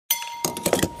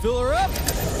Fill her up.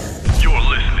 You're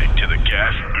listening to the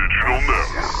Gas Digital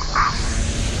Network.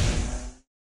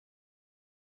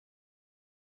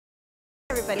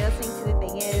 Everybody listening to The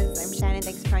Thing Is, I'm Shannon.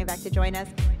 Thanks for coming back to join us.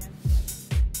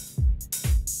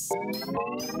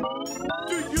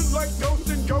 Do you like ghosts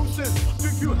and ghosts?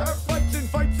 Do you have fights and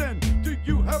fights and do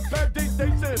you have bad dates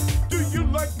and do you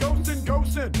like ghosts and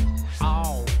ghosts?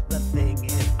 Oh, the thing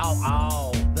is,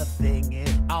 oh, the thing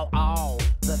is, oh,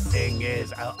 the thing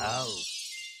is, oh.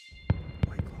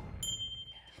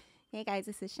 Hey guys,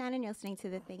 this is Shannon. You're listening to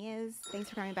The Thing Is. Thanks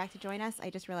for coming back to join us. I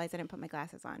just realized I didn't put my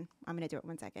glasses on. I'm going to do it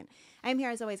 1 second. I'm here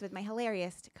as always with my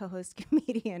hilarious co-host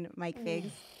comedian, Mike Figs.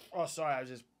 Oh, sorry. I was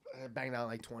just banged out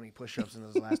like 20 push-ups in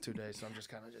those last 2 days, so I'm just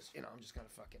kind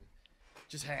of fucking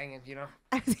just hanging, you know?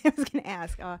 I was going to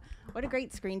ask, what a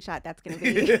great screenshot that's going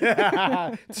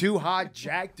to be. 2 hot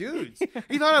jack dudes.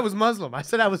 He thought I was Muslim. I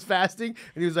said I was fasting,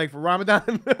 and he was like, for Ramadan.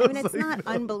 I mean, it's not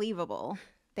unbelievable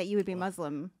that you would be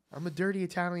Muslim. I'm a dirty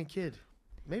Italian kid.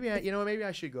 Maybe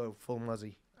I should go full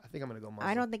muzzy. I think I'm going to go Muslim.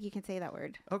 I don't think you can say that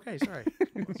word. Okay, sorry.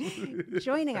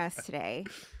 Joining us today,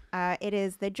 it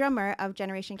is the drummer of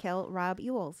Generation Kill, Rob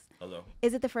Youells. Hello.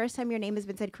 Is it the first time your name has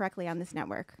been said correctly on this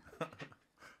network?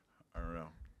 I don't know.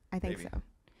 I think Maybe. so.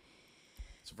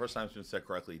 It's the first time it's been said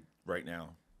correctly right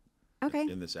now. Okay.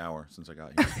 In this hour since I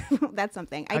got here. That's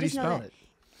something. How do you spell it?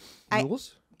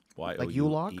 Youells? Like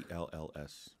Yule-log?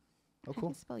 E-L-L-S. Oh, How do cool.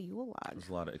 you spell Yule-log? There's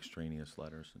a lot of extraneous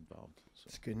letters involved. So.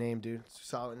 It's a good name, dude. It's a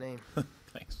solid name.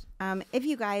 Thanks. If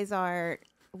you guys are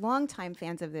longtime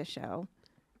fans of this show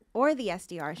or the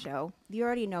SDR show, you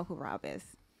already know who Rob is.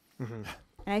 Mm-hmm.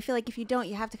 And I feel like if you don't,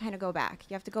 you have to kind of go back.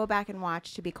 You have to go back and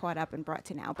watch to be caught up and brought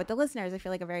to now. But the listeners, I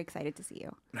feel like, are very excited to see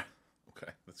you.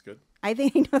 Okay, that's good. I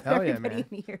think I know that Hell yeah, everybody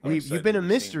man. here. You've been a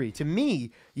mystery. To me,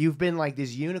 you've been like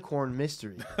this unicorn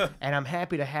mystery. And I'm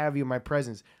happy to have you in my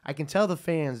presence. I can tell the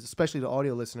fans, especially the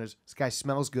audio listeners, this guy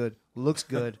smells good, looks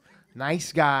good,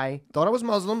 nice guy. Thought I was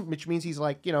Muslim, which means he's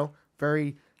like,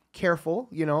 very careful,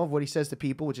 of what he says to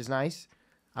people, which is nice.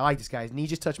 I like this guy. His knee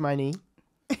just touched my knee.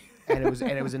 And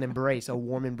it was an embrace, a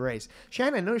warm embrace.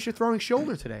 Shannon, I noticed you're throwing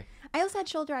shoulder today. I also had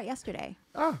shoulder out yesterday.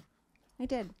 Oh. I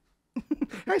did.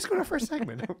 Let's go to our first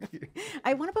segment.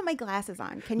 I want to put my glasses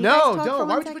on. Can you guys talk for don't. 1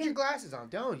 Why would you second? put your glasses on?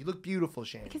 Don't. You look beautiful,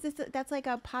 Shannon. Because that's like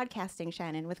a podcasting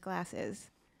Shannon with glasses.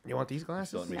 You want these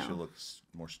glasses? So it makes No. you look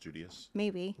more studious.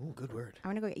 Maybe. Oh, good word. I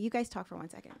want to go. You guys talk for 1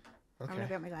 second. Okay. I'm going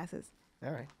to get my glasses.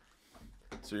 All right.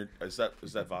 So is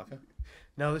that vodka?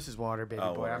 No, this is water, baby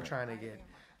Oh, boy. water. I'm trying to get,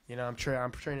 I'm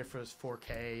training for this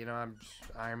 4K. I'm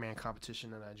Ironman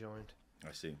competition that I joined.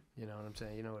 I see. You know what I'm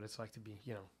saying? You know what it's like to be,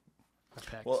 a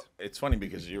pecs. Well, it's funny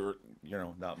because you're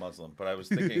not Muslim, but I was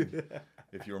thinking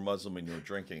if you were Muslim and you were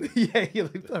drinking. Yeah, you're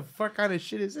like, what the fuck kind of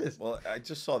shit is this? Well, I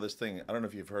just saw this thing. I don't know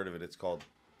if you've heard of it. It's called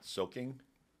soaking.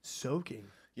 Soaking.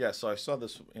 Yeah, so I saw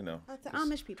this, Oh, it's an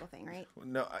this- Amish people thing, right?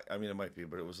 No, I mean, it might be,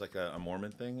 but it was like a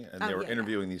Mormon thing, and Oh, they were yeah,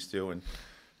 interviewing these two, and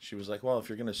she was like, well, if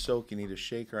you're going to soak, you need a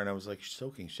shaker, and I was like,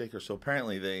 soaking, shaker. So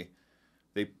apparently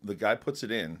the guy puts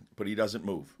it in, but he doesn't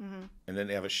move, and then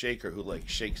they have a shaker who, like,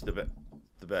 shakes the bed.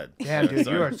 Damn, dude,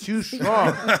 you are too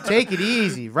strong. Take it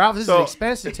easy. Ralph, this is an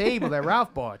expensive table that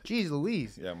Ralph bought. Jeez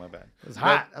Louise. Yeah, my bad. It was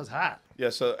hot. That was hot.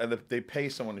 Yeah, so, and they pay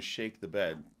someone to shake the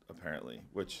bed, apparently,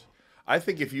 which I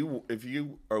think if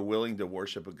you are willing to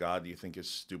worship a god you think is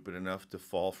stupid enough to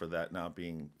fall for that not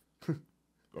being...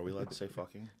 Are we allowed to say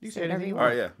fucking? You say whatever anything you you All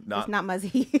want. right, yeah. It's not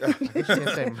muzzy.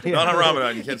 Not on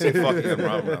Ramadan. You can't say fucking on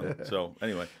Ramadan. So,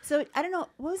 anyway. So, I don't know.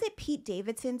 What was it? Pete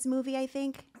Davidson's movie, I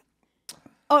think?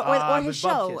 Or it his was show.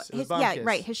 Bump Kiss. It was His, Bump yeah, Kiss.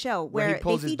 right. His show Where where he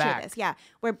pulls they his feature back. this. Yeah,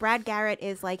 where Brad Garrett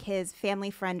is like his family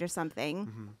friend or something.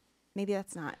 Mm-hmm. Maybe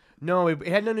that's not. No, it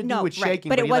had nothing to do No, with right, shaking.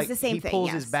 but it he, was like, the same he thing, pulls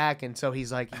his yes. back, and so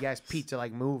he's like, he asks Pete to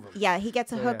like move him. Yeah, he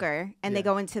gets a Yeah. hooker, and they Yeah.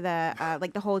 go into the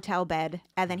like the hotel bed,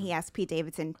 and then he asks Pete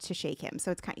Davidson to shake him.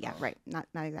 So it's kind of yeah, right. Not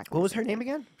exactly. What the was same her thing. name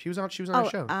again? She was on Oh, our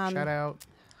show. Shout out.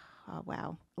 Oh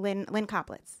wow, Lynn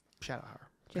Coplitz. Shout out her.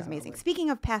 Which is Shout out amazing. Lynn. Speaking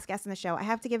of past guests on the show, I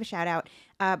have to give a shout out.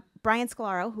 Brian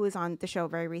Scalaro, who was on the show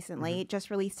very recently, just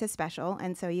released his special,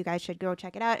 and so you guys should go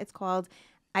check it out. It's called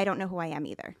 "I Don't Know Who I Am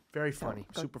Either." Very So funny.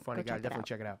 go- Super funny go guy. check it Definitely out.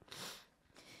 check it out.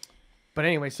 But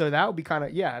anyway, so that would be kind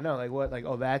of, like what? Like,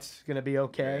 oh, that's going to be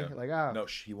okay? Yeah. Like, oh, No,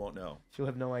 she won't know. she'll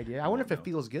have no idea. I wonder if it know.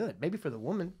 feels good. Maybe for the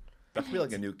woman. That could be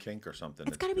like a new kink or something.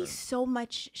 It's got to be so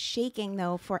much shaking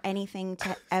though for anything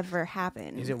to ever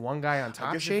happen. Is it one guy on I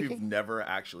top guess if you've shaking? never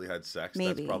actually had sex,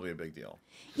 Maybe. that's probably a big deal.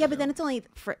 Yeah, but then it's only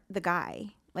for the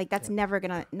guy. Like that's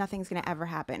nothing's gonna ever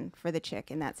happen for the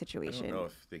chick in that I situation. don't know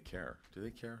if they care. Do they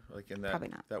care? Like in that Probably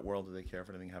not. that world, do they care if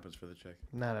anything happens for the chick?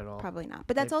 Not at all. Probably not.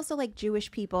 But that's also like Jewish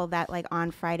people that like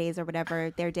on Fridays or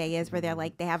whatever their day is, where they're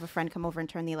like they have a friend come over and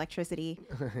turn the electricity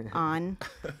on,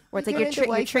 or it's like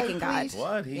you're tricking God.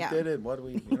 What he Yeah. did it? What do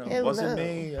we? You know, Hell wasn't no.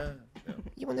 me.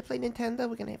 You want to play Nintendo?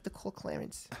 We're gonna have to call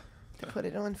Clarence to put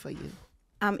it on for you.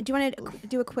 Do you want to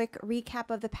do a quick recap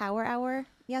of the Power Hour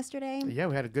yesterday? Yeah,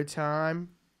 we had a good time.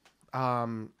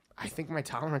 I think my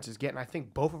tolerance is getting. I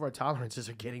think both of our tolerances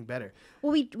are getting better.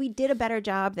 Well, we did a better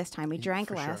job this time. We drank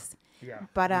for sure. less. Yeah.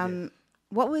 But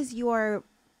what was your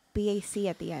BAC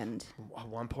at the end?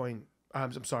 1 point.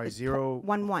 I'm sorry,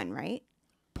 0.13 right?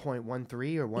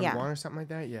 or 1.1 Yeah. or something like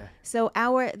that. Yeah. So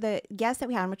the guest that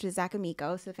we had, which is Zach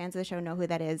Amico, so the fans of the show know who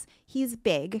that is. He's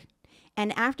big,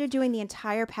 and after doing the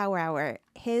entire Power Hour,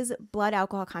 his blood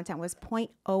alcohol content was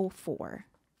 0.04.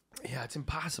 Yeah, it's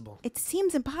impossible. It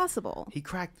seems impossible. He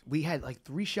cracked. We had like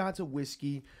 3 shots of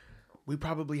whiskey. We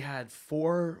probably had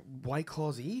 4 White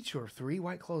Claws each, or 3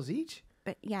 White Claws each,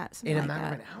 But yeah, in something a like matter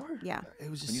that. of an hour. Yeah.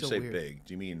 It was just When you so say weird. big,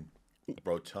 do you mean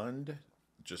rotund?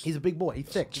 Just He's a big boy. He's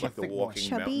thick. Just like the thick boy. walking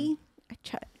Chubby,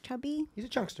 chubby. He's a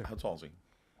chunkster. How tall is he?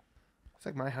 It's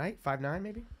like my height, 5'9"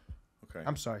 maybe. Okay.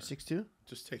 I'm sorry, 6'2".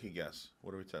 Just take a guess.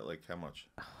 What do we tell? Like how much?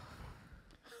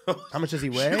 How much does he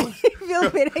weigh?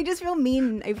 I just feel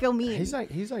mean. I feel mean. he's like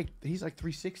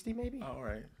 360 maybe. Oh, all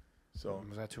right. So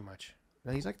Was that too much?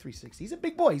 No, he's like 360. He's a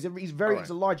big boy. He's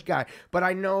a large guy. But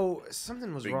I know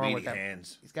something was big wrong meaty with that.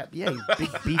 hands. He's got he's big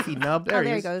beefy nub. There, oh,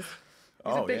 there he is. goes.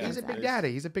 He's a big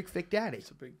daddy. He's a big thick daddy. He's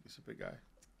a big guy.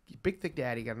 Big thick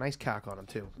daddy. Got a nice cock on him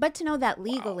too. But to know that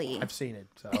legally, I've seen it.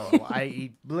 So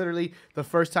he literally the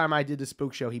first time I did the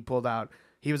spook show, he pulled out.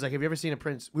 He was like, "Have you ever seen a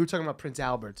Prince?" We were talking about Prince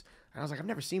Albert's, and I was like, "I've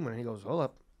never seen one." And he goes, "Hold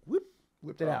up," whoop,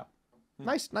 whipped it out.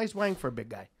 Nice wang for a big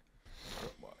guy.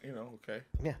 Well, you know, okay.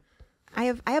 Yeah. I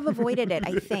have avoided it.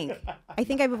 I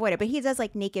think I've avoided, but he does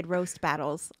like naked roast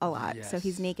battles a lot. So Yes.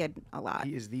 he's naked a lot.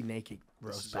 He is the naked This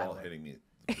roast is all battler. hitting me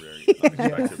very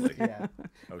unexpectedly. Yeah.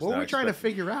 I was What were not we trying to expecting-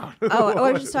 figure out? Oh,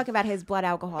 I was just talking about his blood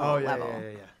alcohol yeah, level.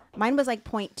 yeah. Mine was like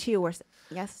 0.2 or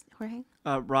yes, Jorge.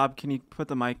 Rob, can you put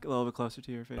the mic a little bit closer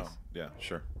to your face? Oh, yeah,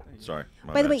 sure. Sorry.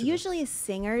 My By the way, bad. usually it's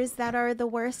singers that are the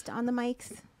worst on the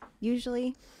mics.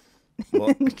 Usually,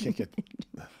 Well, kick it.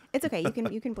 it's okay.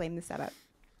 You can blame the setup.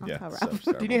 I'll Yeah. tell so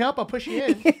Rob. Do you need help? I'll push you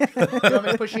in. You want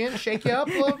me to push you in? Shake you up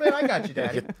a little bit? I got you,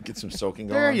 Daddy. Get some soaking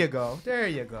going. There you go. There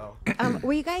you go.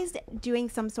 Were you guys doing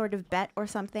some sort of bet or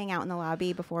something out in the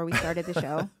lobby before we started the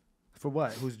show, For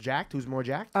what? Who's jacked? Who's more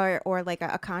jacked? or like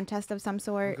a contest of some Who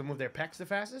sort, can move their pecs the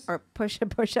fastest? or push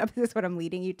up? Is this what I'm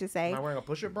leading you to say? Am I wearing a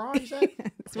push-up bra, you said?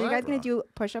 So are you guys gonna do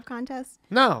push-up contest?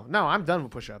 No, I'm done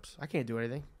with push-ups. I can't do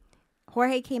anything.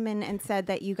 Jorge came in and said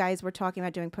that you guys were talking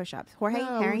about doing push-ups. Jorge No,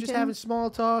 we were Harrington. just having small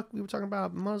talk. We were talking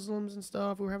about Muslims and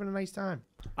stuff. We were having a nice time.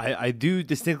 I do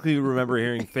distinctly remember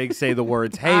hearing Figs say the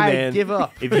words, "Hey I man, give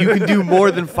up." if you can do more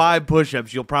than 5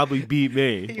 push-ups, you'll probably beat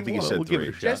me." I think he said We'll give it 3.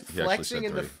 a shot. Just He actually flexing said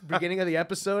in the 3. beginning of the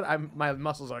episode, my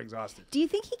muscles are exhausted. Do you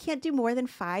think he can't do more than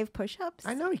 5 push-ups?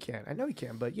 I know he can.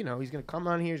 But you know he's gonna come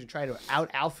on here and try to out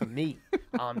alpha me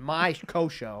on my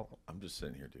co-show. I'm just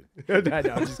sitting here, dude. I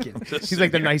know, I'm just kidding. He's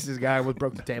like the nicest guy. We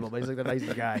broke the table, but he's like the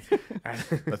nicest guy.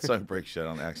 That's how I break shit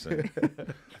on accident.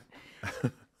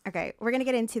 Okay, we're going to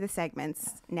get into the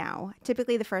segments now.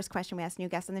 Typically, the first question we ask new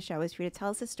guests on the show is for you to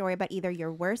tell us a story about either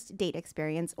your worst date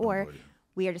experience or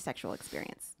weirdest sexual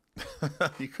experience.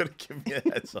 You could have given me a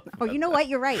heads up. Oh, you know what?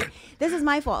 You're right. This is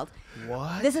my fault.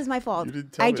 What? This is my fault. You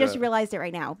didn't tell I me just that. realized it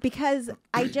right now because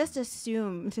I just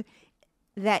assumed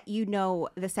that you know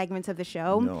the segments of the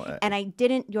show. No, and I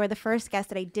didn't. You're the first guest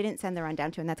that I didn't send the rundown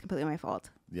to, and that's completely my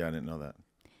fault. Yeah, I didn't know that.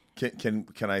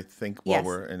 Can I think while Yes.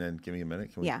 we're and then give me a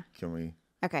minute? Can we, Yeah. Can we?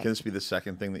 Okay. Can this be the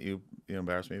second thing that you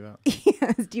embarrass me about?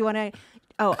 Yes. Do you want to?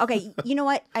 Oh, okay. You know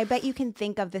what? I bet you can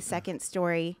think of the second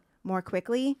story more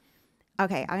quickly.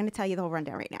 Okay, I'm going to tell you the whole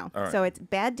rundown right now. All right. So it's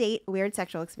bad date, weird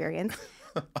sexual experience.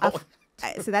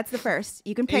 So that's the first.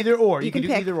 You can pick Either or. You can can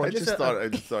do pick. either or. I just a- thought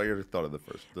you already thought of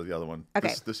the other one.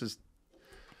 Okay. This is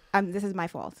This is my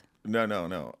fault.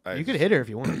 no. You could hit her if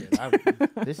you wanted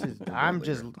to. I'm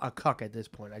just a cuck at this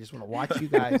point. I just want to watch you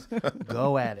guys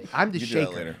go at it. I'm the You do that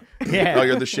shaker. later. Yeah. Oh,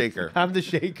 you're the shaker. I'm the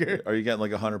shaker. Are you getting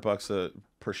like $100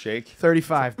 per shake?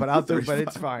 35, but I'll do it. But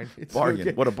it's fine. It's Bargain.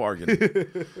 okay. What a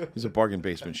bargain. He's a bargain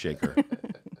basement shaker.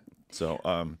 So,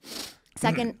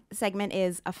 Second segment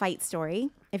is a fight story.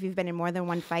 If you've been in more than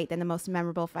one fight, then the most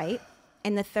memorable fight.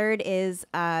 And the third is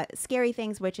scary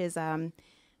things, which is like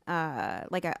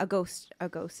a ghost,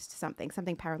 something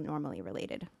paranormally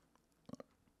related.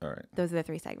 all right. Those are the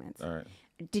 3 segments. All right.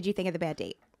 Did you think of the bad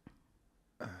date?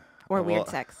 or weird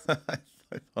sex? I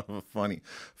thought of a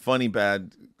funny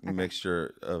bad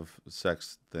mixture of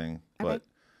sex thing, but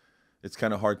it's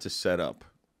kind of hard to set up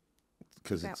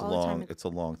because it's long. It's a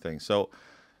long thing. So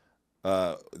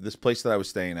this place that I was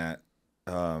staying at,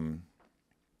 I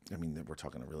mean, we're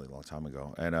talking a really long time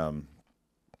ago, and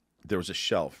there was a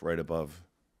shelf right above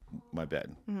my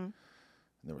bed. And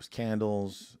there was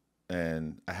candles,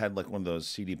 and I had like one of those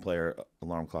CD player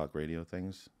alarm clock radio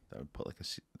things that would put like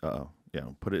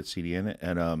put a CD in it,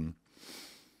 and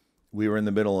we were in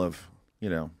the middle of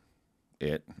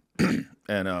it,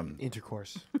 and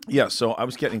Intercourse. Yeah, so I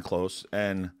was getting close,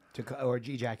 and or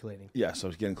ejaculating. Yes, I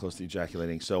was getting close to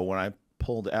ejaculating. So when I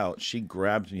pulled out, she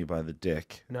grabbed me by the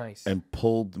dick. Nice. And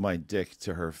pulled my dick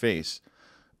to her face,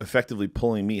 effectively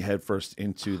pulling me headfirst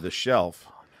into the shelf.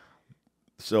 Oh, no.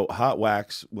 So hot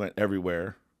wax went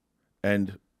everywhere,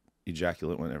 and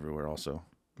ejaculate went everywhere also.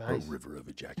 Nice. A river of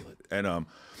ejaculate. And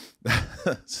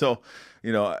so,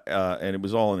 and it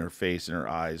was all in her face and her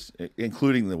eyes,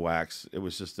 including the wax. It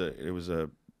was just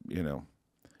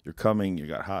you're coming, you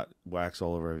got hot wax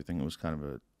all over everything. It was kind of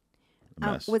a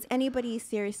mess. Was anybody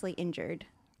seriously injured?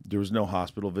 There was no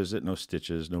hospital visit, no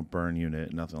stitches, no burn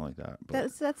unit, nothing like that.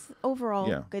 But that's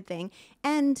overall a good thing.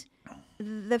 And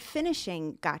the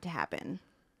finishing got to happen.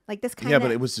 Like this kind of... Yeah,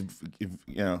 but it was,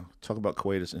 talk about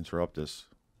coitus interruptus.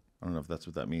 I don't know if that's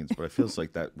what that means, but it feels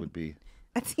like that would be...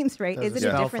 That seems right. Is it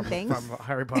a different thing? From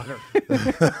Harry Potter.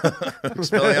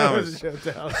 Expelliarmus.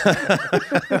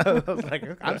 I was like,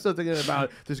 I'm still thinking about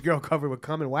this girl covered with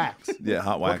cum and wax. Yeah,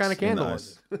 hot wax. What kind of candle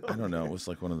was it? I don't know. It was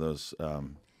like one of those...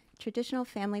 traditional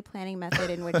family planning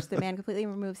method in which the man completely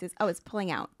removes his... Oh, it's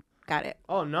pulling out. Got it.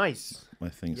 Oh, nice. My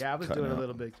thing's Yeah, I was doing a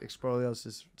little bit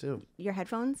expoliosis too. Your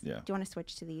headphones? Yeah. Do you want to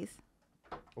switch to these?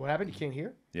 What happened? You can't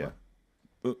hear? Yeah.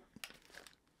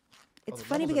 It's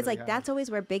funny because that's always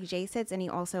where Big J sits, and he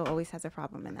also always has a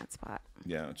problem in that spot.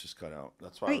 Yeah, it just cut out.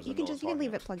 That's why. You can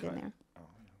leave it plugged in there. Oh,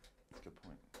 yeah. Good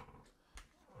point.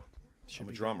 I'm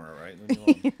a drummer, right?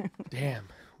 Damn.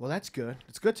 Well, that's good.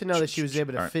 It's good to know that she was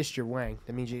able to fist your wang.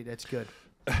 That means that's good.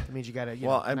 That means you got to. It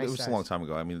was a long time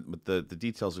ago. I mean, but the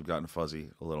details have gotten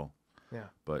fuzzy a little. Yeah.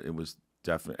 But it was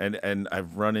definitely, and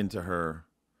I've run into her.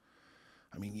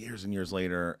 I mean, years and years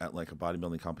later at like a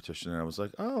bodybuilding competition, and I was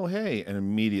like, "Oh, hey!" And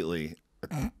immediately,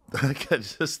 I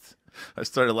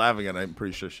started laughing, and I'm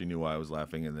pretty sure she knew why I was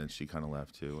laughing, and then she kind of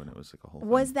laughed too, and it was like a whole.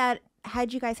 Was thing.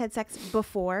 Had you guys had sex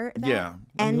before that? Yeah.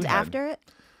 And after it?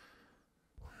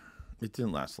 It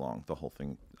didn't last long. The whole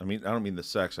thing. I mean, I don't mean the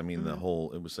sex. I mean the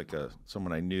whole. It was like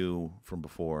someone I knew from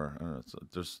before. I don't know.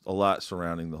 There's a lot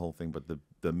surrounding the whole thing, but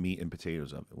the meat and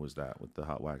potatoes of it was that with the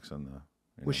hot wax and the.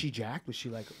 Was she jacked? Was she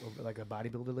like a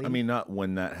bodybuilder lady? I mean, not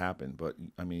when that happened, but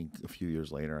I mean, a few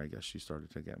years later, I guess she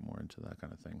started to get more into that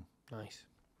kind of thing. Nice.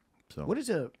 So, what does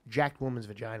a jacked woman's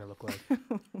vagina look like?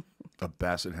 A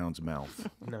basset hound's mouth.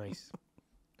 Nice.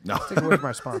 No. Take away from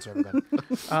our sponsor, everybody.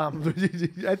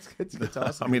 That's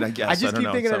awesome. I mean, I guess I just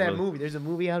keep thinking of that really... movie. There's a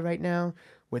movie out right now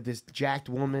with this jacked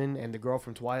woman and the girl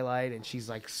from Twilight, and she's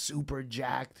like super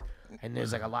jacked, and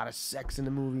there's like a lot of sex in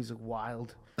the movie. It's like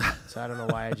wild. So I don't know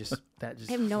why I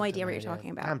have no idea what you're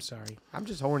talking about. I'm sorry. I'm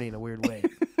just horny in a weird way,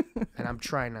 and I'm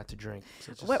trying not to drink.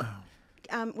 So just... What?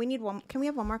 We need one. Can we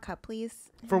have one more cup, please?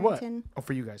 For Harrington? what? Oh,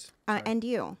 for you guys. And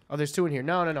you. Oh, there's two in here.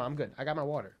 No, I'm good. I got my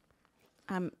water.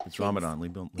 It's Ramadan.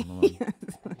 Leave them alone.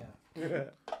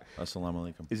 Assalamu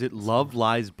alaikum. Is it Love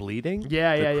Lies Bleeding?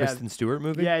 Yeah, the yeah. Kristen Stewart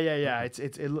movie? Yeah.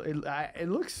 It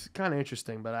looks kind of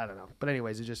interesting, but I don't know. But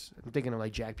anyways, I'm thinking of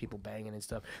like jacked people banging and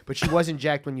stuff. But she wasn't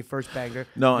jacked when you first banged her.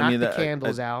 No, Knocked I mean the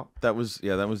candles out. That was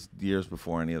years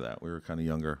before any of that. We were kind of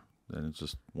younger, and it's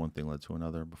just one thing led to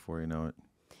another before you know it.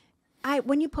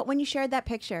 When you shared that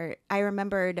picture, I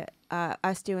remembered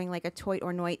us doing like a Toit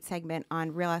or Noit segment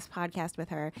on Real Ass Podcast with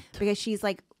her because she's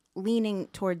like leaning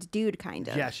towards dude kind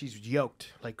of. Yeah, she's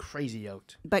yoked, like crazy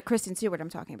yoked. But Kristen Stewart, I'm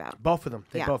talking about. Both of them,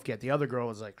 they both get. The other girl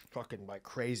is like fucking like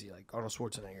crazy, like Arnold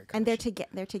Schwarzenegger. And they're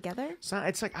together.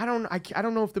 It's like I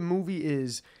don't know if the movie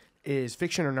is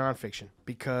fiction or nonfiction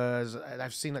because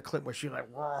I've seen a clip where she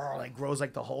like grows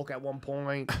like the Hulk at one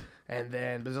point, and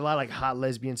then there's a lot of like hot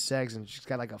lesbian sex, and she's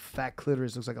got like a fat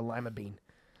clitoris, looks like a lima bean.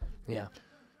 Yeah.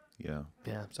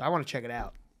 So I want to check it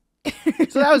out.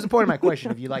 So that was the point of my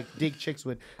question. If you like dig chicks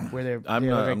where they're I'm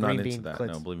not into that. clits.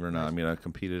 No, believe it or not. I mean, I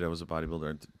competed. I was a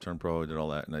bodybuilder. I turned pro. I did all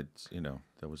that, and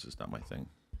that was just not my thing.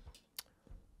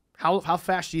 How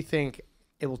fast do you think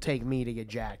it will take me to get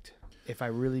jacked if I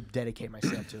really dedicate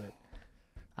myself to it?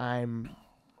 I'm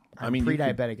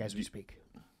pre-diabetic as we speak.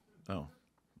 Oh,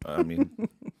 I mean,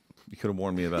 you could have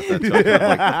warned me about that. So I could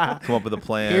have, like, come up with a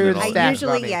plan. Here's and all stats, that.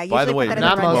 Usually, yeah. By the way, put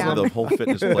not that in the most of rundown. the whole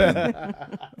fitness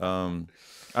plan.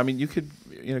 I mean, you could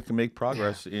can make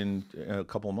progress in a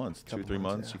couple of months, 2-3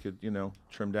 months. You could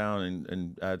trim down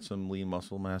and add some lean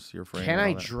muscle mass to your frame. Can and all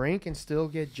I that. drink and still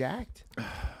get jacked?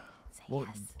 Well,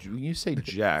 when you say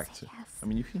jacked, I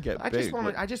mean you can get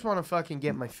big. I just want to fucking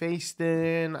get my face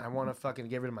thin. I want to fucking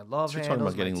get rid of my love You're handles. talking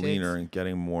about getting my leaner tits. and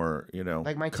getting more,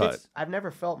 Like my cut. tits. I've never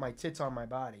felt my tits on my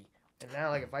body. And now,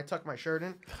 like, if I tuck my shirt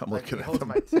in, I'm like, looking it at holds them.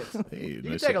 my tits. Hey, You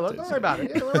nice can take a little look. tits. Don't worry about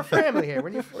it. Yeah, we're a family here.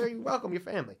 When you welcome your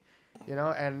family,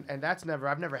 and that's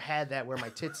I've never had that where my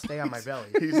tits stay on my belly.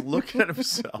 He's looking at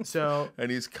himself. So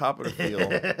and he's copping a feel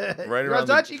right wanna around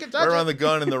touch? the, You can touch right it. around the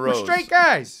gun and the we're rose. straight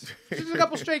guys. Just a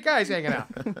couple straight guys hanging out.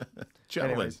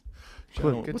 Gentlemen. Anyways.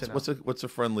 Gentlemen, Good to what's a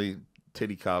friendly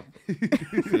titty cop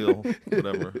feel,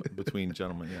 whatever, between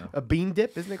gentlemen, yeah. A bean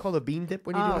dip? Isn't it called a bean dip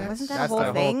when you do that? wasn't that a That's whole the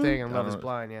whole thing? thing in Love I is don't-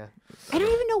 Blind, yeah. I don't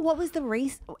even know what was the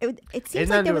race. It seems It's like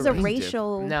not there to was a a bean dip.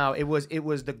 racial. No, it was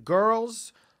the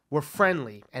girls were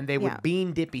friendly and they would Yeah.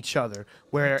 bean dip each other.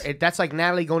 Where that's like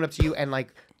Natalie going up to you and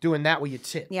like doing that with your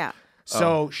tit. Yeah.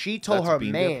 So she told that's her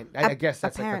bean man. dip? I guess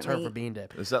that's like the term Apparently. for bean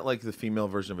dip. Is that like the female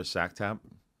version of a sack tap?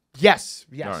 Yes,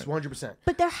 All right. 100%.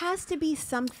 But there has to be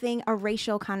something, a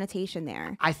racial connotation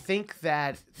there. I think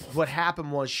that what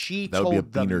happened was she That would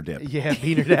told be a beaner them, dip. Yeah,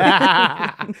 beaner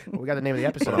dip. We got the name of the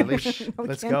episode at least. We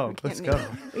Let's can't- go. we Let's can't go. name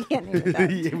it. We can't name it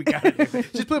that. Yeah, we got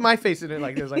it. Just put my face in it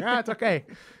like this. Like, it's okay.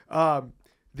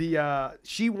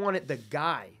 She wanted the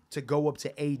guy to go up to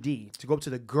AD, to go up to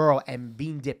the girl and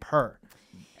bean dip her.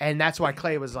 And that's why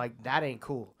Clay was like, that ain't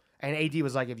cool. And AD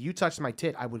was like, if you touched my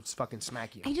tit, I would fucking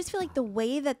smack you. I just feel like the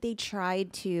way that they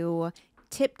tried to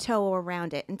tiptoe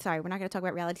around it, and sorry, we're not going to talk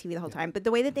about reality TV the whole time, but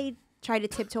the way that they tried to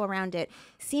tiptoe around it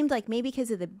seemed like maybe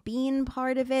because of the bean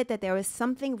part of it that there was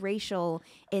something racial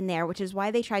in there, which is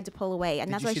why they tried to pull away. And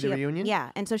Did that's you why see she the reunion?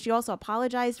 Yeah, and so she also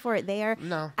apologized for it there.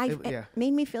 No, it yeah.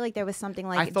 made me feel like there was something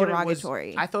like I thought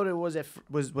derogatory. I thought it was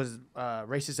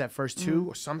racist at first too,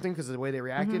 or something because of the way they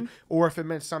reacted, Mm-hmm. or if it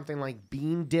meant something like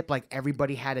bean dip, like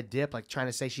everybody had a dip, like trying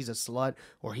to say she's a slut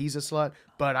or he's a slut.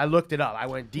 But I looked it up. I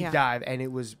went deep Yeah. dive, and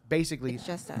it was basically It's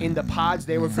just a- in the pods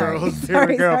they were Sorry. girls, they were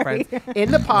Sorry, girlfriends. sorry. In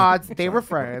the pods they were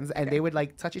friends, and they would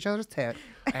like touch each other's tit.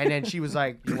 And then she was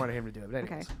like, "You wanted him to do it." But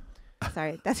anyways. Okay.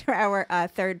 Sorry, that's for our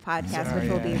third podcast, which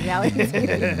will be reality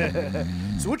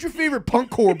TV. So, what's your favorite punk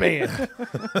core band?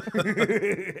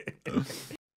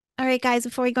 All right, guys,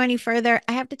 before we go any further,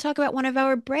 I have to talk about one of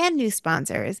our brand new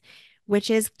sponsors, which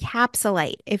is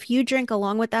Capsulite. If you drink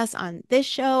along with us on this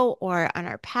show or on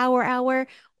our Power Hour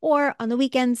or on the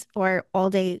weekends or all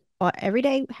day, or every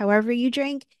day, however you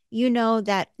drink, you know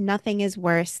that nothing is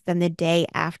worse than the day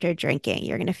after drinking.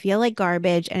 You're going to feel like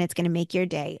garbage and it's going to make your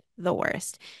day the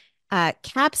worst.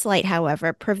 Capsulite,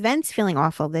 however, prevents feeling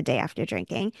awful the day after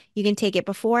drinking. You can take it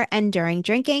before and during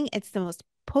drinking. It's the most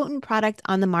potent product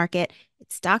on the market.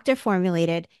 It's doctor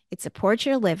formulated. It supports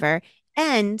your liver.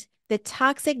 And the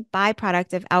toxic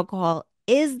byproduct of alcohol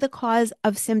is the cause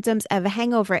of symptoms of a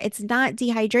hangover. It's not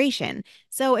dehydration.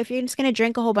 So if you're just going to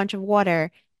drink a whole bunch of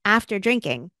water after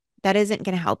drinking, that isn't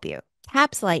going to help you.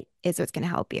 Capsulite is what's going to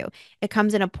help you. It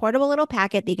comes in a portable little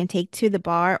packet that you can take to the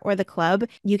bar or the club.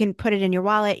 You can put it in your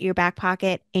wallet, your back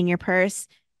pocket, in your purse,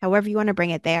 however you want to bring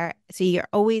it there. So you're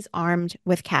always armed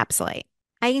with Capsulite.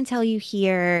 I can tell you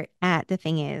here at The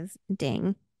Thing Is,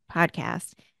 Ding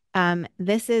podcast,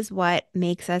 this is what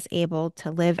makes us able to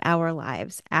live our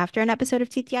lives after an episode of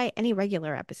TTI, any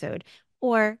regular episode,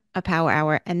 or a Power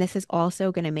Hour. And this is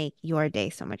also going to make your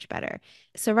day so much better.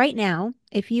 So right now,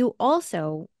 if you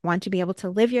also want to be able to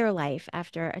live your life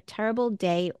after a terrible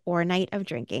day or night of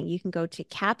drinking, you can go to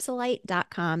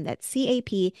capsulite.com. That's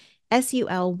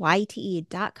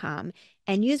CAPSULYTE.com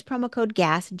and use promo code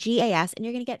GAS, GAS, and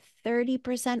you're going to get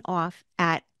 30% off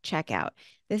at checkout.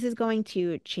 This is going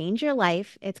to change your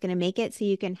life. It's going to make it so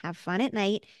you can have fun at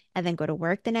night and then go to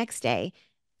work the next day.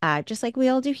 Just like we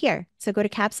all do here. So go to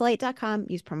capsulite.com,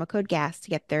 use promo code GAS to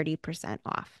get 30%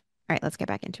 off. All right, let's get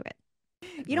back into it.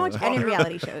 You don't watch any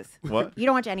reality shows. What? You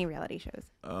don't watch any reality shows.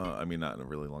 I mean, not in a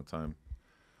really long time.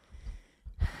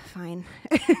 Fine.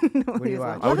 do you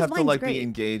watch? I would have to Bline's like great. be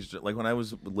engaged. Like when I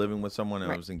was living with someone and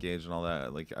I Right. was engaged and all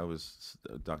that. Like I was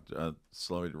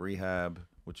celebrity rehab,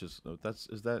 which is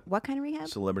is that What kind of rehab?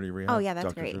 celebrity rehab? Oh, yeah, that's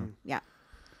Dr. great. Drew? Yeah.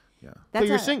 Yeah. So That's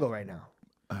you're a- single right now.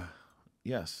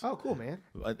 Yes. Oh, cool, man.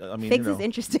 I mean, Figs you know, is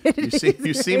interested.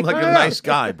 you seem like a nice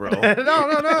guy, bro.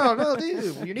 no,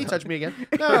 dude. Your knee touched me again.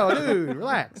 No, dude,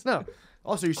 relax. No.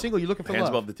 Also, you're single. You're looking for Hands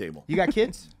love. above the table. You got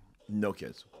kids? No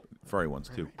kids. Furry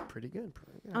ones too. Pretty good.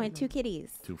 Oh, and 2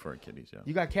 kitties. 2 furry kitties. Yeah.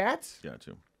 You got cats? Yeah,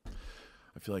 2.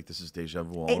 I feel like this is deja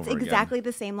vu all It's over exactly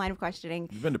the same line of questioning.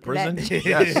 again. You've been to prison? that-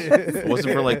 Yes. It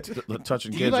wasn't for like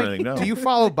touching Do you kids or like- anything. No. Do you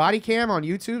follow body cam on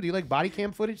YouTube? Do you like body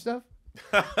cam footage stuff?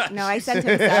 No, I sent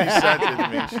him She stuff. sent it to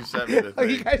me. She sent me the Oh,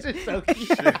 you thing. guys are so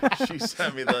cute. She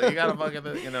sent me the. You gotta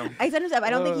fucking, you know. I sent him stuff. I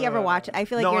don't think he ever watched it. I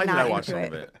feel like No, you're I did. not I watched into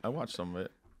some it. of it. I watched some of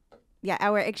it. Yeah,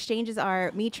 our exchanges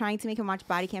are me trying to make him watch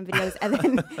body cam videos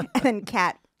and then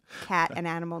cat and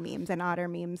animal memes and otter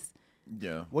memes.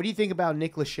 Yeah. What do you think about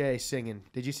Nick Lachey singing?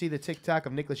 Did you see the TikTok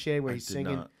of Nick Lachey where I he's did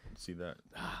singing? not see that.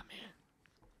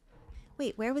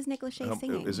 Wait, where was Nick Lachey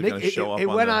singing? Is it Nick, going to show up it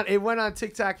on went the... on. It went on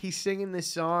TikTok. He's singing this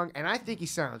song, and I think he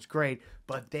sounds great,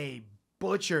 but they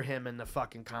butcher him in the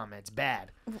fucking comments.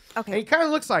 Bad. And he Okay. kind of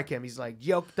looks like him. He's like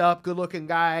yoked up, good-looking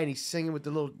guy, and he's singing with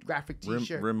the little graphic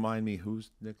T-shirt. Remind me,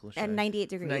 who's Nick Lachey? At 98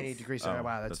 degrees. 98 degrees. Oh,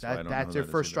 Wow, that's why I don't know that's who their that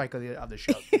is first either. strike of the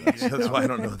show. That's why I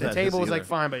don't know The that table is was like either.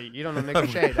 fine, but you don't know Nick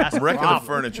Lachey. That's I'm a wrecking problem. the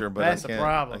furniture, but That's I can't, a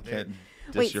problem. I can't dude.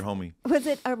 diss Wait, your homie. Was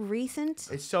it a recent?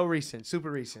 It's so recent,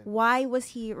 super recent. Why was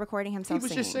he recording He himself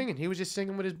was singing? just singing. He was just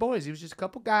singing with his boys. He was just a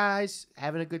couple guys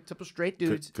having a good couple straight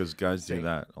dudes. Because guys do Sing.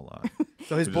 that a lot.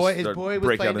 So his They boy just start- was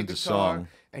break playing out the into guitar, song.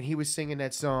 and he was singing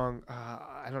that song.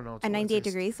 I don't know. A 98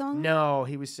 degrees song? No,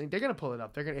 he was singing. They're gonna pull it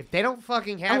up. They're gonna if they don't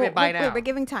fucking Oh, have it by now. we're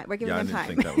giving time. We're giving Yeah, I them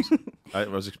didn't time. think that was... I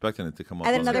was expecting it to come up.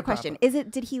 And then on another there. question: Is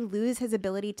it? Did he lose his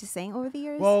ability to sing over the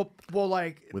years? well,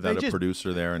 like Without they a just-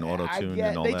 producer there and auto-tune get-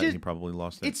 and all they that, just- he probably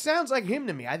lost it. It sounds like him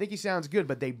to me. I think he sounds good,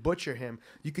 but they butcher him.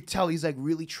 You could tell he's like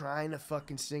really trying to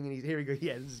fucking sing. And here we go.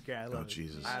 Yeah, this is gay. I love it.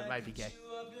 Jesus. I might be gay.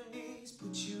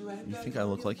 You think I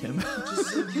look like him?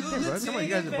 Yeah, bro, come on, you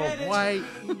guys are both white,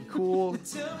 cool.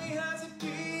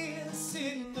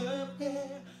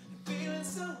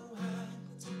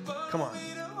 Come on.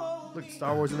 Look,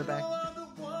 Star Wars in the back.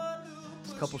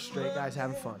 Just a couple straight guys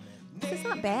having fun, man. it's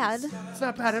not bad. It's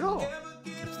not bad at all.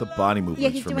 It's the body movements Yeah,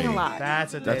 he's for doing me. a lot.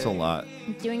 That's a lot.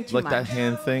 He's doing too Like much. that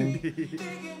hand thing.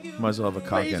 Might as well have a But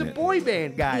cock he's in a it. boy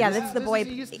band guy. Yeah, This that's is- the this boy. is-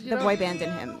 he used to, you The know, boy band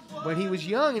in him. When he was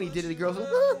young and he did it, the girls were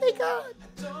like, oh my god.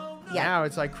 Yeah. Now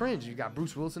it's like cringe. You got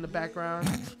Bruce Willis in the background.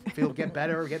 Feel get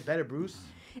better, Bruce.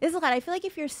 It's a lot. I feel like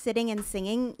if you're sitting and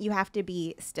singing, you have to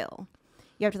be still.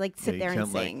 You have to like sit you there and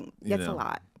can't, like, sing. you It's a know.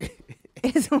 lot.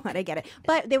 It's a lot. I get it.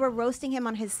 But they were roasting him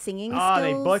on his singing Oh, skills.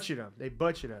 they butchered him. They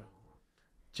butchered him.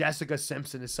 Jessica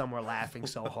Simpson is somewhere laughing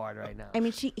so hard right now. I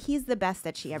mean, he's the best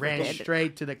that she ever Ran did.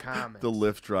 straight to the comments. The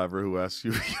Lyft driver who asks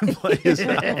you if he can play his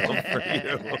album for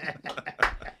you.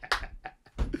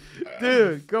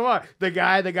 Dude, come on. The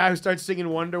guy who starts singing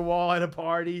Wonderwall at a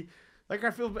party. Like,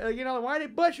 I feel, you know, why are they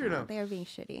butchering him? They are being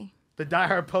shitty. The Die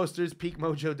Hard posters, Peak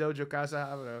Mojo Dojo Casa,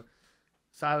 I don't know.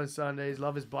 Silent Sundays,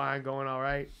 Love is Blind, going all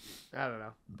right. I don't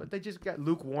know. But they just got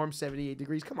lukewarm 78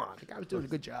 degrees. Come on. The guy was doing a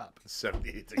good job.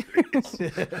 78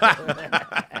 degrees.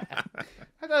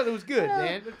 I thought it was good,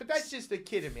 man. But that's just the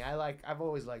kid in me. I've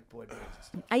always liked boy bands and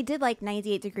stuff. I did like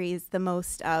 98 Degrees the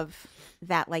most of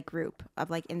that like group of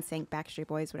like NSYNC, Backstreet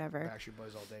Boys, whatever. Backstreet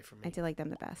Boys all day for me. I did like them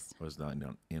the best. I was not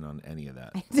in on any of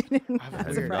that. I'm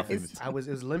Has weird. nothing surprised.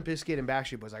 It was Limp Bizkit and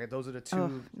Backstreet Boys. Those are the two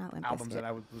Oh, not Limp albums Bizkit. that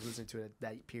I was listening to at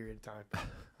that period of time.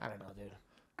 I don't know, dude.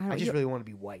 I don't I know, just you're- really want to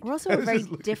be white. We're also a very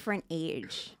different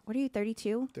age. What are you,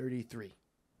 32? 33.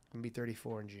 I'm gonna be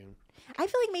 34 in June. I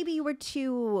feel like maybe you were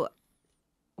too.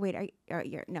 Wait,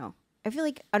 you're no. I feel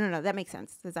like I don't know. That makes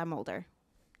sense because I'm older.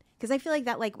 Because I feel like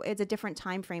that like it's a different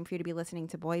time frame for you to be listening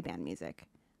to boy band music,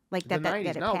 like that. The That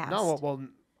 90s. it No, passed. no. Well,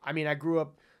 I mean, I grew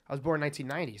up. I was born in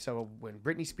 1990, so when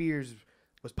Britney Spears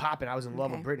was popping, I was in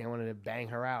love with Okay. Britney. I wanted to bang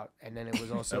her out, and then it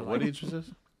was also What like, age was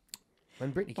this?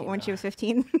 when Britney came when out. she was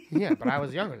 15. Yeah, but I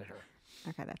was younger than her.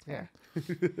 Okay, that's Yeah.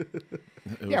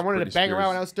 fair. Yeah, I wanted to bang her out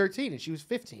when I was 13, and she was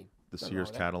 15. The Don't Sears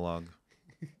know that. catalog.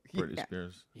 Britney Yeah.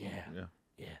 Spears. Yeah.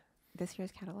 Yeah. This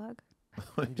year's catalog.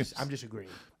 I'm just agreeing.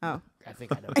 Oh, I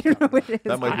think I know. I don't know what it is.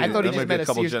 That might be, I thought he that just might be meant a a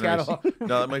couple Sears generations. catalog.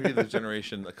 No, that might be the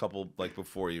generation a couple like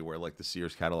before you, where like the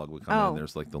Sears catalog would come Oh. in.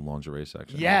 There's like the lingerie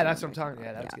section. Yeah, that's what I'm talking.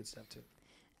 Yeah, that's Yeah. good stuff too.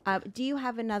 Do you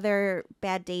have another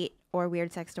bad date or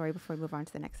weird sex story before we move on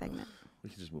to the next segment? We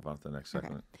can just move on to the next Okay.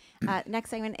 segment. Next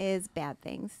segment is bad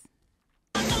things.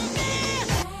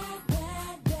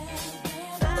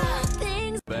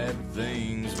 Bad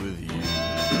things with you.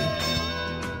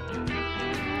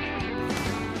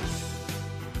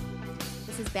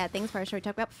 This is bad things, where I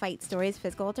talk about fight stories,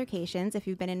 physical altercations. If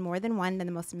you've been in more than one, then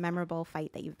the most memorable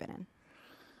fight that you've been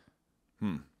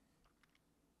in.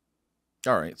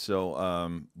 All right. So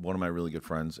one of my really good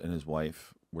friends and his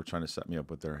wife were trying to set me up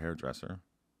with their hairdresser.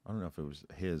 I don't know if it was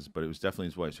his, but it was definitely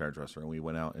his wife's hairdresser. And we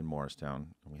went out in Morristown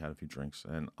and we had a few drinks.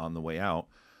 And on the way out,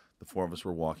 the four of us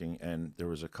were walking, and there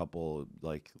was a couple,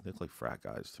 like, they looked like frat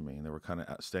guys to me. And they were kind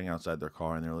of staying outside their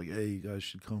car, and they were like, hey, you guys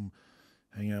should come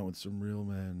hang out with some real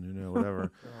men, you know,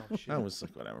 whatever. I was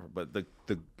like, whatever. But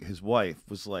his wife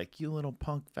was like, you little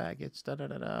punk faggots, da da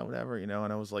da da, whatever, you know.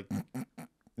 And I was like,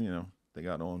 you know, they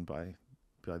got owned by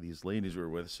these ladies we were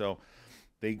with. So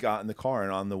they got in the car,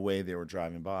 and on the way they were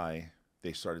driving by,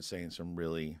 they started saying some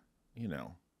really, you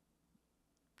know,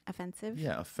 offensive.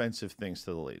 Yeah, offensive things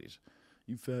to the ladies.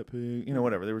 You fat pig, you know,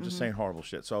 whatever. They were just saying horrible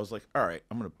shit. So I was like, all right,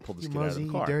 I'm gonna pull this kid out of the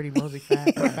car. You dirty mosey,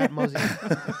 fat mosey,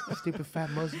 stupid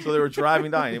fat mosey. So they were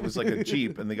driving by, and it was like a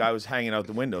Jeep, and the guy was hanging out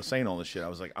the window saying all this shit. I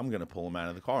was like, I'm gonna pull him out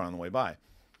of the car on the way by.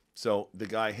 So the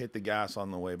guy hit the gas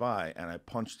on the way by, and I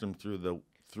punched him through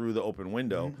the open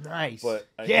window. Nice. But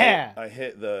I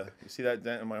hit the. You see that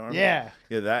dent in my arm? Yeah.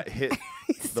 Yeah, that hit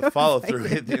the follow through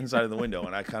hit the inside of the window,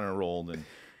 and I kind of rolled, and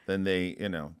then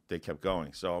they kept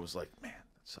going. So I was like, man,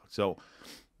 that sucks. So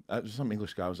some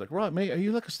English guy was like, Rob, mate, are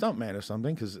you like a stunt man or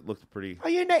something? Because it looked pretty. Are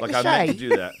you Nick like Lachey? I meant to do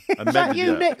that. I meant to do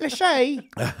that. Nick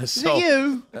Lachey? Is it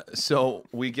you? So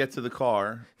we get to the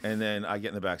car, and then I get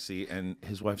in the back seat, and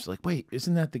his wife's like, "Wait,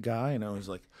 isn't that the guy?" And I was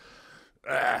like,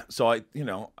 "Ah." So I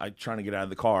trying to get out of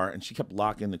the car, and she kept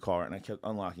locking the car, and I kept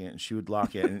unlocking it, and she would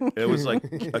lock it, and it was like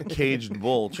a caged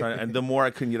bull trying. And the more I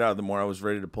couldn't get out, the more I was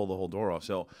ready to pull the whole door off.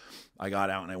 So I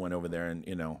got out, and I went over there,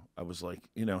 and I was like,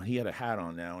 he had a hat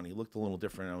on now, and he looked a little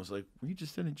different. And I was like, "Were you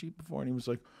just in a Jeep before?" And he was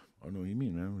like, "I know what you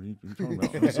mean, man. What are you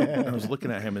talking about?" And I was looking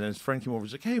at him, and then his friend came over.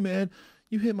 He's like, "Hey, man,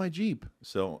 you hit my Jeep."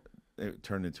 So it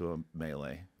turned into a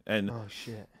melee. And oh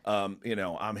shit.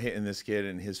 I'm hitting this kid,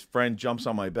 and his friend jumps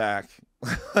on my back.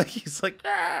 He's like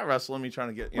wrestling me, trying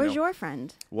to get. Where's your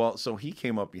friend? Well, so he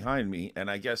came up behind me,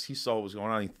 and I guess he saw what was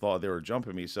going on. He thought they were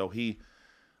jumping me, so he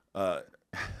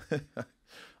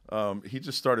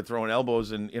just started throwing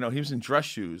elbows, and he was in dress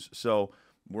shoes, so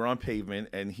we're on pavement,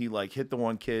 and he like hit the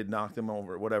one kid, knocked him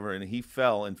over, whatever, and he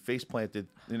fell and face planted,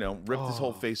 ripped his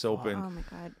whole face open. Oh my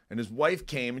God. And his wife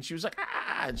came, and she was like,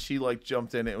 ah, and she like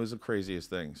jumped in. It was the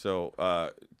craziest thing. So I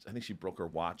think she broke her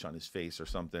watch on his face or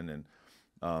something,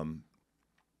 and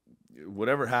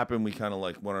whatever happened, we kind of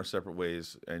like went our separate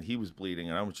ways, and he was bleeding,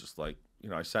 and I was just like,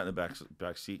 I sat in the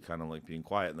back seat, kind of like being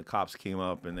quiet, and the cops came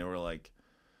up, and they were like,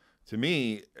 to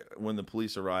me, when the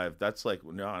police arrived, that's like,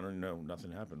 no, I don't know,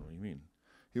 nothing happened. What do you mean?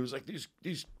 He was like,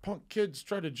 these punk kids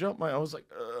tried to jump I was like,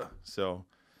 ugh. So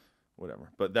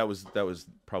whatever. But that was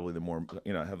probably the more,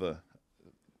 I have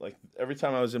like every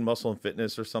time I was in Muscle and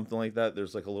Fitness or something like that,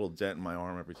 there's like a little dent in my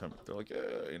arm every time. They're like,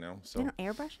 so. They don't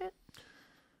airbrush it?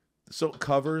 So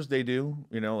covers, they do,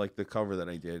 like the cover that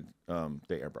I did,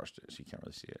 they airbrushed it, so you can't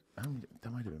really see it.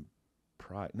 That might have been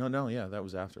Pride. No, yeah, that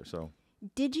was after, so.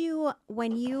 Did you,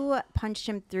 when you punched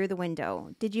him through the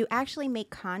window, did you actually make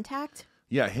contact?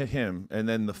 Yeah, hit him, and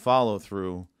then the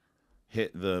follow-through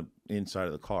hit the inside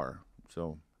of the car.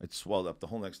 So it swelled up. The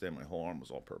whole next day, my whole arm was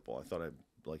all purple. I thought I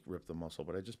like ripped the muscle,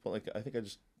 but I just put I think I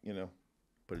just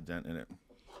put a dent in it.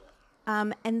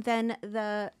 And then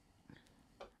the.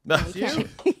 That's you?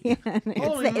 Yeah, it's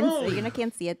the inside. You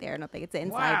can't see it there. I don't think it's the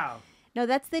inside. Wow. No,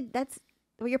 that's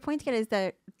what you're pointing at is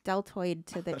the deltoid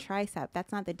to the tricep.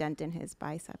 That's not the dent in his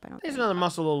bicep. I don't. There's think. another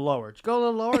muscle a little lower. Just go a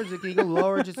little lower. Can you go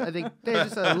lower? Just I think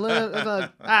there's just a little.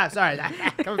 Sorry,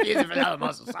 confusing for another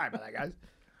muscle. Sorry about that, guys.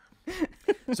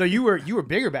 So you were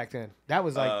bigger back then. That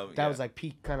was like was like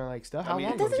peak kind of like stuff. How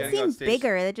long? It doesn't seem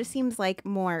bigger. It just seems like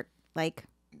more like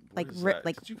Did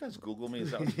you guys Google me?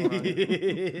 Is that what's going on?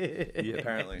 Yeah,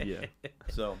 apparently. Yeah.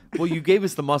 So. Well, you gave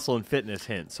us the Muscle and Fitness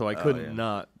hint, so I couldn't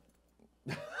not.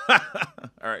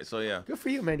 All right, so yeah. Good for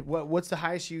you, man. What's the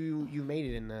highest you made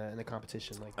it in the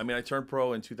competition? Like, I mean, I turned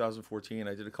pro in 2014.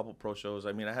 I did a couple pro shows.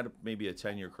 I mean, I had maybe a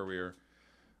 10-year career.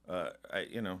 A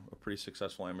pretty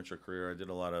successher amateur career. I did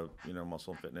a lot of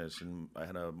muscle and fitness, and I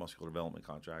had a muscular development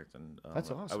contract. And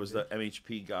that's awesome. I was the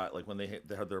MHP guy, like when they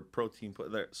had their protein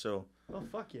put there. So oh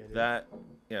fuck yeah, dude. that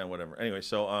whatever. Anyway,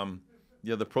 so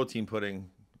the protein pudding,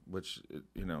 which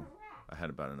I had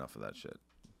about enough of that shit.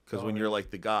 Because when you're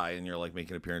like the guy and you're like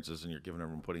making appearances and you're giving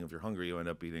everyone pudding, if you're hungry, you end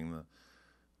up eating the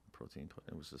protein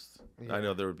pudding. It was just, I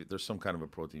know there's some kind of a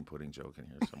protein pudding joke in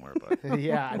here somewhere, but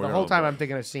yeah, the whole time I'm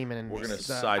thinking of semen, and we're gonna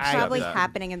sidestep probably that.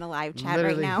 Happening in the live chat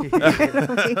right now. I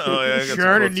got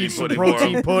Shannon needs some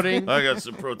protein pudding. I got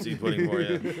some protein pudding for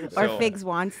you. Or Figs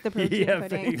wants the protein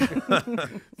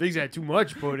pudding. Figs had too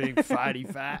much pudding, fatty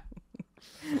fat.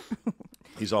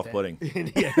 He's off pudding.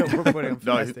 Yeah, we're putting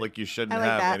no, like you shouldn't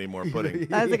have any more pudding.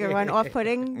 That was a good one. Off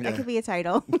pudding. That could be a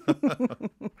title.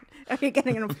 Are you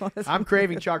getting an applause? I'm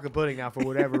craving chocolate pudding now for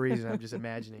whatever reason. I'm just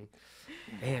imagining.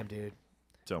 Damn, dude.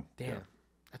 So damn,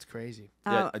 that's crazy.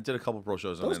 Yeah, I did a couple pro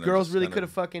shows. Those girls really could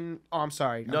have fucking. Oh, I'm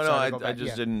sorry. I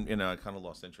just didn't. I kind of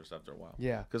lost interest after a while.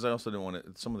 Yeah. Because I also didn't want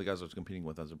to. Some of the guys I was competing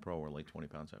with as a pro were like 20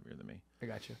 pounds heavier than me. I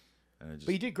got you. And it just,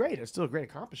 But you did great. It's still a great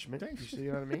accomplishment. Thanks.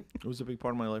 You know what I mean? it was a big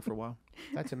part of my life for a while.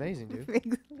 That's amazing, dude.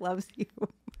 Figs loves you.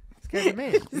 This guy's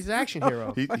amazing. He's an action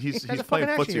hero. He's Guy's a playing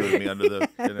fucking action footsie hero. with me under the.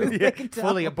 You know. Yeah,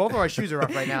 fully. Both of our shoes are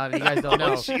off right now, and you guys don't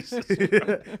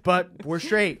know. But we're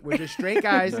straight. We're just straight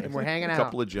guys, and we're hanging out.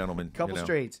 Couple of gentlemen. Couple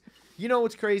straights. You know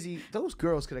what's crazy? Those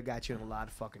girls could have got you in a lot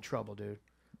of fucking trouble, dude.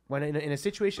 When in a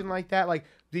situation like that, like,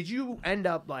 did you end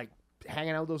up like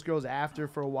hanging out with those girls after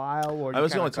for a while, or I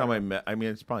was the only time I met. I mean,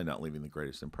 it's probably not leaving the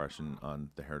greatest impression on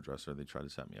the hairdresser they tried to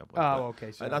set me up with. Oh,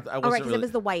 okay. So I Oh, right, wasn't because really, it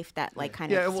was the wife that like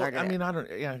kind yeah, of well, started I it. mean, I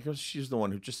don't. Yeah, because she's the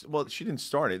one who just. Well, she didn't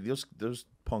start it. Those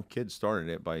punk kids started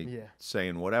it by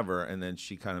saying whatever, and then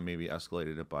she kind of maybe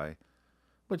escalated it by.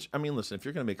 Which, I mean, listen, if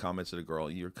you're going to make comments at a girl,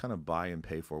 you're kind of buy and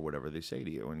pay for whatever they say to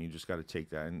you, and you just got to take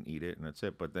that and eat it, and that's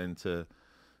it. But then to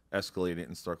escalate it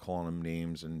and start calling them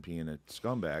names and being a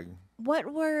scumbag.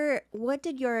 What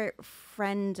did your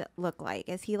friend look like?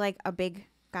 Is he like a big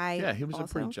guy? Yeah, he was also? a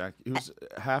pretty jack. He was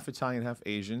half Italian, half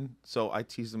Asian. So I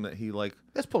teased him that he like.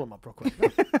 let's pull him up real quick.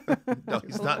 No,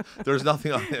 he's not. There's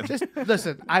nothing on him. Just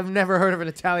listen. I've never heard of an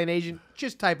Italian Asian.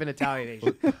 Just type in Italian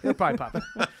Asian. It'll probably pop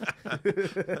up.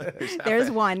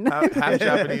 There's one. half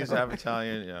Japanese, half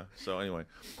Italian. Yeah. So anyway,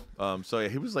 so yeah,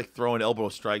 he was like throwing elbow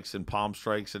strikes and palm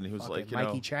strikes, and he was like, you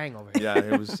Mikey know, Chang over here.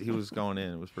 yeah, he was going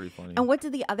in. It was pretty funny. And what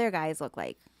did the other guys look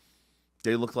like?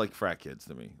 They looked like frat kids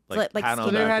to me. Like hat on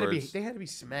So they had to be. backwards. They had to be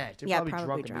smashed. They're Yeah, probably, probably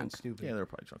drunk and drunk. being stupid. Yeah, they were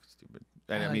probably drunk and stupid.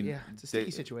 And I mean, yeah, it's a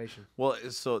sticky situation. Well,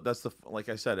 so that's like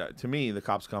I said, to me, the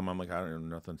cops come. I'm like, I don't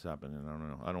know, nothing's happening. I don't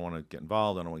know. I don't want to get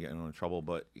involved. I don't want to get in trouble.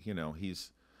 But you know,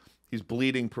 he's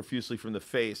bleeding profusely from the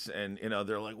face, and you know,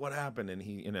 they're like, what happened? And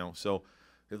he, you know, so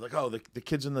they're like, oh, the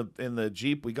kids in the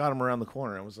Jeep, we got him around the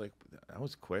corner. I was like, that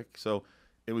was quick. So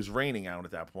it was raining out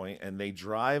at that point, and they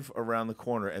drive around the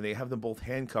corner, and they have them both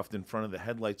handcuffed in front of the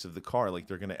headlights of the car, like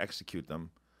they're going to execute them.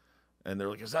 And they're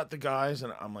like, is that the guys?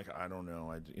 And I'm like, I don't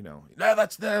know. Yeah,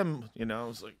 that's them. You know, it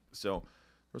was like, so there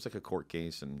was like a court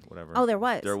case and whatever. Oh, there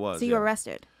was. There was. So you were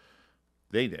arrested.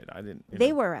 They did. I didn't.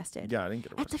 They were arrested. Yeah, I didn't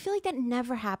get arrested. I feel like that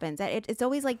never happens. It's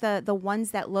always like the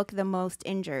ones that look the most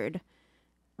injured.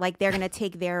 Like they're gonna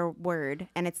take their word,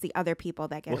 and it's the other people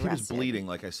that get Well, arrested. he was bleeding,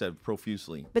 like I said,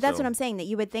 profusely. But that's so what I'm saying. That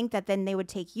you would think that then they would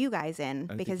take you guys in I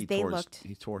think because he they tore looked.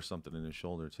 He tore something in his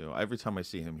shoulder too. Every time I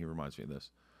see him, he reminds me of this.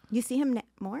 You see him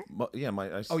more? Yeah,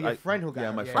 your friend who got yeah,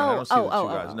 him, my yeah. friend. I don't see the two Oh.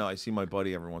 guys. No, I see my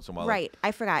buddy every once in a while. Right.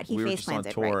 I forgot. He we were face just on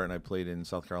planted. tour, Right. and I played in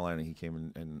South Carolina. He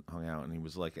came and hung out, and he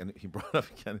was like, and he brought up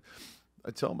again. I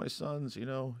tell my sons, you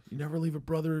know, you never leave a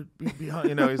brother behind.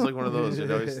 You know, he's like one of those. You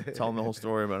know, he's telling the whole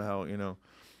story about how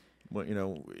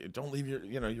don't leave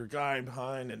your guy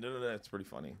behind, and it's pretty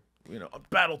funny. You know, I'm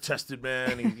battle tested,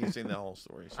 man. He's saying the whole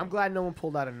story. So. I'm glad no one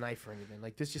pulled out a knife or anything.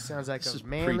 Like this just sounds like This a is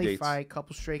manly predates. fight.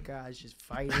 Couple straight guys just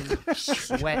fighting,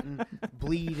 sweating,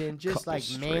 bleeding, just Couple like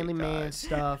straight manly man guys.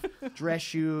 stuff. Dress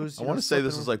shoes. I want to say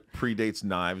this is like predates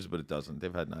knives, but it doesn't.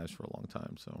 They've had knives for a long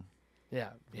time, so yeah.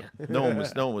 no one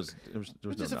was. There was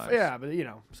no Just knives. yeah, but you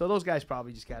know, so those guys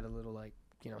probably just got a little like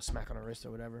smack on the wrist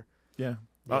or whatever. Yeah.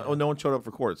 Yeah. No one showed up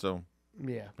for court, so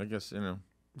Yeah, I guess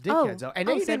dickheads. though. And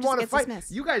then you so it didn't just want to gets fight.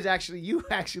 dismissed. You guys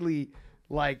actually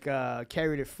like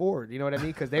carried it forward. You know what I mean?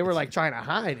 Because they were like trying to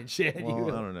hide and shit. Well,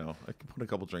 I don't know. I could put a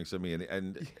couple drinks in me,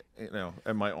 and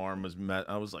and my arm was met.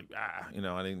 I was like, I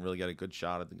didn't really get a good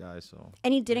shot at the guy. So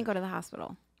And you didn't go to the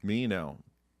hospital. me, no.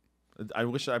 I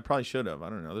wish I probably should have. I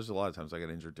don't know. There's a lot of times I got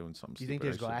injured doing something. Do you think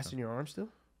stupid. there's glass in your arm still?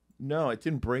 No, it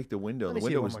didn't break the window. Let The me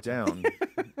see it window one was more down.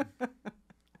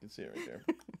 You can see it right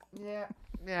there.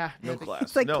 Yeah. No glass.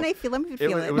 It's like, no. can I feel? Let me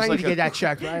feel it. it was I need like to get that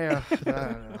checked. I don't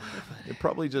know. It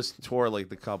probably just tore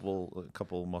like a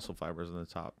couple muscle fibers in the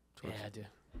top. Yeah, I do.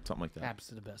 Something like that. Happens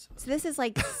to the best of us. So this is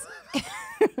like, I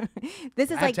have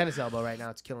like tennis elbow right now.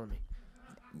 It's killing me.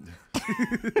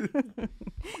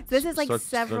 this is like Start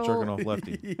several. jerking off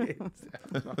lefty.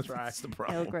 I'll try. That's the Oh,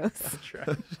 problem. gross.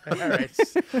 All right.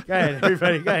 Go ahead,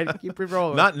 everybody. Go ahead. Keep it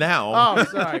rolling. Not now. Oh,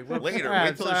 sorry. Whoops. Later. All right,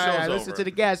 Wait till the sorry. show's Listen over. to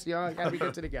the guest. I gotta be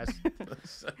good to the guest.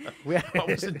 I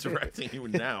wasn't directing you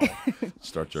now.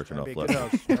 Start jerking off Be a good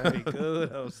lefty. host. Trying to be a good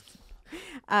host.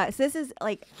 So this is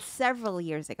like several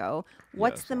years ago.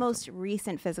 What's it's the a long most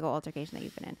recent physical altercation that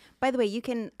you've been in? By the way, you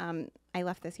can. I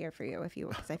left this here for you if you,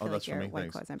 because I feel like that's for your me?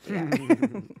 white Thanks. clothes empty.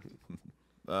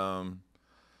 Yeah.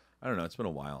 I don't know. It's been a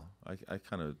while. I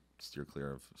kind of steer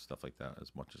clear of stuff like that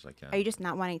as much as I can. Are you just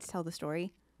not wanting to tell the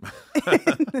story?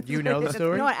 You know the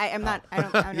story? No, I'm not. I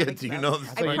don't. I'm Yeah, not do you know the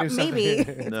I story? pro- maybe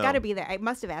it's No. got to be there. I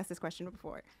must have asked this question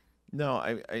before. No,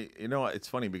 I it's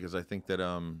funny because I think that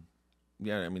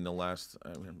yeah, I mean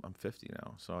I'm 50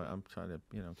 now, so I'm trying to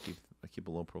keep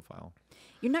a low profile.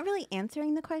 You're not really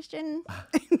answering the question.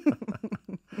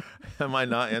 Am I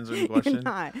not answering the question? You're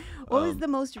not. What was the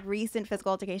most recent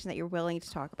physical altercation that you're willing to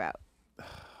talk about?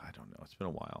 I don't know. It's been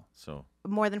a while. So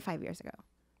More than 5 years ago.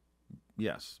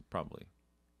 yes, probably.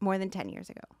 More than 10 years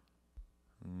ago.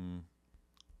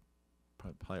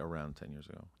 Probably around 10 years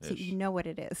ago. So you know what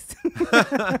it is.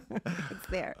 It's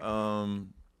there.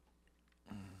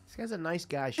 This guy's a nice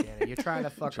guy, Shannon. You're trying to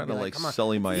fucking Trying to like come on.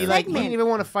 sully my You like- you didn't even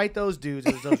want to fight those dudes.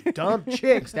 It was those dumb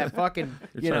chicks that fucking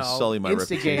You're trying to sully my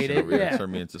reputation instigated. over here, Yeah.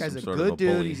 turn me into This guy's some a sort good of a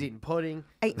dude. bully. He's eating pudding.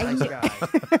 I Nice kn-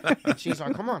 guy. And she's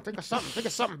like, come on, think of something. Think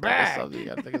of something bad. You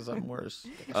gotta think of something worse.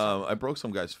 I broke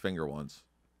some guy's finger once.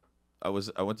 I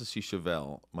went to see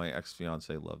Chevelle. My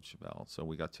ex-fiance loved Chevelle, so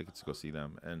we got tickets to go see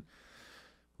them, and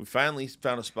we finally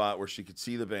found a spot where she could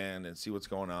see the band and see what's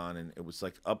going on, and it was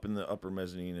like up in the upper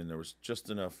mezzanine, and there was just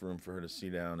enough room for her to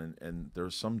sit down, and there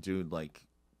was some dude like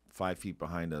 5 feet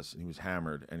behind us, and he was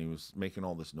hammered, and he was making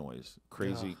all this noise,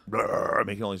 crazy,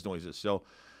 making all these noises. So,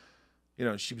 you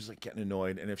know, she was like getting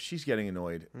annoyed, and if she's getting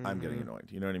annoyed, I'm getting annoyed.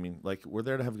 You know what I mean? Like, we're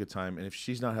there to have a good time, and if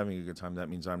she's not having a good time, that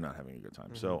means I'm not having a good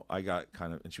time. So I got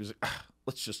kind of, and she was like,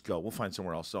 let's just go. We'll find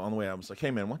somewhere else. So on the way, I was like,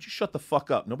 hey man, why don't you shut the fuck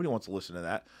up? Nobody wants to listen to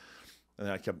that.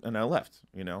 And I left,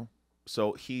 you know?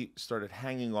 So he started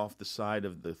hanging off the side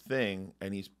of the thing,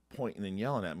 and he's pointing and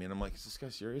yelling at me, and I'm like, is this guy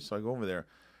serious? So I go over there,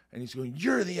 and he's going,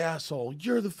 you're the asshole.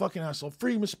 You're the fucking asshole.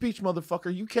 Freedom of speech,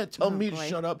 motherfucker. You can't tell me to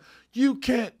shut up. You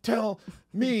can't tell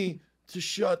me to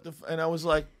shut the... And I was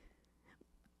like,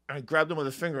 I grabbed him with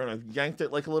a finger and I yanked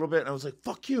it like a little bit, and I was like,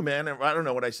 fuck you, man. And I don't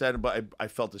know what I said, but I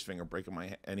felt his finger break in my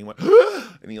hand, and he went,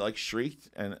 and he like shrieked,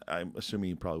 and I'm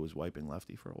assuming he probably was wiping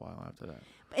Lefty for a while after that.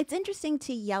 It's interesting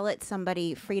to yell at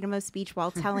somebody freedom of speech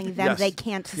while telling them Yes. they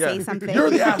can't say something. You're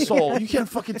the asshole. You can't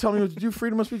fucking tell me what to do.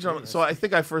 Freedom of speech. So I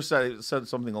think I first said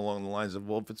something along the lines of,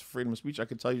 well, if it's freedom of speech, I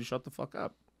could tell you to shut the fuck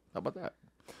up. How about that?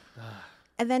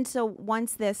 And then so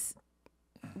once this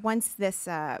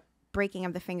breaking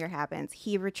of the finger happens,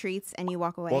 he retreats and you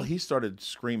walk away. Well, he started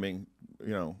screaming,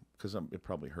 you know, because it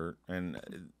probably hurt. And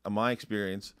in my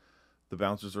experience, the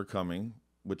bouncers are coming,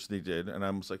 which they did, and I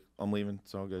was like, I'm leaving.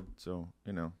 It's all good. So,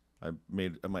 you know, I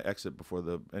made my exit before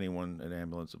anyone, an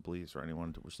ambulance, the police, or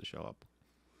anyone was to show up.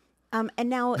 And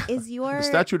now is your The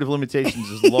statute of limitations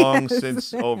is long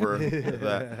since over.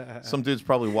 That some dude's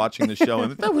probably watching the show,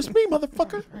 and that was me,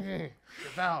 motherfucker.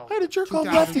 I had a jerk off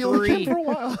Lefty like him for a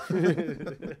while.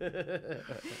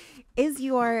 Is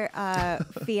your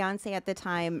fiance at the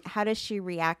time? How does she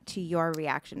react to your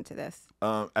reaction to this?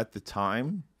 At the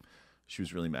time, she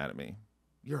was really mad at me.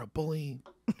 You're a bully.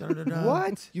 Da, da, da.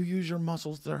 What? You use your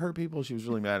muscles to hurt people. She was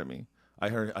really mad at me. I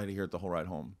had to hear it the whole ride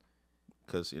home,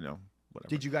 because you know. Whatever.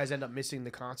 Did you guys end up missing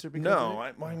the concert? Because No,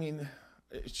 I mean,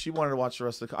 she wanted to watch the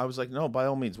rest of the. I was like, no, by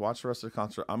all means, watch the rest of the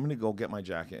concert. I'm gonna go get my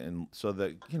jacket, and so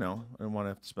that I don't want to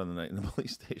have to spend the night in the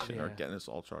police station or getting us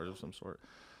all charged of some sort.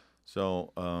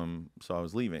 So, so I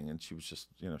was leaving, and she was just,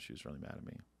 she was really mad at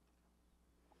me.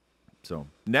 So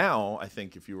now I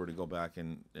think if you were to go back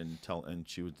and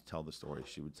she would tell the story,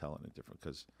 she would tell it in a different,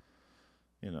 because,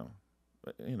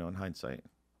 in hindsight.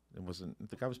 It wasn't.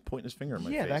 The guy was pointing his finger in my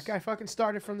face. Yeah, that guy fucking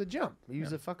started from the jump. He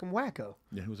was a fucking wacko.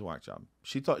 Yeah, he was a whack job.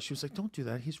 She was like, "Don't do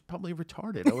that. He's probably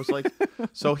retarded." I was like,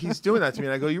 "So he's doing that to me?"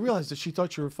 And I go, "You realize that she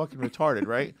thought you were fucking retarded,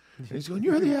 right?" And he's going,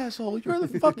 "You're the asshole. You're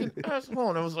the fucking asshole."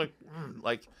 And I was like,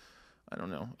 I don't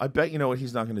know. I bet you know what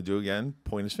he's not going to do again?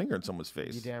 Point his finger in someone's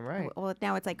face. You're damn right. Well,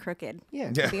 now it's like crooked.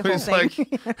 Yeah. Yeah, The whole he's thing.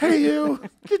 like, "Hey, you,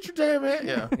 get your damn ass."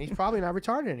 Yeah. And he's probably not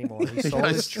retarded anymore. He sold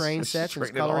his train sets, his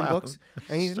straighten it all coloring out. books,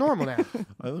 and he's normal now.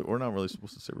 We're not really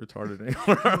supposed to say retarded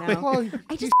anymore. No. Well,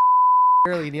 I just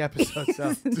early in the episode, so.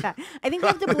 I think we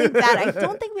have to bleep that. I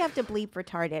don't think we have to bleep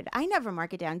retarded. I never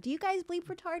mark it down. Do you guys bleep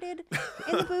retarded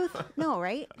in the booth? No,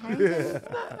 right?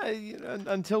 Harrington?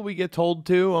 Until we get told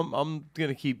to, I'm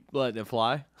gonna keep letting it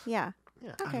fly. Yeah.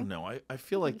 Yeah. I Okay. don't know. I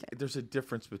feel like there's a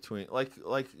difference between like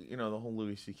the whole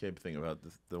Louis C.K. thing about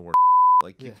the word.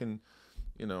 Like you can,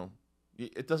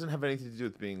 it doesn't have anything to do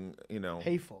with being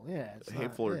Hateful, yeah. It's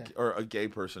hateful not, or a gay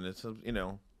person. It's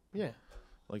yeah.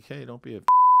 like, hey, don't be a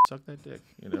suck that dick.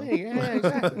 Yeah,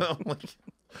 exactly. Like,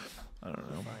 I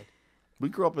don't know. We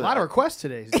grew up A in lot of requests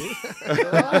today, dude.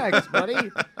 Relax, buddy.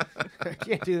 I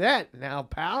can't do that now,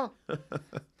 pal.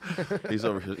 He's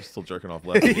over here still jerking off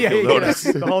left. Yeah, You'll notice.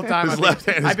 the whole time. His left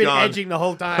hand is I've been gone. edging the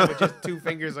whole time with just two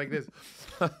fingers like this.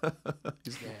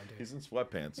 He's in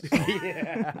sweatpants. So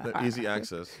Yeah. easy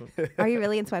access. Are you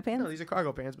really in No, sweatpants? these are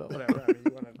cargo pants, but whatever. I mean,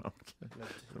 you wanna,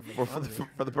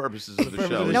 For the purposes of the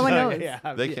show. No one knows.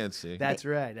 Yeah, They can't see. That's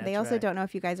right. They also don't know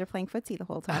if you guys are playing footsie the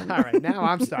whole time. All right, now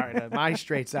I'm starting. My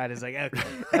straight side is like, okay,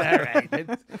 all right.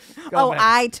 Let's go Oh, back.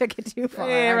 I took it too far.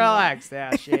 Hey, I'm- relax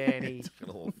now, Shanny. A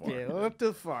little far. Yeah, a little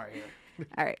too far here.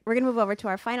 All right, we're gonna move over to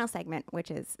our final segment, which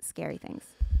is scary things.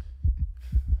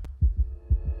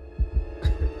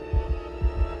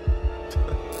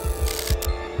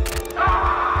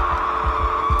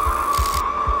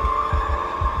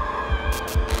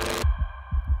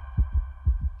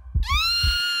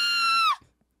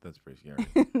 That's pretty scary.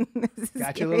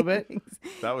 Got you a little bit?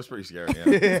 That was pretty scary.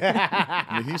 Yeah.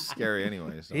 I mean, he's scary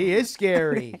anyway. So. He is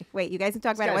scary. Wait, you guys can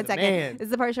talk about it guy's one a second. man. This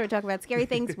is the part where we talk about scary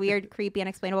things, weird, creepy,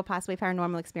 unexplainable, possibly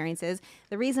paranormal experiences.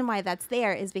 The reason why that's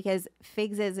there is because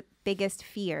Figs' biggest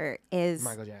fear is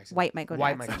Michael Jackson. White Michael Jackson.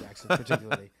 White Michael Jackson,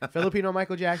 particularly. Filipino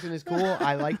Michael Jackson is cool.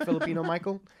 I like Filipino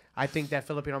Michael. I think that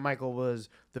Filipino Michael was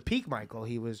the peak Michael.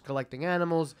 He was collecting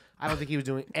animals. I don't think he was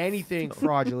doing anything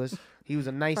fraudulent. He was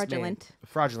a nice man.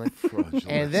 Fraudulent.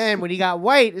 And then when he got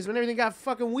white is when everything got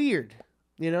fucking weird.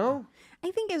 You know?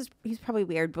 I think he's probably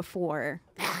weird before.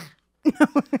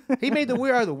 He made the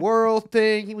We Are the World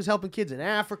thing. He was helping kids in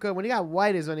Africa. When he got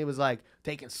white is when he was like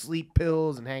taking sleep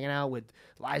pills and hanging out with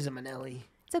Liza Minnelli.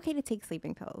 It's okay to take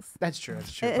sleeping pills. That's true.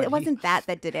 That's true. It wasn't that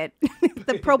did it.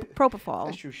 The propofol.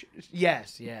 That's true.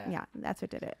 Yes. Yeah. Yeah, that's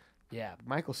what did it. Yeah.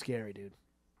 Michael's scary, dude.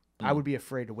 I would be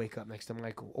afraid to wake up next to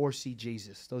Michael or see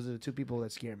Jesus. Those are the two people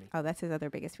that scare me. Oh, that's his other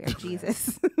biggest fear.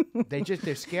 Jesus.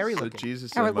 They're scary So looking.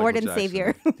 Jesus Our and Lord Michael and Jackson.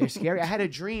 Savior. They're scary. I had a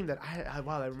dream that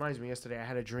wow, that reminds me yesterday. I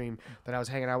had a dream that I was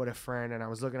hanging out with a friend and I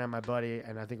was looking at my buddy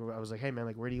and I think I was like, hey man,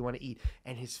 like where do you want to eat?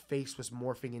 And his face was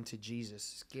morphing into Jesus.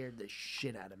 Scared the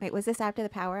shit out of me. Wait, was this after the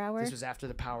power hour? This was after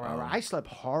the power hour. I slept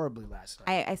horribly last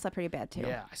night. I slept pretty bad too.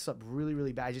 Yeah, I slept really,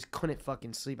 really bad. I just couldn't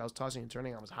fucking sleep. I was tossing and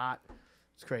turning. I was hot.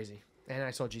 It's crazy. And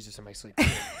I saw Jesus in my sleep.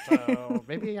 So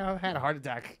maybe I had a heart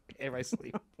attack in my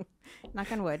sleep.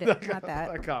 Knock on wood. Not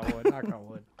that. Knock on wood. Knock on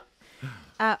wood.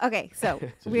 Okay, so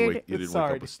So weird. you didn't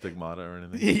Sorry. wake up with stigmata or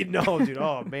anything? No, dude.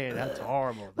 Oh, man. That's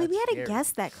horrible. Wait, we That's had scary. a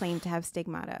guest that claimed to have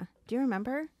stigmata. Do you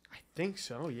remember? I think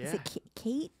so, yeah. Is it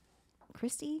Kate?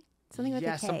 Christy? Something with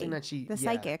yeah, a K. something that she... The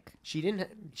yeah. psychic. She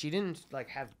didn't, like,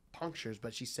 have punctures,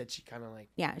 but she said she kind of, like...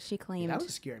 Yeah, she Yeah, claimed. that was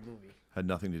a scary movie. Had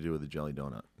nothing to do with the jelly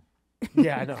donut.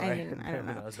 Yeah, I know, I right? don't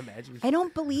know. was imagine. I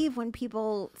don't believe when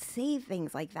people say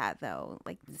things like that, though.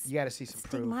 Like, You got to see some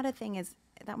proof. stigmata thing is,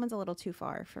 that one's a little too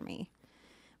far for me.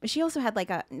 But she also had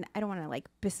like I don't want to like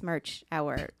besmirch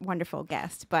our wonderful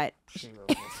guest, but She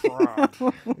was a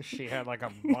fraud. She had, like,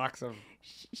 a box of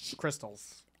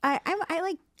crystals. I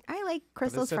like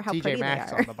crystals But it for how said pretty TJ Maxx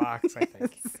they are. on the box, I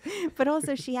think. But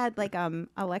also she had like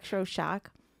electroshock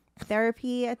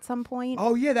therapy at some point.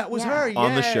 Oh yeah, that was Yeah. her.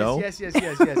 On the Yes, show? Yes.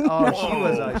 Oh, she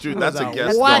was a Dude, she that's was a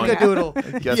guest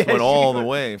wackadoodle. Guess Yeah, went she all was- the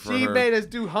way for She her. made us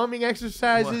do humming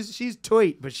exercises. She's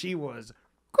tweet, but she was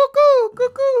cuckoo,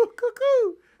 cuckoo,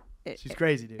 cuckoo. She's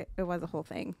crazy, dude. It was a whole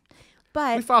thing. We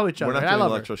But follow each We're other. not and I doing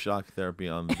love electroshock therapy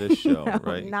on this show,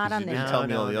 right? not 'Cause on you this didn't show. tell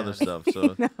me all the No, other no. stuff.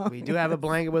 So her. We do have a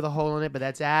blanket with a hole in it, but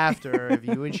that's after if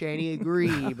you and Shani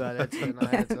agree. But that's a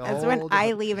that's whole when I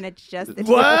different- leave and it's just the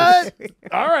two What? of us.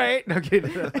 All right. No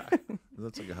kidding.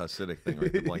 that's like a Hasidic thing,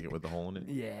 right? The blanket with the hole in it.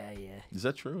 Yeah. Is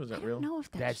that true? Is that I real? don't know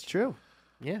if That's true.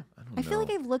 Yeah. I feel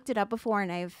like I've looked it up before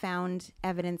and I've found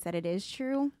evidence that it is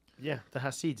true. Yeah. The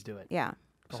Hasids do it. Yeah.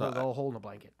 The So whole hole in the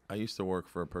blanket. I used to work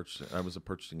for I was a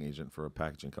purchasing agent for a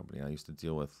packaging company. I used to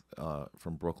deal with,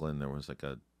 from Brooklyn, there was like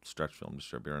a stretch film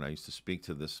distributor, and I used to speak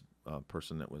to this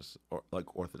person that was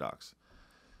like Orthodox.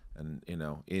 And,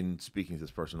 in speaking to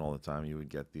this person all the time, you would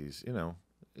get these,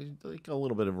 like a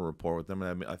little bit of a rapport with them.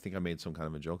 And I think I made some kind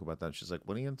of a joke about that. She's like,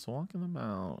 what are you talking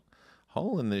about?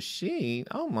 Hole in the sheet?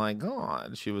 Oh, my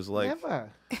God. She was like,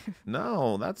 Never.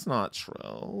 no, that's not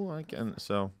true.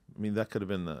 That could have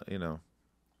been the,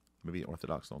 maybe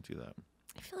Orthodox don't do that.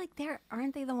 I feel like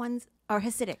aren't they the ones, or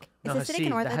Hasidic? No, Is Hasidic and Hasid,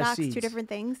 the Orthodox two Hasids. different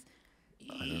things?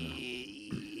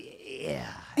 Yeah,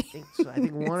 I think so. I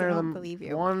think one I of don't them, believe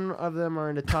you. one of them are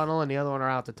in the tunnel, and the other one are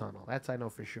out the tunnel. That's I know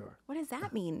for sure. What does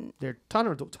that mean? They're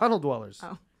tunnel dwellers.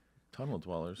 Oh. Tunnel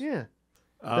dwellers. Yeah,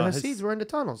 the Has- Hasids were in the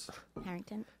tunnels.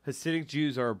 Harrington? Hasidic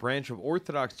Jews are a branch of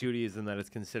Orthodox Judaism that is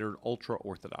considered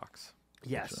ultra-Orthodox.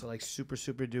 Yes, so like super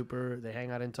duper. They hang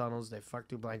out in tunnels. They fuck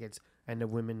through blankets, and the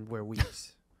women wear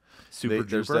weaves. Super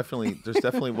There's duper.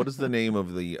 definitely what is the name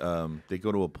of the they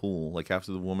go to a pool like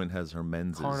after the woman has her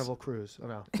menses. Carnival cruise. Oh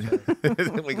no.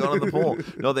 We go to the pool.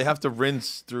 No, they have to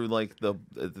rinse through like the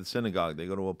synagogue. They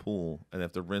go to a pool and they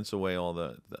have to rinse away all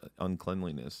the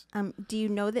uncleanliness. Do you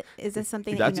know that? Is this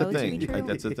something That's that you a know to thing. be true?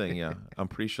 That's a thing. Yeah, I'm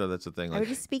pretty sure that's a thing. I was Like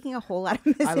just speaking a whole lot of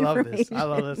I misinformation. love this. I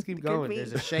love this. Keep Could going. be.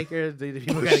 There's a shaker. The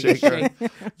people A gotta get shaker. shake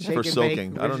for and bake.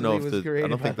 soaking. I don't know Originally if was I created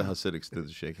don't think the by- Hasidics do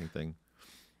the shaking thing.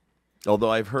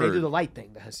 Although I've They do heard the light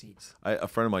thing. The Hasids. a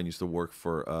friend of mine used to work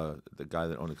for the guy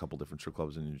that owned a couple different strip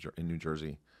clubs in New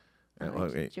Jersey,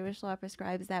 Jewish law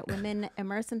prescribes that women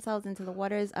immerse themselves into the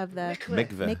waters of the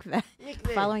Mikveh.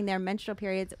 following their menstrual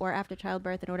periods or after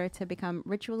childbirth in order to become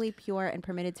ritually pure and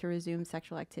permitted to resume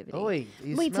sexual activity. Oi,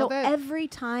 you Wait, smell so that? every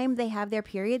time they have their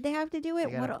period, they have to do it?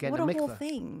 They gotta What get a in the whole mikveh.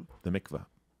 thing. The mikveh.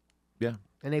 Yeah.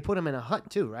 And they put them in a hut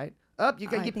too, right? Up, you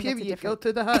I got your think that's a period. Go different-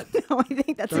 to the hut. No, I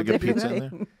think that's a Like a different pizza in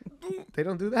thing. They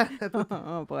don't do that.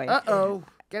 Oh, boy. Uh-oh.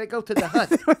 Gotta go to the hut.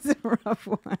 That was a rough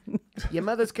one. Your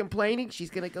mother's complaining. She's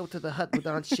gonna go to the hut with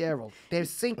Aunt Cheryl. They're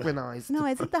synchronized. No,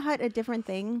 isn't the hut a different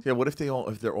thing? Yeah. What if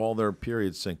they're all their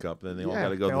periods sync up? Then they all Yeah, got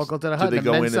to go. they all go to the do hut they and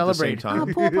go men in at the same celebrate. Oh,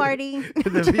 time? pool party.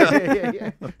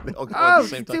 yeah. They all go at Oh, the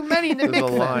same too time. many in the There's a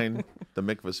mikveh. line. The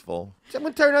mikveh's full.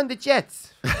 Someone turn on the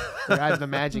jets. I'm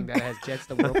imagining that has jets,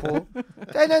 the whirlpool.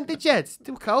 Turn on the jets.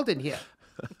 Too cold in here.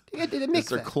 Get to the Is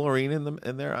there mikveh. chlorine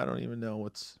in there? I don't even know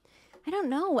what's. I don't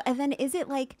know. And then is it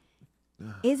like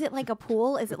a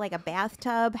pool? Is it like a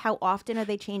bathtub? How often are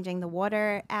they changing the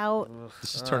water out?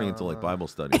 This is turning into like Bible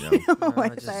study now.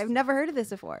 I've never heard of this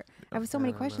before. I have so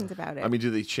many questions about it. I mean,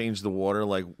 do they change the water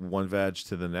like one vag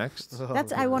to the next?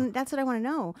 That's what I want to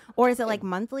know. Or is it like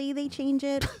monthly they change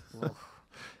it?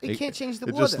 They can't change the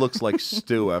It water. just looks like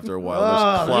stew after a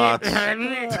while. There's clots.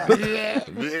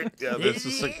 Yeah, this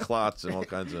is like clots and all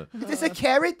kinds of. Is this a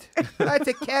carrot? Oh, it's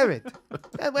a carrot.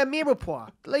 A mirepoix.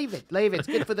 Leave it. It's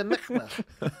good for the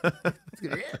mikveh.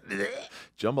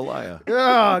 Jambalaya.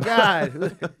 Oh, God.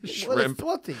 What a Shrimp.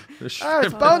 salty. The Oh, it's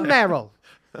shrimp. bone marrow.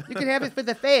 You can have it for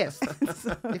the fast.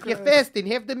 If you're fasting,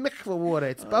 have the mikveh water.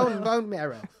 It's bone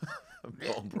marrow.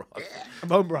 Bone broth.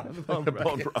 Bone broth. Bone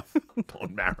broth.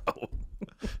 Bone marrow.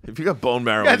 If you got bone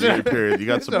marrow in your period, you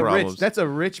got some problems. That's a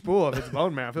rich pool if it's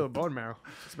bone marrow. I feel like bone marrow.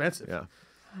 It's expensive. Yeah.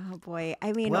 Oh boy.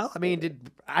 I mean, Well,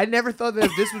 I never thought that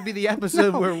this would be the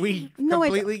episode where we No,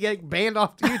 completely get banned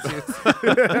off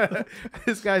YouTube.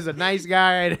 This guy's a nice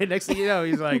guy, and next thing you know,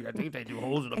 he's like, I think they do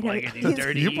holes in the blanket. These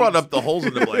dirty. You brought up the holes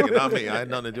in the blanket, not me. I had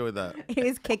nothing to do with that. he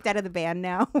is kicked out of the band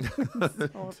now.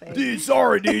 This whole thing. Dude,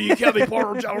 sorry, dude. You can't be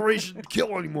part of Generation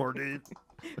Kill anymore, dude.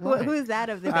 Who's that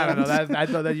of the I band? don't know. I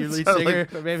thought that your lead Sounded singer.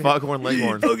 like Maybe. Foghorn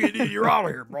Leghorn. Okay, dude, you're out of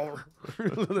here, brother.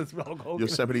 That's Hulk Hogan.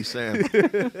 Yosemite Sam.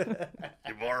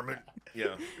 Environment.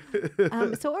 Yeah.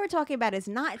 So what we're talking about is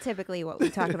not typically what we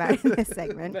talk about in this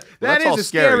segment. That that's is all a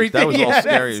scary. scary That thing. was all Yeah,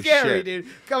 scary that's as scary, shit. dude.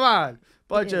 Come on.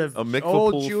 Bunch of A mikveh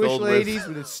old pool Jewish filled ladies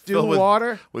with a filled stew with-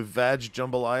 water. With vag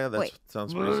jambalaya. That Wait.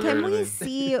 sounds pretty scary. Can to we me.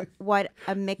 see what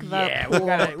a mikveh Yeah,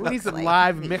 pool we need some looks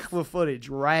live like, please? mikveh footage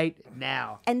right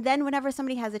now. And then whenever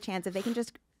somebody has a chance, if they can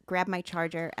just grab my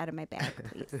charger out of my bag,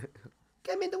 please.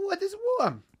 Come in, the water's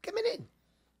warm. Come in.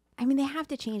 I mean, they have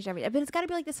to change everything, but it's got to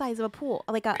be like the size of a pool,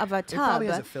 like of a tub. probably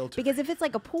has a filter. Because if it's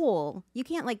like a pool, you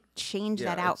can't like change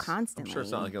that out it's- constantly. I'm sure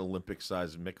it's not like an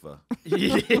Olympic-sized mikveh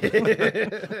Yeah.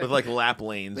 with like lap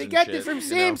lanes. We and got shit, this from you know?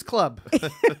 Sam's Club.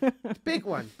 Big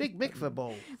one. Big mikveh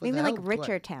bowl. for Maybe the like whole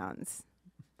richer club. towns.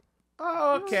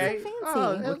 Oh, okay. fancy.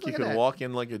 Oh, Look, you at can that. walk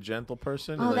in like a gentle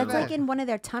person. Oh, and that's then like in one of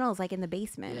their tunnels, like in the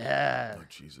basement. Yeah. Oh,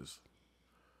 Jesus.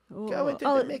 Go into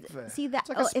oh, the mikveh. See that? It's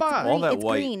like a oh, spa. It's green. All that it's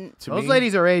white. green. To Those me,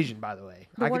 ladies are Asian, by the way.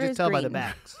 The I can water just is tell by the green.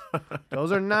 backs.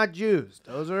 Those are not Jews.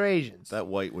 Those are Asians. that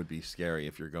white would be scary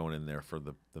if you're going in there for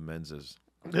the menses.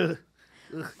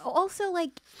 Also,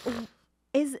 like,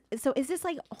 is this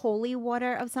like holy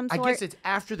water of some I sort? guess it's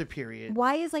after the period.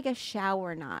 Why is like a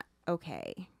shower not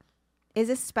okay? Is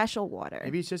this special water?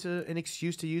 Maybe it's just an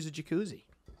excuse to use a jacuzzi.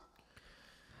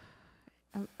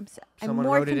 I'm Someone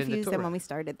more wrote it in the confused than Torah. when we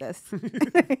started this.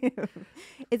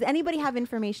 Does anybody have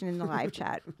information in the live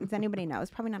chat? Does anybody know? It's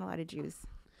probably not a lot of Jews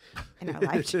in our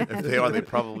live chat. If they are, they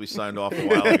probably signed off a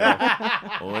while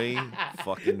ago. Oi,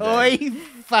 fucking day. Oi,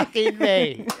 fucking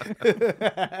me. They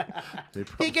They're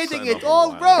probably getting signed it off a all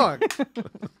while wrong.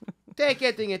 They're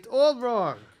getting it all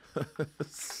wrong.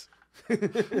 And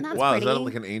that's Wow, is that pretty.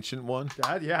 like an ancient one?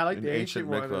 God, yeah, I like An the ancient ancient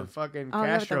one. mikveh. And fucking Oh,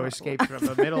 yeah, with Castro the- escaped from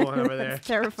the middle one over there. It's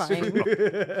terrifying.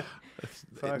 No,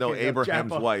 Fucking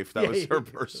Abraham's Japa. wife. That Yeah, was yeah. her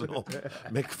personal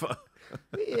mikveh.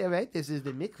 Yeah, right. This is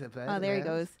the mikveh. Oh, there he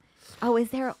goes. Oh, is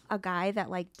there a guy that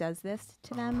like does this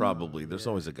to them? Probably. There's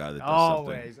always a guy that does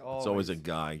Always, something. It's always a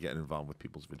guy getting involved with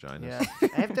people's vaginas. Yeah.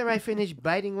 After I finish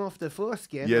biting off the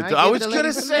foreskin, Yeah, give I it was a gonna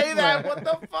little say mikveh. that. What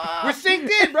the fuck? We're synced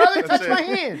in, brother. Touch That's my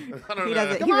it. hand. I don't He know.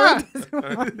 doesn't. Come He really on.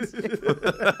 doesn't want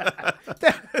to.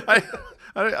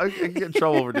 I get in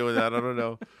trouble for doing that. I don't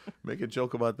know. Make a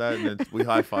joke about that, and then we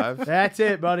high five. That's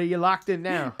it, buddy. You're locked in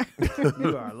now.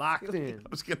 You are locked in. I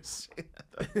was gonna say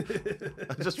that.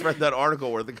 I just read that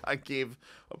article where the guy gave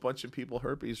a bunch of people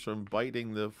herpes from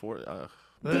biting the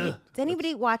Did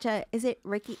anybody watch is it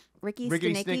Ricky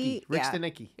Stenicki? Rick Yeah.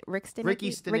 Stenicki. Rick Stenicki?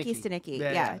 Ricky Ricky Stenicki. Stenicki.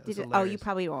 Yeah, Yeah. it's Did you, you hilarious.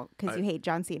 probably won't because you hate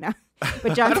John Cena.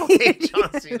 But John I don't hate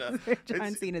John Cena.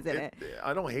 John Cena's in it.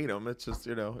 I don't hate him. It's just,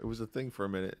 it was a thing for a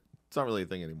minute. It's not really a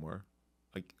thing anymore.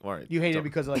 Like, all right. You hate it don't-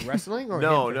 because of like wrestling, or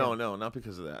No, him for him? no, not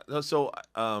because of that. No, so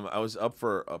I was up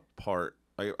for a part.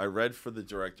 I read for the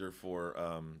director for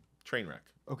Trainwreck,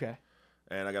 Okay.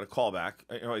 and I got a call back.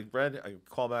 I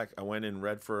call back. I went and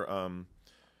read for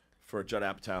Judd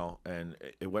Apatow, and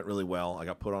it went really well. I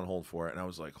got put on hold for it, and I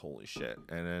was like, holy shit.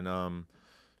 And then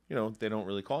they don't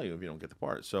really call you if you don't get the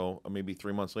part. So maybe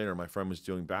 3 months later, my friend was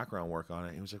doing background work on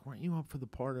it. He was like, weren't you up for the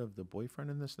part of the boyfriend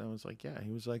in this? And I was like, yeah.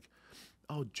 He was like,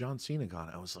 oh, John Cena got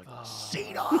it. I was like,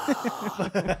 Cena.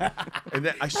 And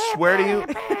then I swear to you,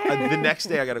 the next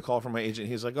day I got a call from my agent.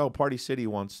 He's like, oh, Party City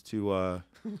wants to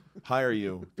hire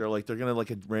you. They're going to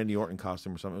like a Randy Orton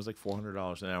costume or something. It was like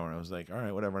 $400 an hour. And I was like, all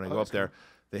right, whatever. And I go up there.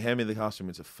 They hand me the costume.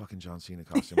 It's a fucking John Cena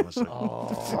costume. I was like,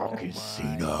 fucking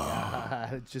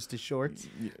Cena. Just the shorts.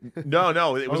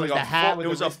 No. It was was like the a hat full, with it the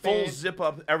was a full wristband? zip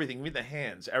up, everything. Even the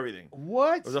hands, everything.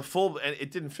 What? It was a full, and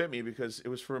it didn't fit me because it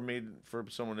was made for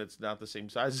someone that's not the same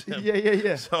size as him.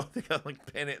 Yeah. So they got like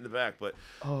pin it in the back, but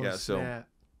Oh, yeah. So snap.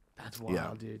 That's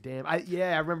wild, Yeah. dude. Damn.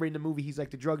 I remember in the movie he's like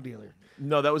the drug dealer.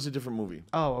 no, that was a different movie.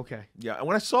 Oh, okay. Yeah, and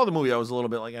when I saw the movie, I was a little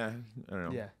bit like, I don't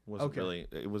know. Yeah. Wasn't Okay. really.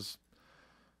 It was,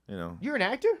 You're an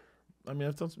actor? I mean,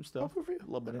 I've done some stuff. good for you. A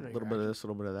little bit, I of, didn't know little you bit were of this, a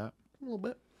little bit of that. A little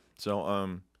bit.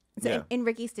 So, So yeah. in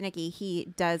Ricky Stenicki,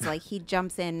 he does he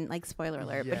jumps in spoiler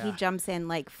alert, but he Yeah. jumps in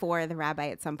for the rabbi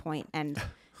at some point and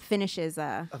finishes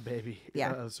A baby.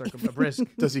 Yeah. A brisk.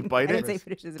 Does he bite I it? didn't say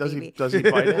finishes a Does baby. he? Does he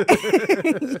bite it?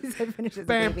 He said finishes a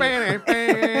baby.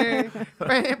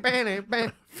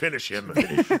 Finish him.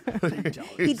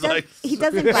 He He's does. like, He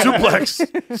doesn't bite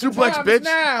it. suplex, bitch.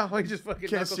 Now. He just fucking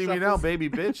Can't knuckle see me now, shuffles. baby,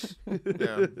 bitch.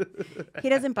 Yeah. He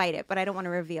doesn't bite it, but I don't want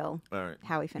to reveal All right.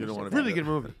 how he You finishes. don't wanna it. be- Really good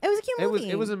movie. It was a cute movie.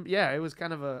 It was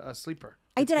kind of a sleeper.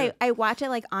 I did. I watched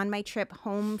it on my trip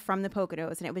home from the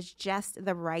Poconos, and it was just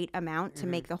the right amount to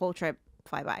make the whole trip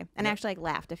fly by. And I actually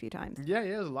laughed a few times. Yeah,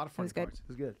 it was a lot of fun. was good. Parts. It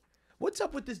was good. What's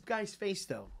up with this guy's face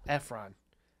though, Efron?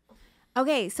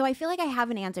 Okay, so I feel like I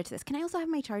have an answer to this. Can I also have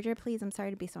my charger, please? I'm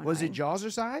sorry to be so annoying. Was it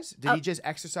jazzercise? Did he just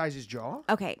exercise his jaw?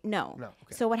 Okay, no. No,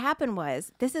 okay. So what happened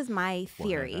was, this is my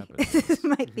theory. happened? This is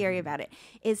my theory about it.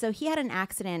 Is so he had an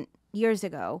accident years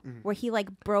ago where he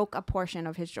broke a portion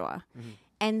of his jaw.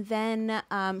 And then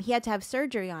he had to have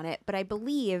surgery on it. But I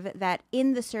believe that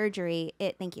in the surgery,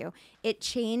 it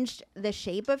changed the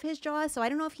shape of his jaw. So I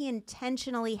don't know if he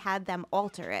intentionally had them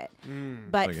alter it.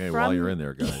 But Like, hey, from, while you're in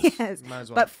there, guys. Yes. Might as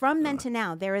well. But from then to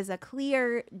now, there is a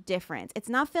clear difference. It's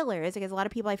not fillers, because a lot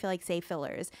of people I feel like say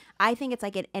fillers. I think it's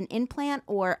like an implant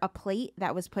or a plate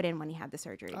that was put in when he had the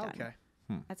surgery done. Okay.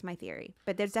 That's my theory.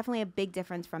 But there's definitely a big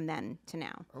difference from then to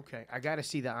now. Okay. I got to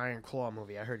see the Iron Claw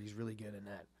movie. I heard he's really good in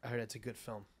that. I heard it's a good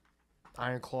film.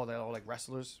 Iron Claw, they're all like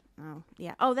wrestlers. Oh,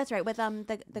 yeah. Oh, that's right. With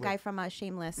the guy from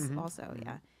Shameless also,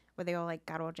 yeah. Where they all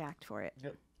got all jacked for it.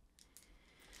 Yep.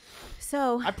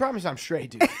 So, I promise I'm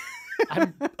straight, dude.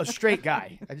 I'm a straight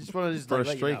guy. I just want to For a let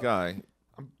you straight know. guy,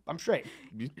 I'm straight.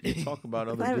 you talk about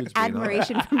a other lot of dudes being hot.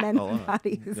 admiration for men's A lot.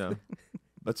 bodies. Yeah.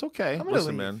 That's okay. I'm gonna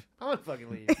Listen, leave. man. I'm gonna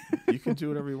fucking leave. You can do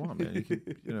whatever you want, man. You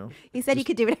can, He said he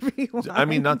could do whatever he wants. I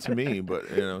mean, not to me, but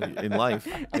in life,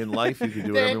 you can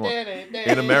do whatever you want.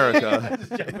 In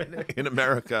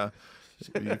America,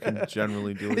 you can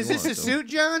generally do what Is you this want. a suit,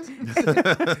 John?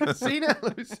 Cena?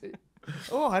 Let me see.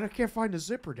 Oh, I can't find the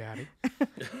zipper, Daddy.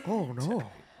 Oh no.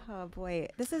 Oh boy,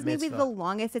 this is maybe Mitzvah. the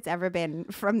longest it's ever been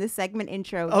from the segment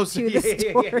intro Oh, to the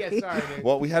story. Sorry, dude.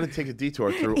 Well, we had to take a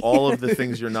detour through all of the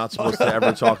things you're not supposed to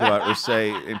ever talk about or say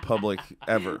in public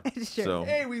ever. Sure. So,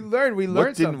 Hey, we learned. We what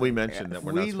learned didn't something. we mention that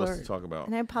we're not We supposed learned. to talk about?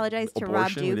 And I apologize to Rob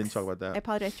Abortion? Dukes. We didn't talk about that. I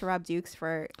apologize to Rob Dukes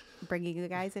for bringing you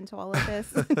guys into all of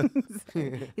this.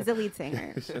 He's a lead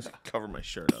singer. Just cover my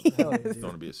shirt up. Don't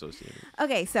want to be associated.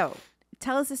 Okay, so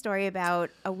tell us a story about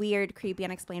a weird, creepy,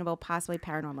 unexplainable, possibly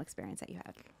paranormal experience that you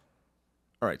had.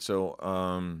 All right, so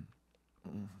I mean,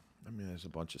 there's a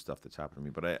bunch of stuff that's happened to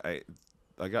me, but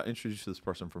I got introduced to this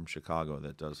person from Chicago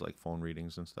that does like phone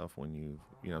readings and stuff when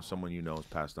someone has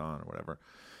passed on or whatever,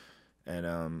 and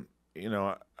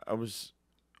I was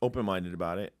open-minded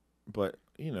about it, but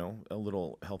a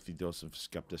little healthy dose of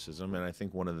skepticism, and I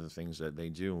think one of the things that they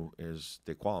do is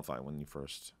they qualify when you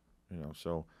first,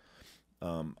 so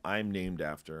I'm named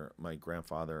after my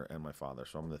grandfather and my father,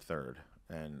 so I'm the third,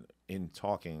 and in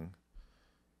talking,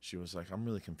 she was like, I'm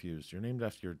really confused. You're named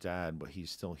after your dad, but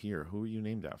he's still here. Who are you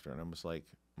named after? And I was like,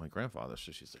 my grandfather.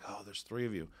 So she's like, oh, there's three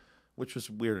of you, which was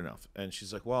weird enough. And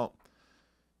she's like, well,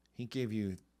 he gave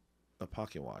you a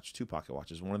pocket watch, 2 pocket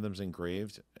watches. One of them's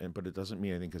engraved, but it doesn't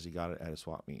mean anything because he got it at a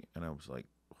swap meet. And I was like,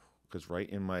 because right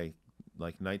in my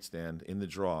like nightstand in the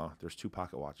drawer, there's 2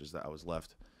 pocket watches that I was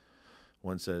left.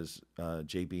 One says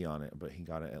JB on it, but he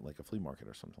got it at like a flea market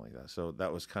or something like that. So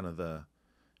that was kind of the,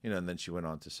 and then she went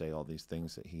on to say all these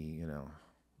things that he,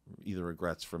 either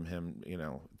regrets from him,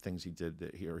 things he did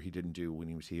that he didn't do when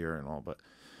he was here and all. But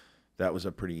that was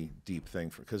a pretty deep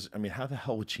thing because I mean, how the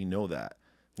hell would she know that?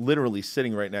 Literally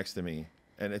sitting right next to me.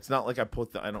 And it's not like I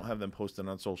don't have them posted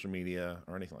on social media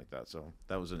or anything like that. So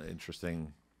that was an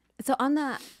interesting. So on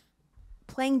the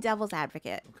playing devil's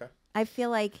advocate, Okay. I feel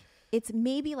like it's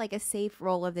maybe like a safe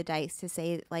roll of the dice to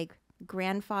say like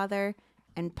grandfather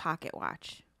and pocket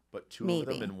watch. But 2 maybe. of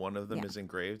them and one of them Yeah. is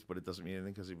engraved, but it doesn't mean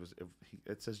anything because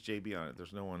it says JB on it.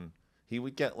 There's no one. He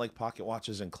would get like pocket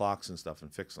watches and clocks and stuff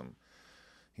and fix them.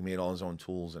 He made all his own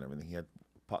tools and everything. He had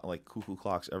like cuckoo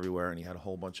clocks everywhere, and he had a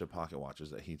whole bunch of pocket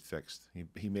watches that he'd fixed.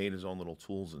 He made his own little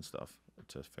tools and stuff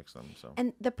to fix them. So.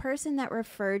 And the person that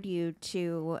referred you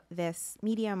to this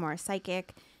medium or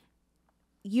psychic,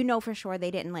 for sure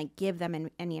they didn't like give them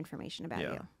any information about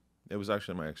you. It was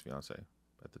actually my ex-fiance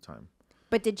at the time.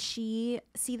 But did she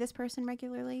see this person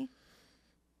regularly?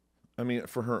 I mean,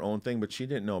 for her own thing, but she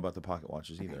didn't know about the pocket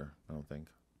watches either. I don't think.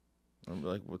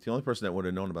 The only person that would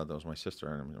have known about that was my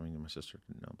sister. And I mean, my sister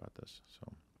didn't know about this.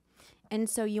 So. And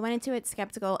so you went into it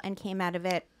skeptical and came out of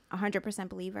it 100%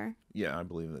 believer? Yeah, I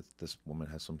believe that this woman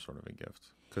has some sort of a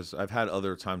gift. Because I've had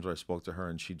other times where I spoke to her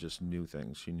and she just knew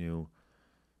things. She knew,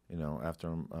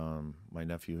 after my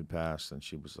nephew had passed, and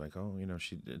she was like, oh,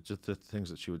 she just the things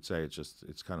that she would say.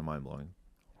 It's kind of mind blowing.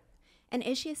 And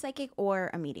is she a psychic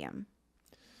or a medium?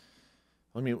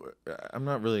 I mean, I'm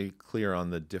not really clear on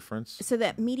the difference. So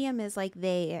that medium is like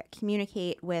they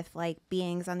communicate with like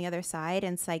beings on the other side,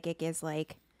 and psychic is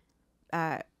like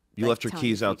you left your telling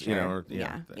keys the out, future.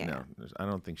 no, I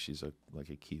don't think she's a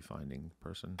key finding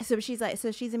person. So she's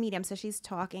a medium. So she's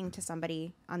talking to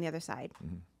somebody on the other side,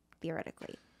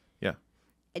 theoretically. Yeah.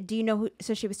 Do you know who?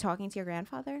 So she was talking to your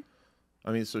grandfather?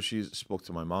 I mean, so she spoke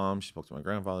to my mom, she spoke to my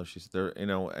grandfather. She's there,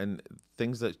 and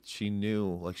things that she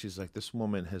knew, like she's like, this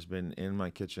woman has been in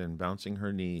my kitchen, bouncing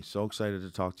her knee, so excited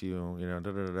to talk to you,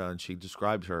 and she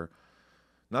described her,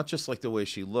 not just like the way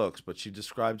she looks, but she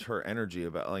described her energy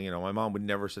about, my mom would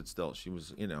never sit still. She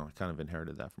was, kind of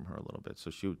inherited that from her a little bit.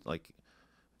 So she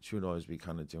would always be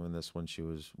kind of doing this when she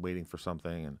was waiting for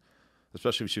something, and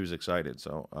especially if she was excited.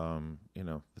 So,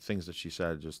 the things that she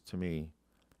said just to me.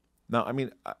 Now, I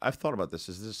mean, I've thought about this.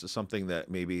 Is this something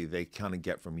that maybe they kind of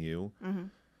get from you? Mm-hmm.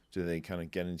 Do they kind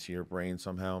of get into your brain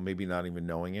somehow? Maybe not even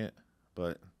knowing it,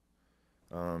 but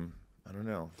I don't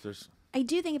know. I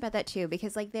do think about that too,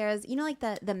 because like there's, like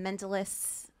the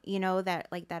mentalists,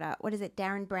 what is it,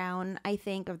 Darren Brown, I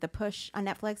think, of The Push on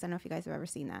Netflix. I don't know if you guys have ever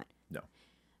seen that. No.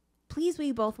 Please, will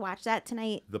you both watch that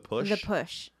tonight? The Push? The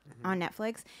Push on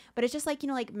Netflix. But it's just like,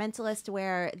 like mentalist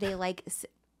where they like...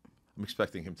 I'm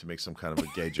expecting him to make some kind of a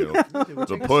gay joke.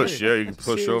 The Push, yeah, you can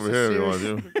push over here if you want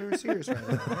to do. Very serious right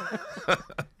now.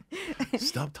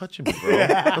 Stop touching me,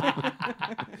 bro.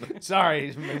 Sorry,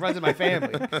 it runs in my family.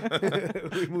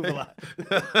 We move a lot.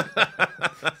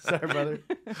 Sorry, brother.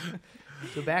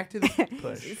 So back to the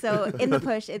Push. So in The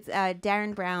Push, it's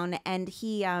Darren Brown, and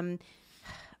he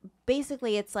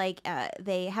basically it's like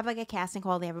they have like a casting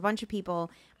call. They have a bunch of people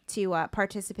to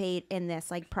participate in this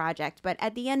like project, but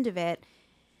at the end of it,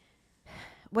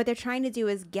 what they're trying to do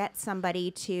is get somebody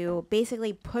to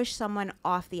basically push someone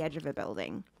off the edge of a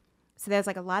building. So there's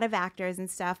like a lot of actors and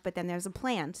stuff, but then there's a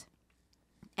plant,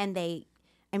 and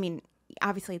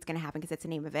obviously it's going to happen because it's the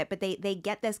name of it, but they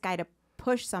get this guy to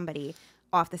push somebody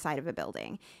off the side of a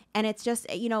building. And it's just,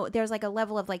 there's like a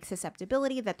level of like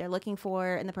susceptibility that they're looking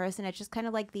for in the person. It's just kind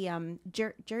of like the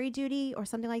jury duty or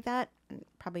something like that.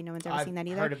 Probably no one's ever seen that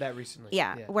either. I've heard of that recently.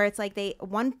 Yeah, where it's like they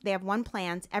have one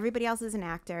plant, everybody else is an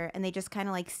actor, and they just kind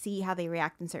of like see how they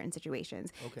react in certain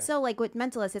situations. Okay. So like with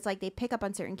mentalists, it's like they pick up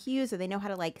on certain cues, or they know how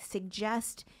to like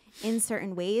suggest in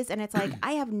certain ways, and it's like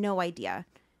I have no idea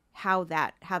how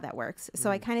that works.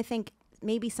 So I kind of think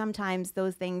maybe sometimes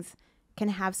those things can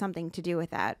have something to do with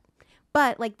that.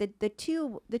 But like the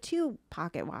two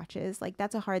pocket watches, like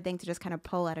that's a hard thing to just kind of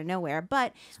pull out of nowhere.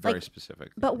 But it's very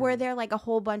specific. But were there like a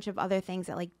whole bunch of other things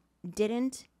that like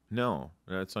didn't? No,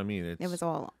 that's what I mean. It was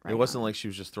all. Right it wasn't like she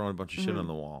was just throwing a bunch of shit on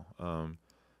the wall.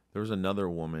 There was another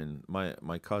woman,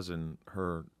 my cousin,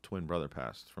 her twin brother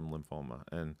passed from lymphoma,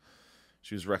 and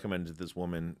she was recommended to this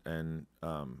woman, and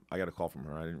I got a call from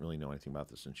her. I didn't really know anything about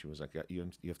this, and she was like,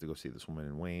 you have to go see this woman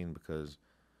in Wayne because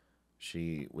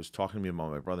she was talking to me about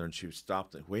my brother, and she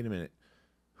stopped. Like, wait a minute,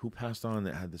 who passed on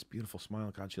that had this beautiful smile.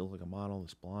 God, she looked like a model,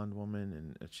 this blonde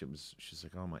woman. And she's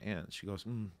like, oh, my aunt. She goes,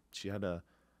 she had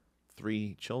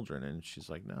 3 children. And she's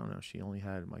like, no, she only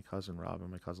had my cousin Rob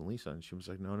and my cousin Lisa. And she was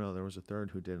like, no, there was a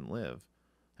third who didn't live.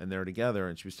 And they're together.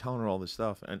 And she was telling her all this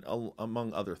stuff, and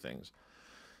among other things.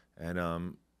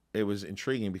 And it was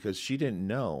intriguing because she didn't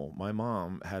know my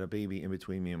mom had a baby in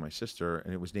between me and my sister,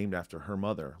 and it was named after her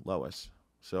mother, Lois.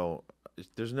 So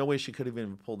there's no way she could have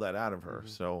even pulled that out of her.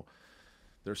 So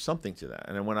there's something to that.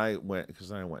 And then when I went, because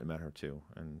then I went and met her too,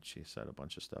 and she said a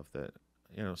bunch of stuff that,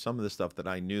 some of the stuff that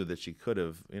I knew that she could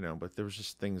have, but there was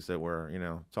just things that were,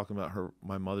 talking about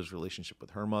my mother's relationship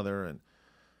with her mother, and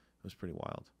it was pretty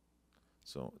wild.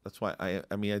 So that's why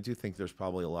I mean, I do think there's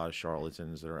probably a lot of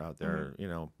charlatans that are out there,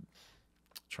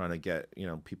 trying to get,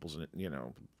 people's,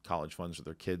 college funds for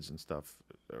their kids and stuff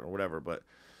or whatever. But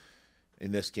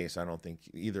in this case, I don't think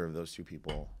either of those two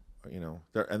people,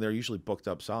 they're usually booked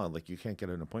up solid. Like, you can't get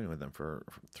an appointment with them for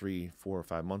 3, 4, or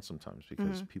 5 months sometimes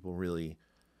because people really,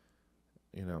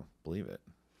 believe it.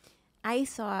 I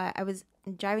was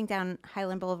driving down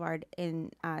Highland Boulevard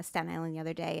in Staten Island the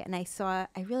other day, and I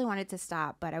really wanted to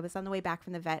stop, but I was on the way back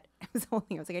from the vet. I was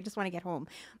like, I just want to get home.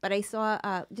 But I saw,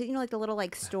 like the little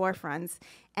like storefronts,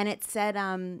 and it said,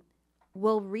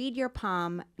 we'll read your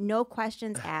palm, no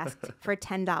questions asked, for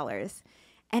 $10.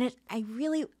 And I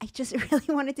just really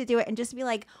wanted to do it and just be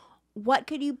like, what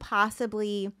could you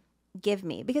possibly give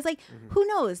me? Because like, who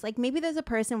knows? Like, maybe there's a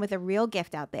person with a real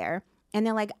gift out there, and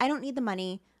they're like, I don't need the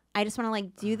money. I just want to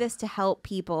like do this to help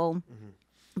people.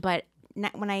 But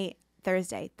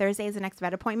Thursday is the next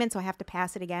vet appointment, so I have to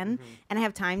pass it again, and I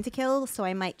have time to kill, so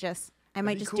I might just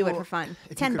do it for fun.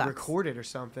 If $10. you could record it or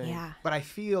something. Yeah. But I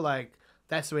feel like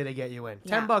that's the way they get you in.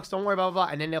 Yeah. $10, don't worry, blah, blah,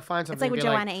 blah. And then they'll find something. It's like with and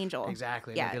be Joanna Angel.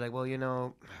 Exactly. Yeah. And they'll be like,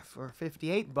 well, for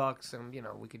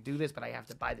 $58, we could do this, but I have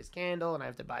to buy this candle and I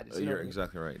have to buy this. You're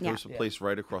exactly right. Yeah. There's a place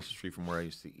right across the street from where I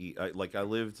used to eat. I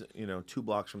lived, 2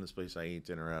 blocks from this place I ate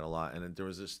dinner at a lot. And there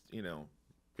was this,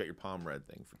 get your palm read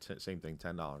thing for same thing,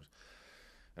 $10.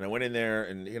 And I went in there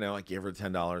and, I gave her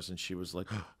 $10 and she was like,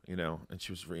 and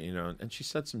she was, and she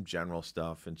said some general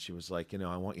stuff. And she was like,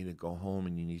 I want you to go home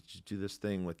and you need to do this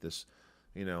thing with this,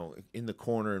 in the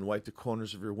corner and wipe the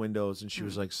corners of your windows. And she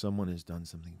was like, someone has done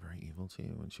something very evil to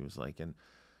you. And she was like, and,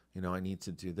 I need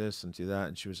to do this and do that.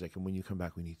 And she was like, and when you come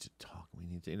back, we need to talk. We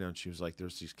need to, and she was like,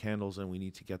 there's these candles and we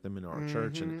need to get them into our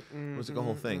church. And it was like a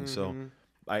whole thing. So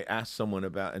I asked someone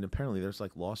about, and apparently there's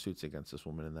like lawsuits against this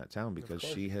woman in that town because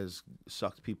she has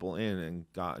sucked people in and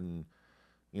gotten,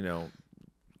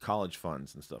 college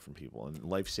funds and stuff from people and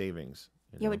life savings.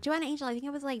 Yeah, but Joanna Angel, I think it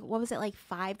was like, what was it, like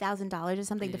 $5,000 or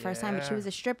something the first time, but she was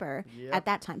a stripper at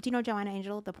that time. Do you know Joanna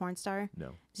Angel, the porn star?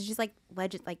 No. So she's like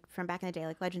from back in the day,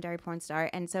 like legendary porn star.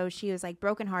 And so she was like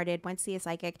brokenhearted, went to see a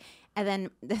psychic, and then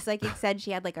the psychic said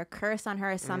she had like a curse on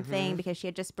her or something because she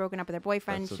had just broken up with her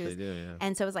boyfriend. That's what they do, yeah.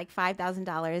 And so it was like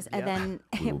 $5,000. And then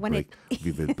when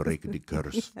we will break the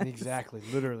curse. Exactly,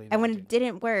 literally. And when it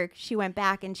didn't work, she went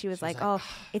back and she was like, oh,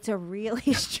 it's a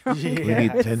really strong We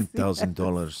need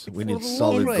 $10,000. We need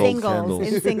solid gold candles.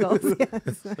 In singles,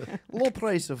 yes. Low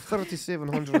price of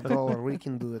 $3,700. We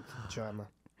can do it, Jana.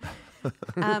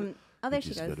 Oh, there she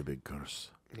Just goes. got a big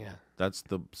curse. Yeah. That's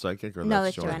the psychic, or No,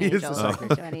 that's that's Joanna He is Angel. the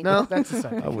psychic. Joanna Angel. No, that's a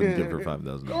second. I wouldn't give her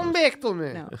 $5,000. Come back to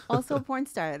me. No, also a porn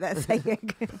star. That's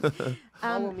psychic.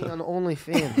 Follow me on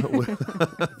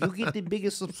OnlyFans. If you get the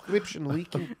biggest subscription, we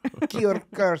can cure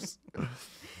curse.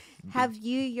 Have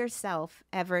you yourself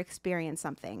ever experienced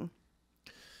something?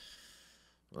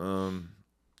 I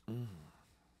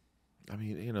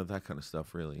mean, that kind of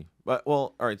stuff, really. But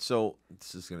all right. So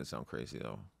this is gonna sound crazy,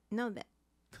 though. No, that's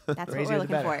what Crazier we're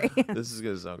the looking for. This is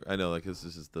gonna sound. I know, like this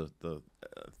is the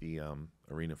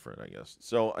arena for it, I guess.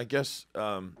 So I guess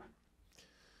I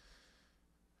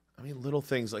mean, little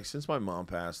things like since my mom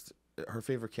passed, her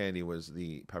favorite candy was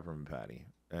the peppermint patty.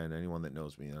 And anyone that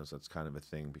knows me knows that's kind of a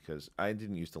thing because I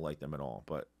didn't used to like them at all.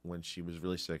 But when she was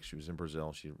really sick, she was in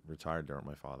Brazil. She retired during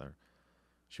my father.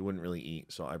 She wouldn't really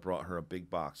eat. So I brought her a big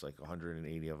box, like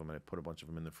 180 of them, and I put a bunch of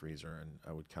them in the freezer. And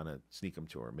I would kind of sneak them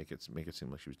to her, make it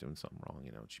seem like she was doing something wrong.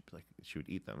 And she'd be like, she would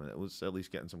eat them. And it was at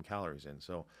least getting some calories in.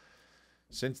 So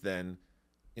since then,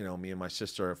 me and my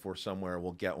sister, if we're somewhere,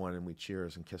 we'll get one and we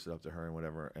cheers and kiss it up to her and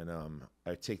whatever. And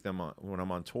I take them on, when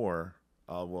I'm on tour.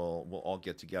 We'll all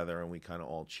get together and we kind of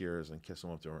all cheers and kiss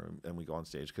them up to her and we go on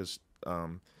stage because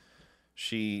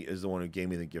she is the one who gave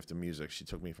me the gift of music. She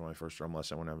took me for my first drum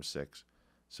lesson when I was 6.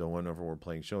 So whenever we're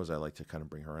playing shows, I like to kind of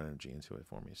bring her energy into it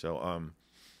for me. So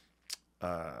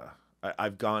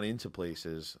I've gone into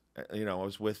places. I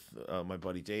was with my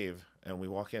buddy Dave and we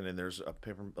walk in and there's a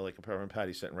peppermint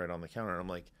patty sitting right on the counter. And I'm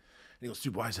like, he goes,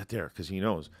 dude, why is that there? Because he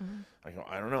knows. I go,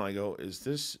 I don't know. I go, is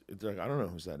this? They're like, I don't know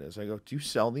whose that is. I go, do you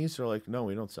sell these? They're like, no,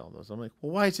 we don't sell those. I'm like,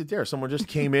 well, why is it there? Someone just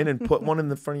came in and put one in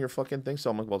the front of your fucking thing.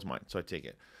 So I'm like, well, it's mine. So I take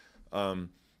it.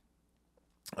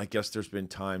 I guess there's been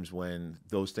times when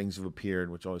those things have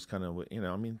appeared, which always kind of, you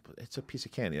know, I mean, it's a piece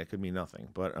of candy. That could mean nothing.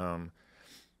 But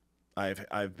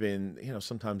I've been, you know,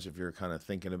 sometimes if you're kind of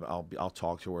thinking about, I'll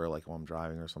talk to her like while I'm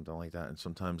driving or something like that. And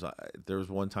sometimes there was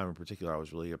one time in particular I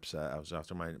was really upset. I was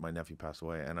after my nephew passed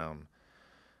away, and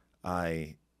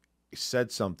I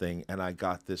said something and I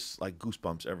got this like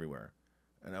goosebumps everywhere.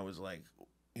 And I was like,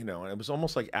 you know, and it was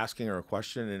almost like asking her a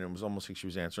question, and it was almost like she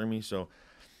was answering me. So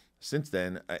since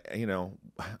then, you know,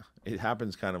 it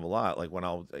happens kind of a lot. Like when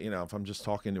I'll, you know, if I'm just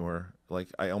talking to her, like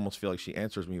I almost feel like she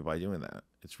answers me by doing that.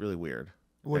 It's really weird.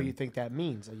 What do you think that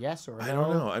means? A yes or a no? I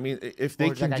don't know. I mean, if they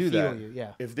can do that,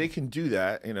 yeah. If they can do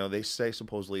that, you know, they say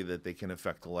supposedly that they can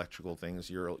affect electrical things.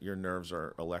 Your nerves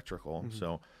are electrical.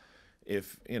 So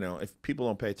if, you know, if people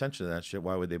don't pay attention to that shit,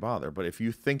 why would they bother? But if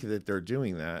you think that they're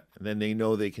doing that, then they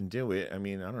know they can do it. I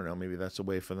mean, I don't know. Maybe that's a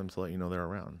way for them to let you know they're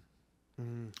around.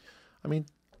 I mean,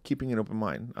 keeping an open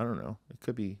mind. I don't know. It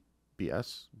could be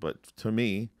BS, but to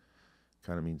me,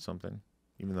 kind of means something,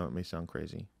 even though it may sound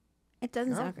crazy. It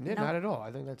doesn't No, sound yeah, not at all.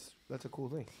 I think that's a cool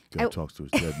thing. Guy talks to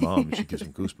his dead mom and she gives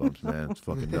him goosebumps, man. It's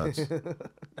fucking nuts.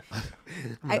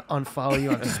 I'm gonna unfollow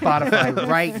you on Spotify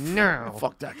right now.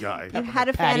 Fuck that guy. You had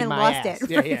a fan Patty and my lost ass.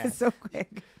 it Yeah. so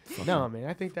quick. No, man,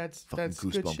 I think that's good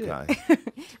goosebump shit. guy.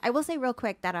 I will say real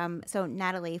quick that so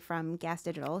Natalie from Gas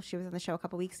Digital, she was on the show a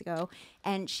couple weeks ago,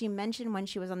 and she mentioned when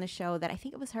she was on the show that I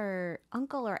think it was her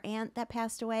uncle or aunt that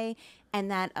passed away, and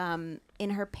that in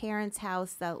her parents'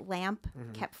 house the lamp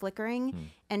kept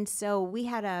flickering, and so we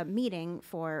had a meeting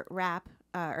for rap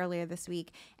earlier this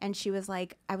week, and she was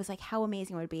like, I was like, how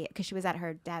amazing would it be, because she was at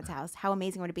her dad's house, how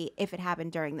amazing would it be if it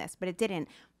happened during this, but it didn't.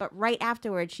 But right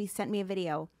afterwards, she sent me a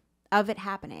video of it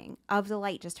happening, of the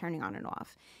light just turning on and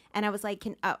off. And I was like,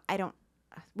 we'll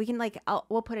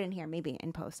put it in here, maybe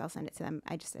in post, I'll send it to them.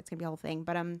 It's gonna be a whole thing.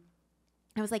 But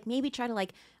I was like, maybe try to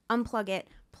like unplug it,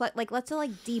 let's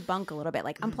like debunk a little bit,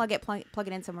 like unplug it, plug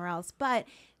it in somewhere else. But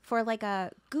for like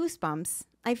a goosebumps,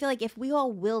 I feel like if we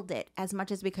all willed it as much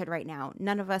as we could right now,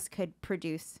 none of us could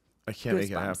produce I can't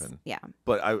make it goosebumps. happen. Yeah.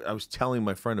 But I was telling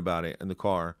my friend about it in the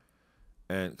car,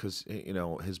 and because, you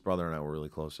know, his brother and I were really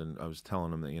close, and I was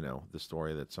telling him that, you know, the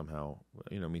story that somehow,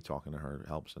 you know, me talking to her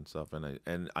helps and stuff.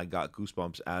 And I got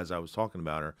goosebumps as I was talking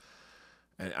about her.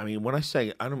 And I mean, when I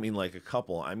say, I don't mean like a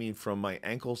couple, I mean from my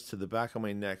ankles to the back of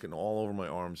my neck and all over my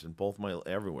arms and both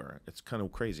everywhere. It's kind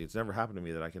of crazy. It's never happened to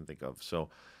me that I can think of. So,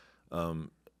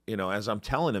 you know, as I'm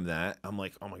telling him that, I'm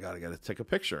like, oh my God, I got to take a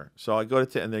picture. So I go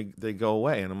to, and they go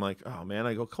away, and I'm like, oh man,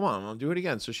 I go, come on, I'll do it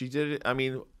again. So she did it. I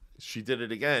mean, she did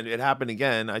it again. It happened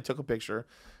again. I took a picture,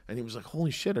 and he was like,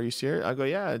 holy shit, are you serious? I go,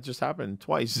 yeah, it just happened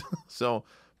twice. So,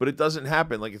 but it doesn't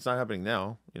happen. Like, it's not happening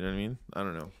now. You know what I mean? I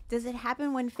don't know. Does it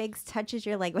happen when Figs touches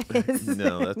your leg with his?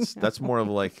 No, that's more of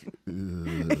like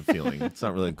feeling. It's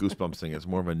not really a goosebumps thing. It's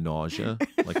more of a nausea,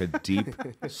 like a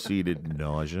deep-seated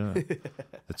nausea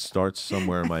that starts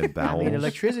somewhere in my bowels. I mean,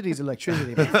 electricity is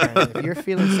electricity, my friend. If you're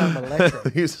feeling something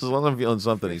electric. As long as I'm feeling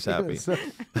something, he's happy.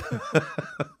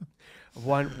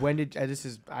 When did this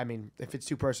is? I mean, if it's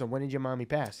too personal, when did your mommy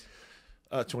pass?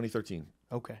 2013.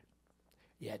 Okay.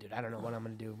 Yeah, dude, I don't know what I'm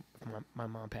gonna do if my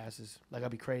mom passes. Like, I'll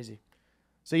be crazy.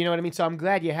 So you know what I mean. So I'm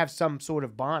glad you have some sort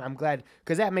of bond. I'm glad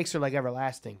because that makes her like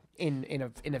everlasting in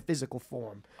a physical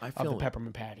form of the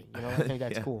peppermint patty. You know, I think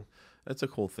that's cool. That's a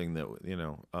cool thing that, you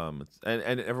know,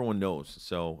 and everyone knows.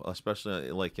 So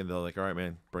especially like, you know, like, all right,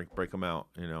 man, break them out.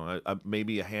 You know,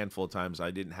 maybe a handful of times I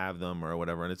didn't have them or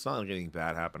whatever, and it's not like anything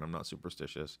bad happened. I'm not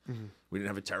superstitious. We didn't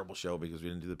have a terrible show because we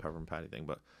didn't do the peppermint patty thing,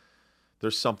 but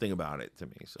there's something about it to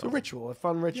me. So it's a ritual, a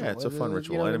fun ritual. Yeah, it's a fun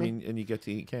ritual, you know and I mean, and you get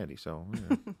to eat candy, so.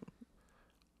 Yeah.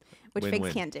 Which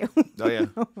Figs can't do. Oh yeah.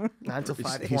 Not until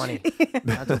 5:20.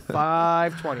 Not until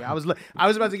 5:20. I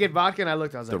was about to get vodka, and I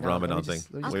looked. I was The like, no, Ramadan thing.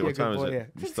 Wait, what time is it? Yeah.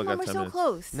 You still got we're 10 so minutes.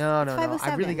 close. No. It's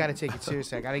I really 5:07. got to take it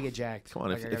seriously. I got to get jacked. Come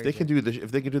on, Like, if they can do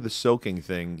the soaking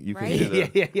thing, you Right? can do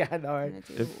the. yeah, I know. Right?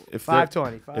 If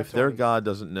 5:20. If their God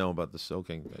doesn't know about the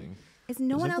soaking thing, Is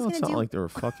no one else it's gonna not do? like they were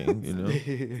fucking, you know.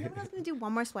 Is no one else gonna do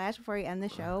one more splash before we end the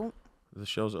show? The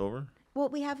show's over. Well,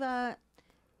 we have a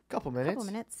Couple minutes. couple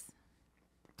minutes.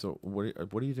 So what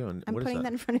are you doing? I'm What is putting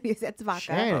that in front of you. That's vodka.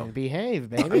 Shannon, behave,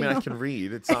 baby. I mean, I can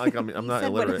read. It's not like I'm You not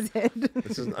said, what illiterate.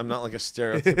 is it? I'm not like a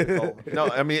stereotypical. No,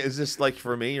 I mean, is this like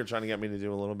for me? You're trying to get me to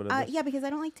do a little bit of this? Yeah, because I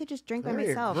don't like to just drink by Very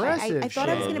myself. aggressive, I thought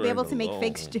I was going to be able to make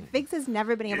Figs. Figs has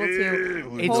never been able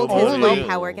to It's hold his only-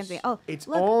 willpower against me. Oh, It's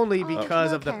look. only Oh, because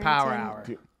hello, of the power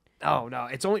Carrington. hour. Oh no,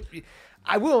 it's only.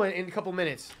 I will in a couple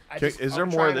minutes. Is there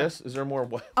more of this? Is there more?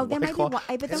 Oh, there might be Claw? one.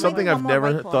 But there Something might be I've one more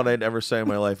never White Claw. thought I'd ever say in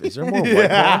my life. Is there more White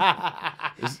Claw?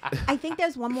 I think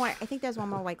there's one more. I think there's one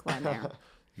more White Claw in there.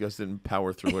 You guys didn't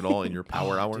power through it all in your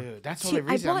power hour? Dude, that's the Dude, only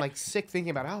I reason I'm bought- like sick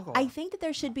thinking about alcohol. I think that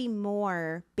there should be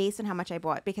more based on how much I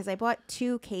bought because I bought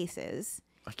 2 cases.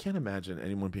 I can't imagine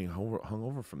anyone being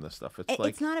hungover from this stuff. It's like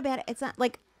It's not a bad. It's not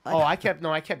like. I kept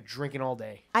drinking all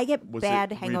day. I get Was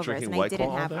bad it- were you hangovers, drinking and I White didn't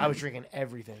Claw all have day? them. I was drinking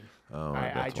everything. Oh,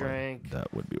 I that's why. drank.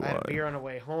 That would be I why. had a beer on the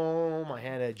way home. I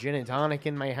had a gin and tonic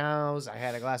in my house. I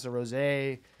had a glass of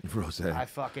rosé. Rosé. I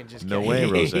fucking just No kept- way,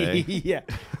 rosé. Yeah,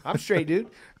 I'm straight, dude.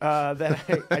 Then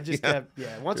I just kept.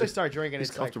 Yeah, once I start drinking, He's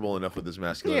it's like comfortable enough with his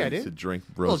masculinity dude. to drink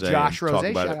little rosé. Josh and talk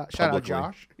Rosé. about Shout it out publicly.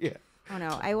 Josh. Yeah. Oh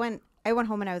no, I went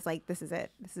home and I was like, this is it.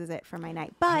 This is it for my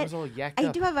night. I But was all yacked I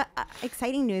up. do have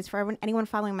exciting news for anyone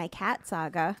following my cat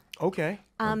saga. Okay.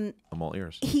 I'm all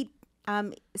ears.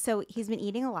 So he's been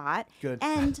eating a lot. Good.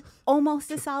 And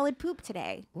almost a solid poop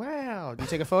today. Wow. Did you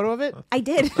take a photo of it? I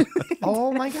did.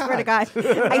 Oh my god. swear to God.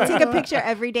 I take a picture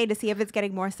every day to see if it's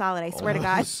getting more solid. I swear to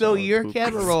God. So your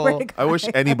camera Swear roll. to God. I wish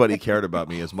anybody cared about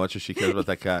me as much as she cares about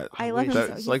that cat. I love him so.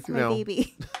 That's He's like, my you know,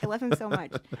 baby. I love him so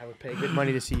much. I would pay good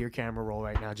money to see your camera roll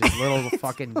right now. Just little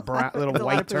fucking little It's a lot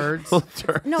white of turds.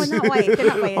 No, not white. They're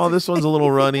not white. Oh, this one's a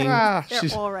little runny. Ah, They're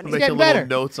She's all running. making getting little better.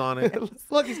 notes on it.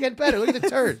 Look, he's getting better. Look at the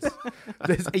turds.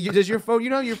 Does your phone? You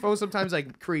know, your phone sometimes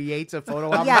like creates a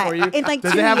photo album Yeah, for you. in, like,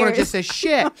 Does 2 it have one that years. just says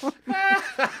shit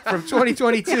from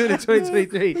 2022 to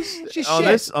 2023? She's on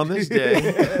shit. this day,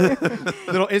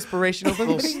 Little inspirational.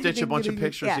 we'll stitch a bunch of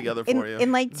pictures Yeah. together in, for you.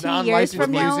 in like 2 years Non-licensed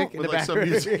from now, music in the With, like, some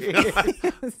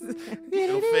background.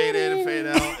 It'll fade in and fade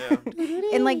out. Yeah.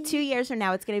 in like 2 years from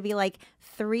now, it's gonna be like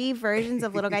 3 versions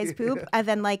of little guy's poop, and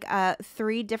then like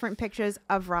 3 different pictures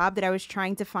of Rob that I was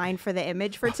trying to find for the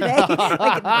image for today.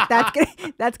 Like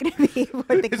that's gonna be what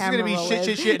the This is camera gonna be roll shit,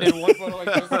 is. shit, and then one photo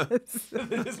like this.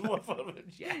 Just one photo of him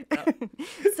jacked up.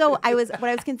 So what I was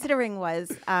considering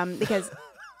was because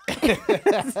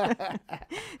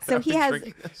so he has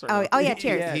Drinking this or oh not? yeah,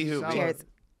 cheers. Yeah, He who- solid. Cheers.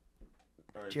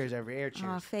 Cheers every air.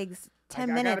 Cheers. Oh, Figs. I 10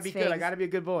 gotta minutes, be Figs. good. I gotta be a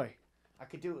good boy. I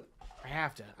could do it. I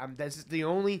have to. This is the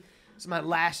only. This is my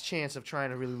last chance of trying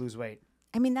to really lose weight.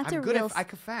 I mean, that's I'm a good real. at. I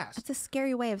could fast. That's a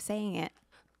scary way of saying it.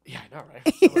 Yeah, I know,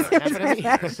 right? So what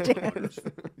happened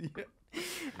to me?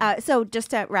 So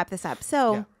just to wrap this up,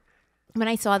 so Yeah. when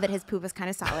I saw that his poop was kind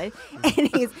of solid, and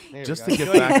he's There we Just go. to get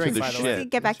Enjoy your back to drink, the by way. shit.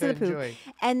 get back to the poop, Enjoy.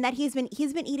 and that he's been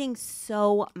eating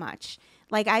so much.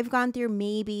 Like I've gone through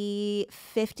maybe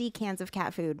 50 cans of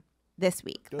cat food this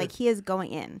week. Like he is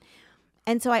going in.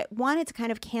 And so I wanted to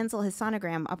kind of cancel his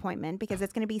sonogram appointment because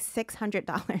it's going to be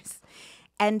 $600.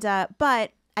 And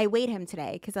but I weighed him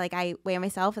today because like I weigh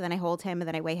myself and then I hold him and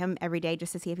then I weigh him every day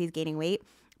just to see if he's gaining weight.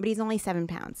 But he's only 7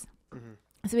 pounds.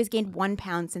 So he's gained 1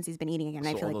 pound since he's been eating again. So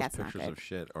I feel all like those that's not pictures good. of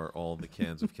shit are all the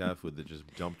cans of cat food that just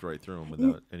dumped right through him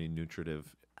without any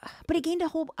nutritive. But he gained a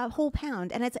whole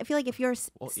pound, and I feel like if you're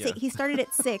yeah. he started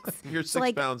at 6. You're so 6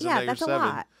 like, pounds and yeah, now you're that's 7. a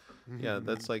lot. Yeah,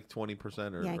 that's like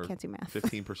 20% or Yeah, I can't do math.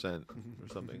 15% or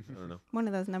something. I don't know. One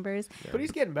of those numbers. But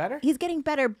he's getting better. He's getting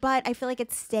better, but I feel like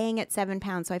it's staying at 7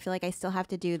 pounds. So I feel like I still have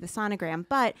to do the sonogram,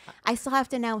 but I still have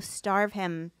to now starve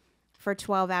him for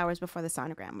 12 hours before the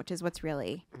sonogram, which is what's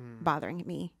really bothering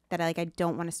me. That I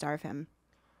don't want to starve him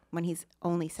when he's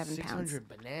only 7 pounds. 600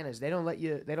 bananas. They don't let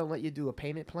you do a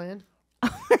payment plan.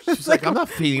 She's like, I'm not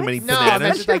feeding him any No, bananas.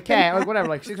 that's just like cat, like whatever,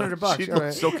 like $600. She All looks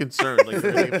right. so concerned. Like,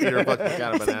 Peter Buck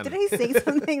got a banana. Did I say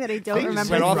something that I don't Things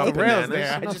remember? went off saying? the rails Bananas.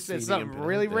 there. I'm I not just said feeding something him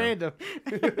really bananas.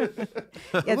 random.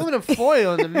 Aluminum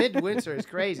foil in the midwinter is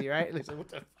crazy, right? And it's like, what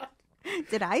the fuck?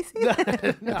 Did I say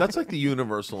that? That's like the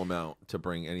universal amount to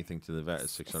bring anything to the vet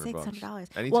is $600. $600.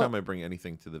 Anytime Well- I bring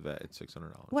anything to the vet, it's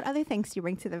 $600. What other things do you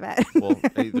bring to the vet? Well,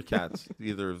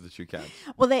 either of the 2 cats.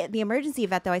 Well, the emergency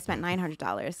vet, though, I spent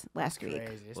 $900 last week.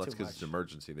 Crazy. It's Well, that's too because much. it's an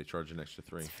emergency. They charge an extra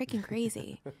 3. It's freaking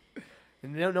crazy.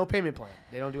 And no payment plan.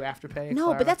 They don't do afterpay.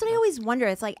 No, but that's what I always wonder.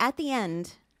 It's like at the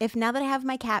end, if now that I have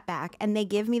my cat back and they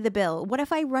give me the bill, what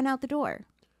if I run out the door?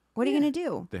 What are you going to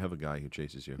do? They have a guy who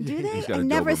chases you. Do they? He's got I a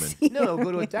never Doberman. see No,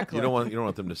 go to a deck You don't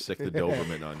want them to sick the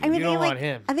Doberman on you. I mean, You they don't like, want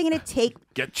him. Are they going to take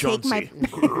Get take my?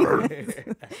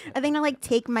 Chauncey. Are they going to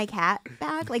take my cat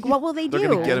back? Like, what will they They're do?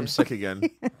 going to get him sick again.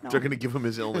 They're going to give him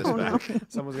his illness Oh, no. back.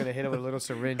 Someone's gonna hit him with a little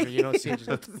syringe, or you don't see it.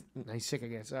 Just he's sick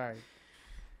again. Sorry.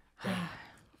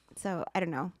 So I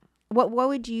don't know. What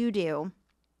would you do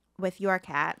with your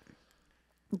cat?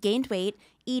 Gained weight,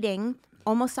 eating,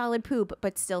 almost solid poop,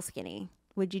 but still skinny.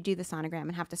 Would you do the sonogram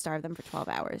and have to starve them for 12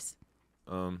 hours?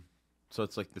 So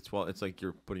it's like the 12. It's like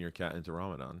you're putting your cat into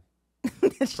Ramadan.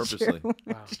 Purposely. True.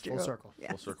 Wow, It's full true. circle. Yeah.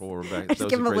 Full circle. We're back. Just That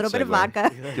was give him a great little bit of segue. vodka.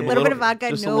 Give A him little bit of vodka,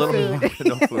 just no a little food.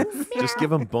 no food. Just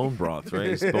give him bone broth, right?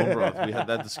 It's bone broth. We had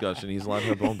that discussion. He's allowed to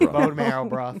have bone broth. Bone marrow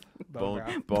broth. Bone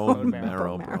marrow.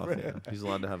 marrow Bone broth. marrow. Yeah. He's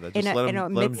allowed to have that. In Just a- let in a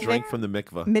him mitzvah? drink from the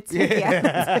mikvah. Mitzvah.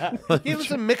 Yeah. Give him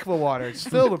some mikvah water. It's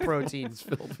filled with protein. It's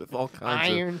filled with all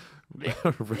kinds Iron.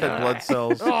 of red blood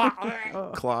cells,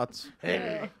 clots,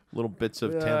 little bits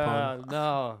of tampon.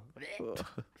 No.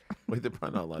 Wait, they're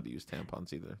probably not allowed to use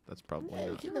tampons either. That's probably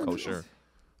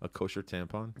a kosher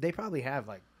tampon. They probably have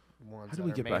like ones. How do that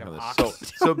we are get made back of on this?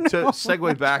 ox. So to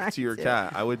segue back to your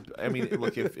cat, I mean,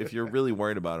 look, if you're really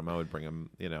worried about him, I would bring him.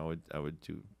 I would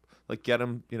do get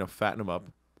him. Fatten him up.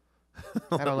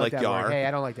 I don't like that Yar. word. Hey,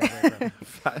 I don't like that word.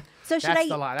 Bro. So should That's I?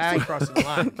 the line. I ain't crossing the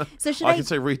line. So should I I? can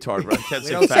say retard, but I can't We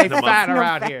say don't say fatten him fat up.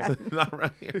 around here. Not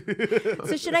around here.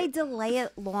 So should I delay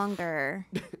it longer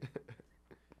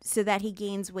so that he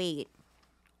gains weight,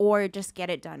 or just get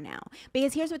it done now?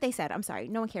 Because here's what they said. I'm sorry,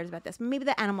 no one cares about this. Maybe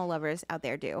the animal lovers out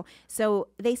there do. So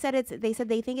they said they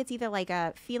think it's either like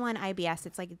a feline IBS.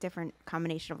 It's like a different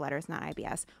combination of letters, not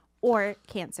IBS, or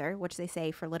cancer, which they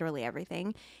say for literally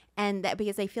everything, and that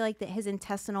because they feel like that his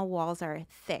intestinal walls are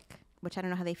thick, which I don't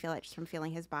know how they feel it just from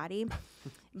feeling his body,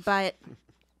 but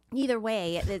either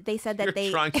way, they said that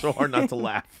You're trying so hard not to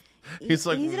laugh. He's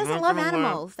like, he doesn't "I'm love gonna laugh."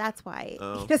 animals. That's why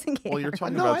Oh. he doesn't care. Well, you're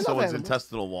talking No, I about love someone's animals.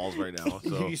 intestinal walls right now.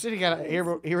 So You said he got an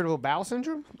irritable bowel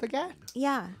syndrome, the guy?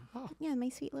 Yeah. Oh. Yeah, my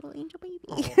sweet little angel baby.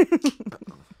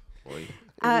 boy.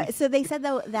 So they said,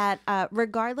 though, that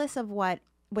regardless of what,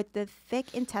 with the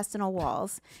thick intestinal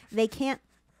walls, they can't.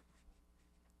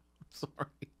 Sorry.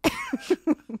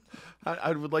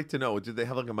 I would like to know. Did they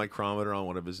have like a micrometer on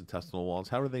one of his intestinal walls?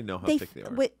 How do they know how thick they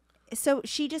are? So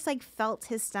she just like felt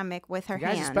his stomach with her The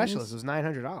guy's hands. a specialist. It was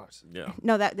 $900. Yeah.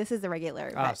 No, this is the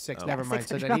regular. Oh, but- six. Oh. Never mind.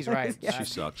 So then he's right. $600. She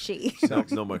sucks. She.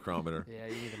 No micrometer. Yeah,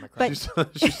 you need a microphone.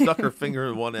 But She stuck her finger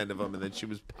in one end of him, and then she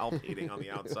was palpating on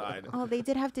the outside. oh, they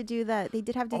did have to do the. They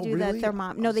did have to Oh, do really? the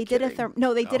thermometer. I No, was they did a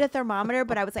kidding. They did Oh. a thermometer,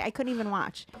 but I was like, I couldn't even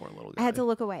watch. Poor little I had guy. to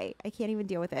look away. I can't even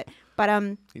deal with it. But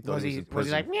He thought Was he he, was in was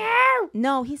he prison. like, meow?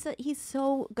 No, he's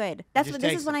so good. That's just what this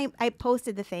takes is when I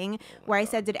posted the thing where I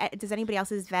said, does anybody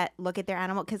else's vet look at their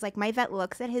animal? Because like my vet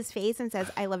looks at his face and says,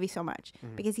 "I love you so much,"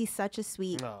 because he's such a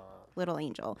sweet Aw. little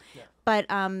angel. But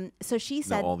so she No,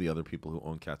 said, all the other people who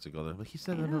own cats would go there. But he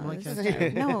said I No, don't like this cats.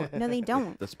 is- too." no, they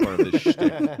don't. That's part of his shtick.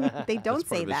 They don't That's part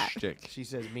say of his that. shtick. She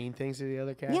says mean things to the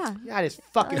other cats? Yeah. Yeah, this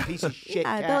fucking piece of shit Yeah,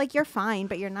 cat. they're like, you're fine,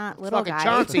 but you're not little fucking guy.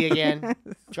 Chauncey again.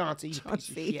 Chauncey, you piece of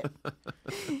Chauncey.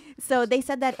 shit. So they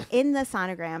said that in the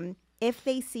sonogram, if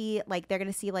they see like they're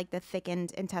going to see like the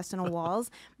thickened intestinal walls,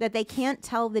 that they can't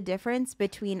tell the difference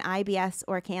between IBS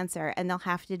or cancer, and they'll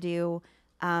have to do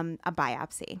a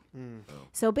biopsy.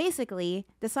 So basically,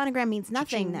 the sonogram means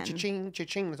nothing then. Cha-ching,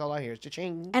 cha-ching. That's all I hear is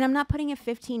cha-ching. And I'm not putting a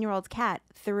 15-year-old cat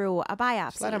through a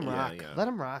biopsy. Just let him rock. yeah. Let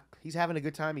him rock. He's having a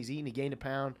good time. He's eating. He gained a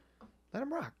pound. Let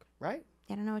him rock, right?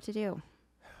 I don't know what to do.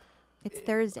 It's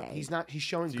Thursday. He's not. He's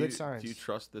showing good signs. Do you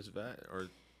trust this vet, or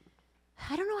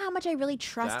I don't know how much I really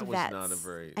trust that was vets. not a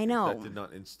very? I know. That did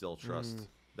not instill trust.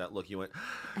 That look, you went.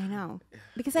 I know.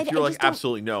 Because If I you're like just don't-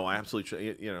 absolutely no, I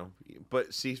absolutely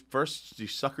But see, first she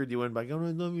suckered you in by going,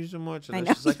 "I love you so much," and I then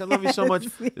know. she's like, "I love you so much."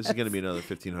 Yes. This is going to be another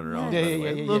 $1,500. Yeah, by the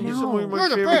way. yeah, I love yeah. you so much. You're my You're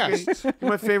the favorite. best. You're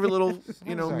my favorite little,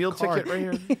 a meal card. ticket right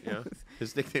here. Yeah,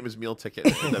 his nickname is Meal Ticket.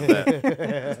 at the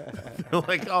vet. They're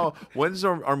like, "Oh, when's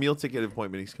our meal ticket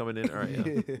appointment? He's coming in." All right.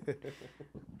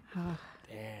 Yeah.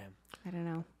 Damn. I don't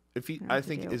know. If he, know what I to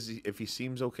think do. if he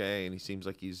seems okay and he seems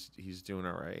like he's doing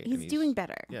all right. He's and doing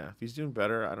better. Yeah, if he's doing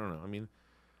better, I don't know. I mean,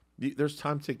 there's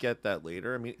time to get that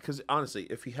later. I mean, because honestly,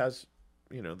 if he has,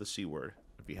 the C word,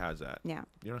 if he has that, Yeah.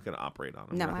 you're not going to operate on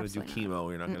him. No, you're not going to do absolutely chemo.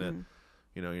 You're not going to,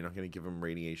 you're not going to give him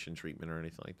radiation treatment or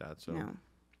anything like that. So,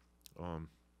 No.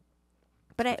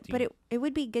 but But it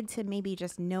would be good to maybe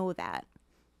just know that,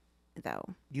 though.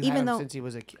 You Even had him though since he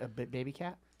was a baby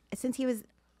cat. since he was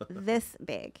this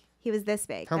big, he was this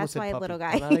big. I almost That's said why a puppy. little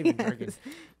guy. I'm not even drinking.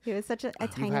 He was such a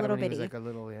You've tiny had him little when he bitty. was like a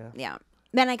little, yeah. Yeah.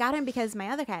 Then I got him because my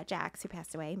other cat, Jax, who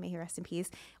passed away, may he rest in peace.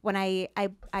 When I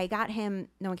got him,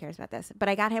 no one cares about this, but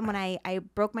I got him when I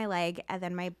broke my leg, and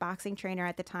then my boxing trainer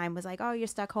at the time was like, "Oh, you're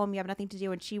stuck home, you have nothing to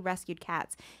do," and she rescued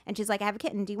cats. And she's like, "I have a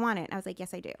kitten, do you want it?" And I was like,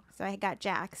 "Yes, I do." So I got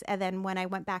Jax, and then when I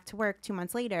went back to work 2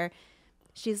 months later,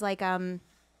 she's like, I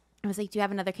was like, "Do you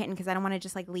have another kitten? Because I don't want to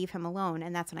just like leave him alone."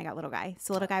 And that's when I got Little Guy.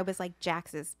 So Little Guy was like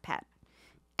Jax's pet.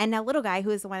 And now Little Guy, who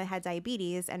is the one that had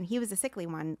diabetes, and he was a sickly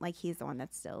one, like he's the one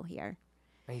that's still here.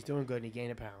 And he's doing good, and he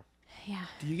gained a pound. Yeah.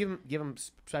 Do you give him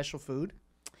special food?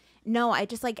 No, I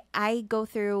just like I go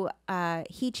through.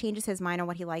 He changes his mind on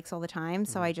what he likes all the time.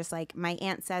 So I just like my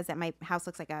aunt says that my house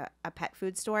looks like a pet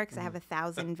food store because I have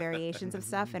 1,000 variations of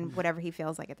stuff and whatever he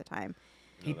feels like at the time.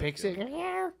 He picks it.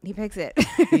 He picks it.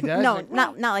 He does? No, Like,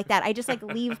 not like that. I just like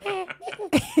leave.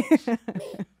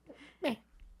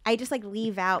 I just like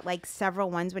leave out like several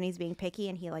ones when he's being picky,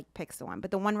 and he like picks the one. But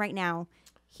the one right now,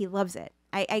 he loves it.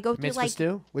 I go through Mitzvah like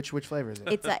stew? Which flavor is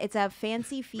it? it's a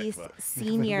fancy feast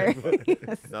senior.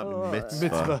 Not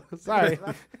mitzvah. Mitzvah. Sorry.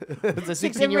 It's a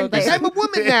 16-year-old. different Like, thing. I'm a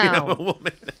woman now. I'm a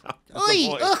woman now. He's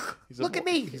a Oi, boy. ugh, He's a look at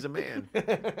boy. me. He's a man.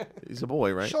 He's a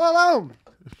boy, right? Shalom.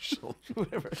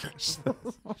 Whatever.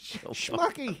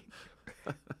 Schmucky.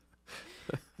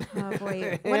 Oh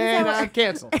boy, And I'm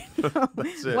canceled.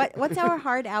 That's it. what's our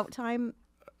hard out time?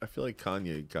 I feel like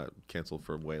Kanye got canceled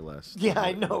for way less. Yeah, than I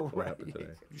what- know, what right? happened today.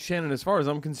 Shannon, as far as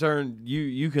I'm concerned,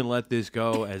 you can let this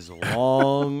go as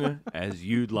long as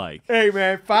you'd like. Hey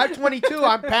man, 522.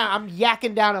 I'm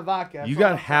yakking down a vodka. You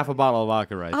got half a bottle of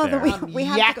vodka right Oh, there. we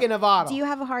have to yakking go- a bottle. Do you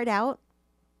have a hard out?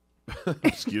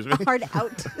 Excuse me? Hard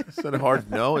out. Is that a hard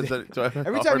no? Is that do I have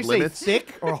Every hard time you limits? say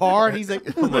thick or hard, he's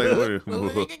like, I'm like,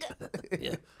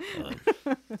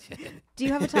 Do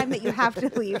you have a time that you have to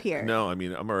leave here? no, I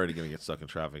mean I'm already gonna get stuck in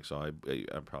traffic, so I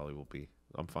probably will be.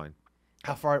 I'm fine.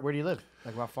 how far? Where do you live?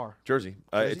 Like how far? Jersey.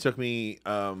 It took me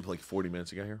like 40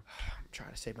 minutes to get here. I'm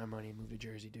trying to save my money and move to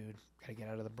Jersey, dude. Gotta get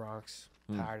out of the Bronx.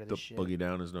 Tired of The this shit. boogie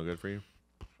down is no good for you.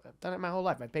 I've done it my whole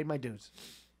life. I paid my dues.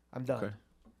 I'm done. Okay.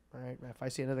 All right. If I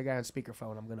see another guy on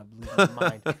speakerphone, I'm gonna lose my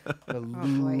mind. I'm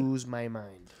gonna boy. lose my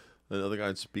mind. Another guy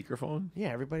on speakerphone. Yeah,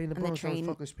 everybody in the On the Bronx on train.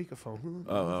 fucking speakerphone.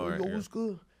 Oh, right, Yo, yeah. what's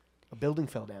good? A building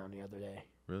fell down the other day.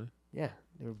 Really? Yeah,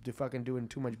 they were fucking doing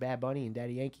too much Bad Bunny and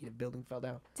Daddy Yankee. The building fell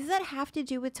down. Does that have to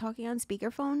do with talking on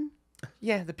speakerphone?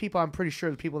 Yeah, the people. I'm pretty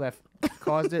sure the people that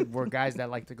caused it were guys that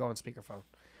like to go on speakerphone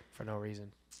for no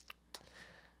reason.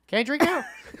 Can't drink now.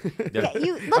 Yeah,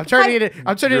 you look. I'm turning it.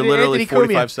 I'm turning You're it into literally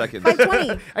Anthony 45 Cumia. seconds.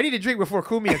 520. I need to drink before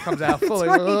Cumia comes out fully.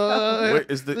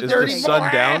 Wait, is the dirty sun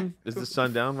boy. down? Is the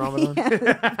sun down, Ramadan?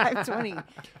 520.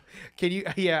 Can you?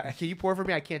 Yeah. Can you pour for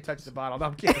me? I can't touch the bottle. No,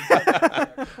 I'm kidding.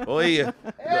 Oh yeah.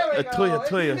 Oh,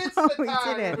 we did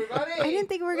it. I didn't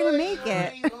think we were gonna make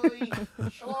it.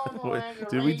 Wait,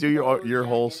 did we do your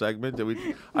whole segment? Did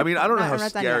we? I mean, I don't know No, how we're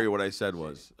not done scary yet. what I said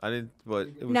was. I didn't. But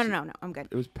it was, No. I'm good.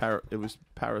 It was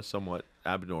para somewhat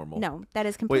abnormal. No, that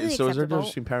is completely Wait, so is there a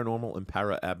acceptable. difference between paranormal and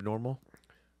para abnormal?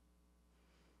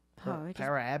 Oh, it just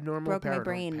Para abnormal. broke my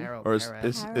brain. Or is para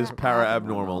Para-abnormal.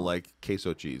 abnormal like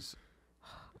queso cheese?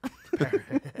 Is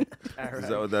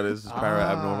that what that is? Is para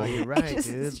abnormal? You're right, just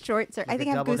dude. short circuit. I think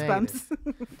I have double goosebumps.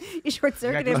 You short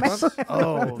You got circuited my goosebumps?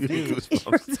 Oh, You dude. goosebumps.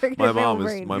 short-circuited My my mom whole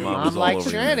is brain. my mom Mom is all likes over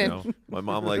Shannon. you. My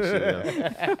mom likes you.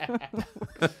 Yeah.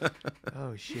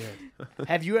 Oh shit.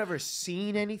 Have you ever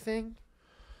seen anything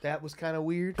that was kind of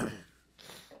weird?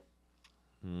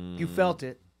 You felt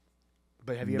it,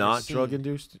 but have you ever Not seen? drug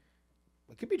induced?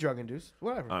 It could be drug induced.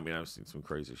 Whatever. I mean, I've seen some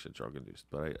crazy shit drug induced,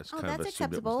 but I just Oh, kind of that's assumed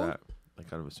acceptable. it was that. I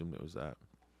kind of assumed it was that.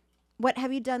 What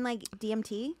have you done? Like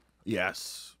DMT?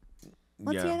 Yes.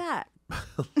 Let's hear that.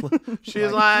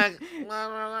 She's like,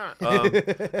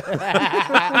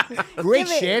 Great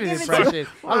Give it- Shannon give it impression.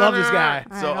 I love this guy.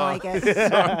 I So, don't like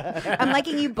it. I'm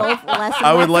liking you both less. And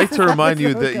I would less like as to remind you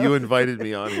episode that goes. you invited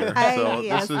me on here. So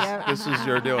Yes, this is yeah. this is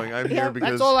your doing. I'm here Yep. because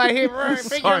That's all I hear.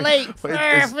 Figure Sorry. late. Wait,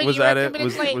 Figure was that late,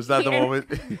 it? Was that the moment?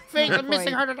 Figure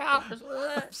missing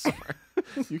 $100.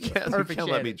 You can't Perfect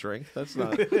let me Shannon. drink. That's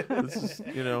not. This is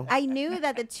I knew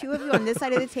that the two of you on this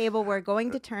side of the table were going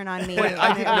to turn on me. Wait, and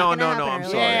I it did, was no, gonna no, no. happen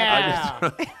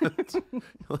I'm earlier. sorry.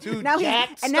 Yeah. Dude, Now Jack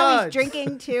he's now Studs. he's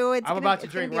drinking too. It's I'm gonna- about to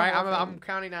it's gonna drink, be a right? whole I'm thing.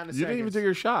 counting down the You didn't even seconds. do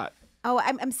your shot. Oh,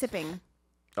 I'm sipping.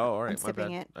 Oh, all right. I'm my sipping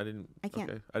bad. it. I didn't. I can't.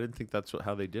 Okay. I didn't think that's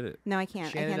how they did it. No, I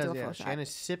can't. Shannon I can't does, do a yeah. full shot. Shannon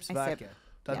sips I vodka. sip.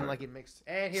 Doesn't Yeah. like it mixed.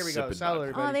 And here we go. Sipping Salud, vodka.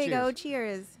 everybody. Oh, there you go.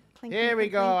 Cheers. Cheers. Clink, Here clink, we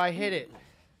clink, go. clink. I hit it.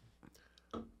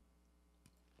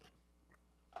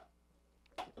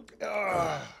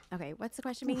 Okay, what's the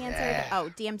question being answered?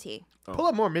 Oh, DMT. Pull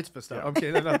up more mitzvah stuff. I'm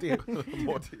kidding. Not the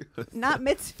Not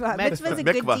mitzvah. Mitzvah. Mitzvah's a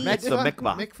good Mikvah. deed. Mitzvah.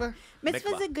 mikvah. Mikvah?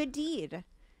 Mitzvah's a good deed.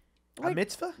 A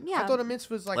mitzvah? Yeah. I thought a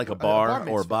mitzvah was Like a bar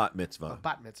or mitzvah. bat mitzvah. A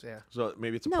bat mitzvah, yeah. So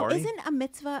maybe it's a No, party. isn't a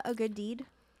mitzvah a good deed? No,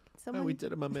 Someone, we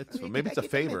did him a mitzvah. You Maybe get- it's a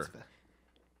get the favor. mitzvah.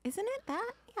 Isn't it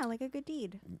that? Yeah, like a good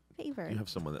deed. Favor. You have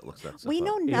someone that looks that stuff We up.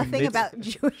 know nothing about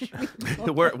Jewish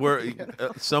people. We're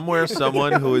somewhere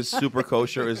someone who is super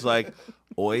kosher is like,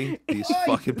 oi, these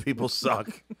fucking people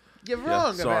suck. You're Yeah, wrong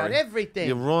about sorry. everything.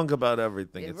 You're wrong about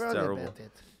everything. You're It's wrong terrible. about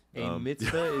it. A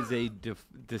mitzvah is a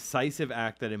decisive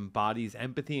act that embodies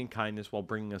empathy and kindness while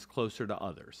bringing us closer to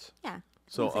others. Yeah.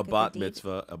 So Seems like a good bat deed.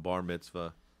 mitzvah, a bar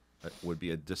mitzvah, would be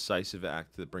a decisive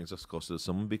act that brings us closer to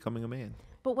someone becoming a man.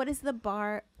 But what is the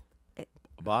bar?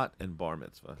 Bat and bar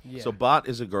mitzvah. Yeah. So bat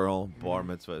is a girl, bar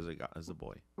mitzvah is a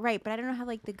boy. Right, but I don't know how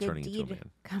like the good Turning into a deed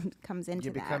man. comes into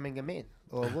You're that. becoming a man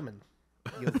or a woman.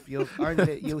 You'll earn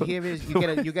it. You'll hear is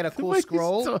you get a cool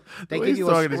scroll. They give you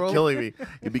a scroll. Is killing me.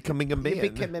 You're becoming a man. You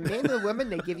become a man or a woman.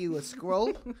 They give you a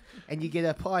scroll, and you get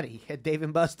a party at Dave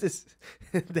and Buster's.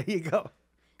 There you go.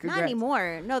 Not Congrats.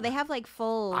 anymore. No, they have like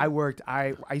full. I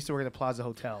used to work at the Plaza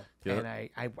Hotel, Yeah. and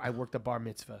I worked a bar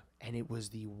mitzvah, and it was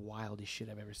the wildest shit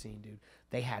I've ever seen, dude.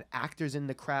 They had actors in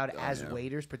the crowd as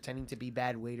waiters, pretending to be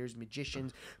bad waiters,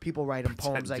 magicians. People writing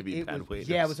poems Pretending like to be it bad was. waiters.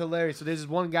 Yeah, it was hilarious. So there's this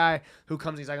one guy who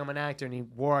comes. He's like, I'm an actor, and he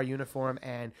wore our uniform,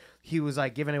 and he was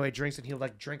like giving away drinks, and he would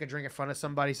like drink a drink in front of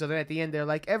somebody. So then at the end, they're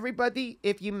like, everybody,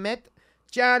 if you met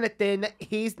Jonathan,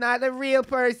 he's not a real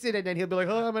person, and then he'll be like,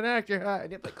 "Oh, I'm an actor,"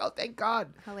 and he'll be like, "Oh, thank God!"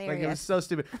 Like it was Hilarious. so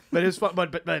stupid, but it was fun.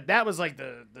 But that was like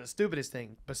the stupidest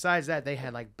thing. Besides that, they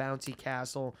had like bouncy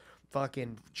castle,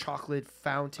 fucking chocolate I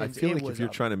fountains. feel It like was if you're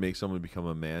a- trying to make someone become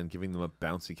a man, giving them a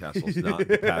bouncy castle is not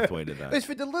the pathway to that. it's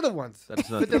for the little ones. That's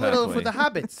not for the for the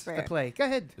pathway. hobbits to Fair. play. Go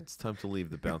ahead. It's time to leave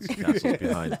the bouncy castles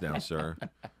behind now, sir.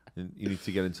 And you need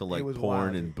to get into like was porn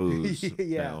wild. and booze.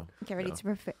 Yeah. now. Get ready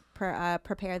to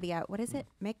prepare the what is it?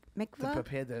 To Mikvah.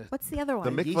 prepare the What's the other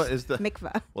one? The mikvah yeast? is the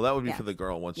Mikvah. well, that would be Yeah. for the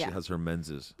girl once Yeah. she has her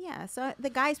menses. Yeah, so the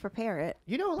guys prepare it.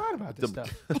 You know a lot about this The-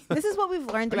 stuff. This is what we've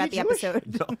learned Are throughout the you Jewish?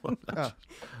 episode. No, I'm not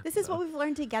This is what we've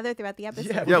learned together throughout the episode.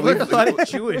 Yeah, Yeah, we learned we- a lot of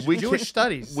Jewish we Jewish ca-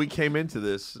 studies. we came into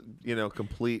this,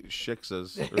 complete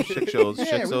shiksas or shikshos.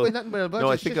 Yeah, we were nothing but a bunch No,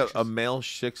 I of think shikshas. a male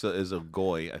shiksa is a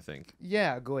goy. I think.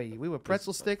 Yeah, goy. We were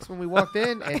pretzel sticks when we walked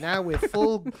in, and now we're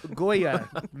full Goya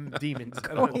demons.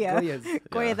 Goya. Goyas.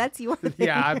 Goya, Yeah. that's your thing.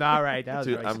 Yeah, I'm all right. That was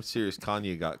Dude, racist. I'm serious.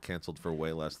 Kanye got canceled for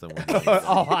way less than one.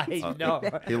 Oh, I know.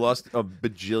 He lost $1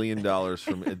 bajillion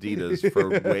from Adidas for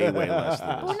way less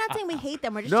than We're this. not saying we hate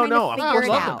them. We're just No, trying to I figure it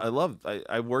love out. them. I love.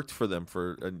 I worked for them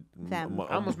for Them.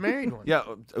 I almost married one. Yeah,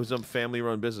 it was a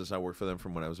family-run business. I worked for them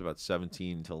from when I was about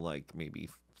 17 to like maybe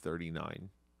 39.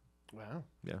 Wow.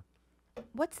 Yeah.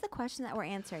 What's the question that we're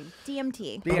answering?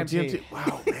 DMT. DMT.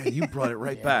 Wow, man, you brought it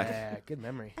right back. Yeah, good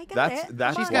memory. I got That's it.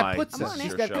 that's Come She's on. why got this putza. is She's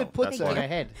your got show. good That's putza in why. her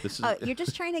head. This is Oh, you're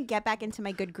just trying to get back into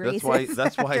my good graces.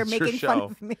 That's why after it's your making fun show.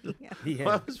 of me. Yeah.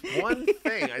 Well, that was one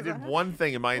thing. I did one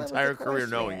thing in my What was entire the career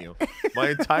knowing question? you. My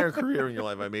entire career in your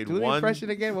life, I made Do the one. impression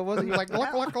again. What was it? You're like,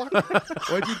 look, look, look.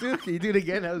 What'd you do? Can you do it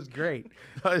again? That was great.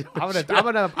 I'm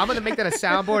gonna make that a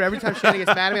soundboard. Every time Shannon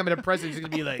gets mad at me, I'm gonna press it. She's gonna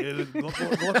be like,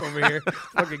 look over here,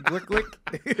 fucking glick glick,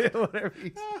 whatever.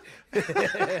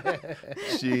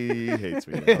 She hates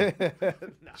me now.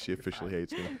 She officially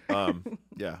hates me.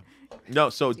 Yeah. No,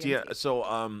 so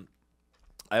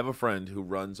I have a friend who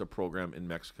runs a program in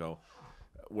Mexico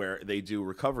where they do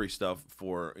recovery stuff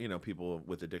for, people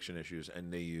with addiction issues,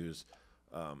 and they use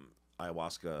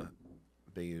ayahuasca,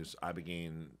 they use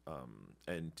ibogaine,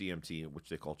 and DMT, which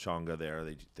they call changa there.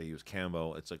 They use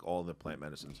cambo. It's like all the plant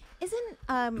medicines. Isn't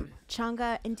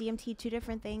changa and DMT two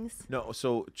different things? No,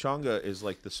 so changa is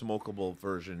like the smokable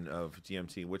version of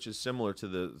DMT, which is similar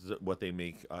to what they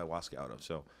make ayahuasca out of.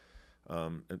 So,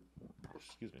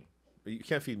 excuse me. You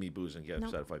can't feed me booze and get No.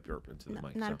 upset if I burp into the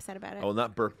mic. Not so. upset about it. I will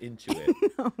not burp into it.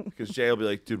 Because Jay will be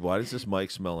like, dude, why does this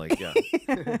mic smell like, yeah.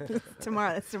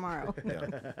 Tomorrow. That's tomorrow.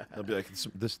 Yeah. I'll be like,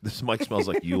 this mic smells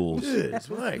like Youells.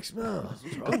 This mic smells.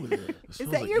 What's wrong with it? Is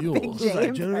that your Big J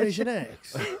impression? Generation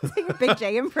X. Is that your Big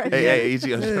J impression? Hey,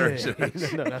 easy on Generation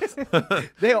X.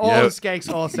 They all Yeah. the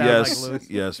skanks all sound like Yes, Lewis.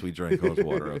 yes, we drank hose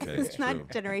water. Okay, It's not true.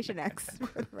 Generation X.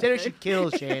 Generation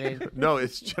kills Shannon. No,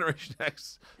 it's Generation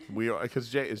X. We are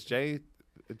because is Jay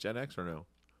Gen X or no?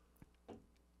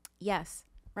 Yes.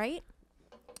 Right?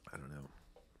 I don't know.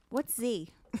 What's Z?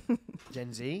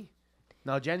 Gen Z.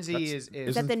 No, Gen Z That's- is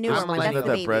Is that the Isn't- newer isn't one? that That's the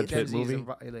that baby. Brad Gen Pitt Z is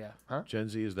movie? yeah. Huh? Gen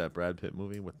Z is that Brad Pitt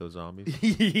movie with those zombies?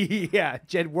 Yeah,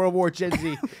 World War Gen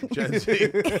Z. Gen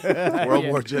Z, World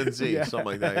War Gen Z, Yeah. something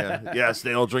like that. Yeah. Yes,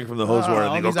 they all drink from the hose water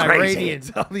all and they these go crazy.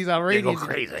 Iranians, all these They go Iranians,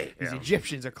 crazy. these Yeah.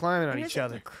 Egyptians are climbing on There's each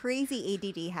other. crazy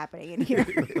ADD happening in here.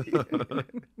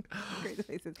 Crazy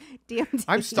places. DMT.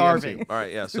 I'm starving. All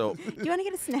right, yeah. So, Do you want to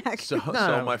get a snack? so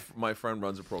No. my friend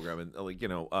runs a program, and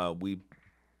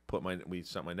we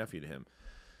sent my nephew to him,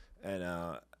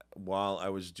 and while I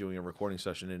was doing a recording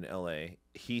session in LA,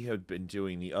 he had been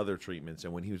doing the other treatments,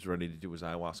 and when he was ready to do his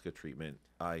ayahuasca treatment,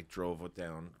 I drove it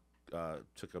down,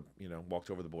 walked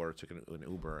over the border, took an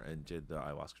Uber, and did the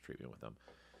ayahuasca treatment with him.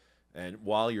 And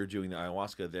while you're doing the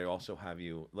ayahuasca, they also have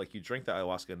you drink the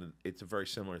ayahuasca, and it's a very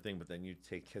similar thing, but then you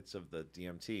take hits of the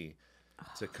DMT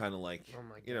to kind of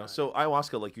so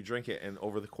ayahuasca, like you drink it, and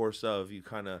over the course of you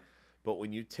kind of, but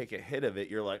when you take a hit of it,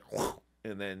 you're like,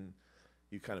 and then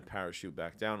you kind of parachute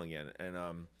back down again. And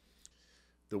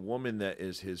the woman that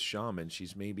is his shaman,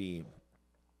 she's maybe,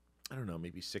 I don't know,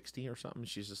 maybe 60 or something.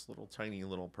 She's this little tiny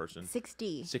little person.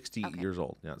 60. 60 Okay. years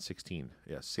old, not 16.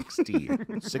 Yeah, 60.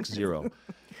 60.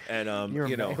 And, You're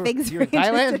you know. Figs You're in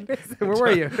Thailand? Where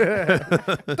were you?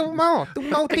 Tumo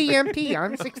TMT.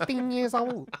 I'm 16 years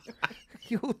old.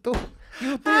 You do it.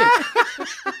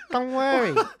 Don't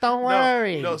worry. Don't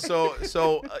worry. No,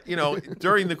 so you know,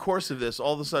 during the course of this,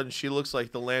 all of a sudden she looks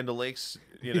like the Land O'Lakes.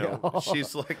 You know, Yeah.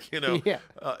 she's like, you know, Yeah.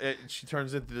 she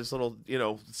turns into this little, you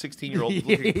know, 16-year-old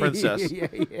looking princess. Yeah.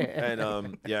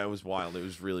 And yeah, it was wild. It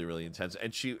was really, really intense.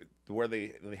 And where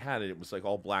they had it, it was like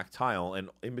all black tile, and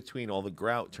in between all the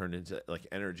grout turned into like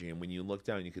energy. And when you look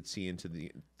down, you could see into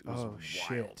it was Oh, wild.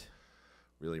 shit.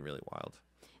 Really, really wild.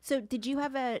 So did you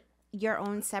have your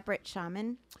own separate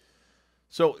shaman?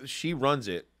 So she runs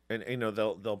it, and you know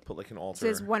they'll put like an altar. So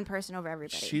there's one person over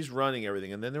everybody. She's running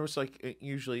everything, and then there was like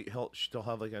usually she'll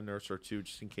have like a nurse or two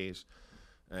just in case,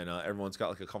 and everyone's got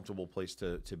like a comfortable place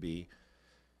to be,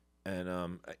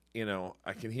 and you know,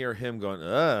 I can hear him going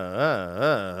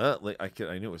like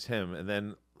I knew it was him, and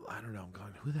then I don't know, I'm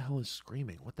going, who the hell is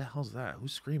screaming? What the hell's that?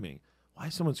 Who's screaming? Why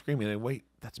is someone screaming? And wait,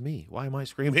 that's me. Why am I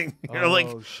screaming? You're like,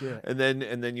 shit. and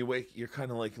then you wake, you're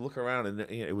kind of like look around, and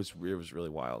it was really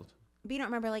wild. But you don't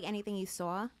remember like anything you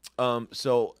saw?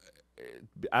 So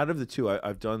out of the two,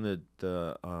 I've done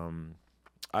the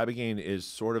Ibogaine is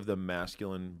sort of the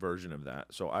masculine version of that.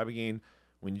 So Ibogaine,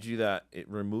 when you do that, it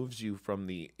removes you from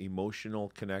the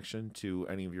emotional connection to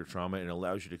any of your trauma and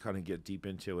allows you to kind of get deep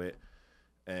into it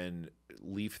and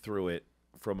leaf through it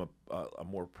from a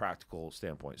more practical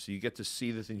standpoint. So you get to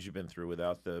see the things you've been through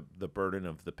without the burden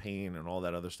of the pain and all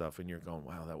that other stuff, and you're going,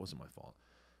 wow, that wasn't my fault.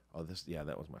 Oh,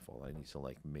 that was my fault. I need to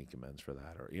like make amends for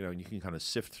that, or you know, and you can kind of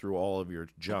sift through all of your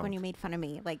junk. Like when you made fun of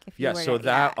me, like if Yeah, you were so to,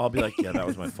 that yeah. I'll be like, yeah, that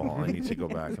was my fault. I need to go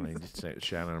back and I need to say,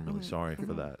 Shannon, I'm really sorry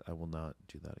for that. I will not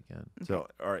do that again. So,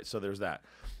 all right, so there's that.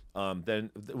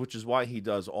 Which is why he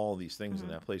does all these things in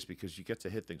that place, because you get to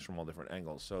hit things from all different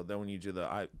angles. So then when you do the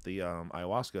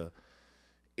ayahuasca,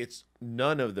 it's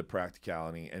none of the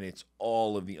practicality, and it's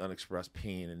all of the unexpressed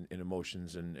pain and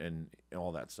emotions and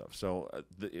all that stuff. So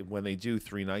when they do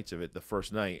 3 nights of it, the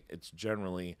first night, it's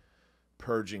generally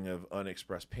purging of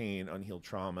unexpressed pain, unhealed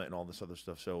trauma, and all this other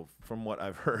stuff. So from what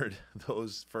I've heard,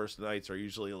 those first nights are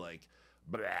usually like,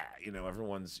 blah, you know,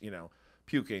 everyone's, you know,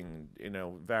 puking, you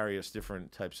know, various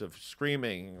different types of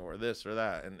screaming or this or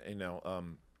that. And, you know,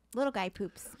 Little guy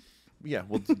poops. yeah,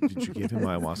 well, did you give him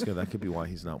ayahuasca? That could be why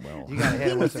he's not well. You gotta hit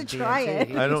He him with needs some to try TNT. it.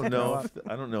 He I needs don't to know.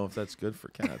 grow I don't know if that's good for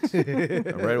cats.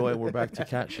 Right away, we're back to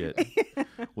cat shit.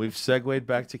 We've segued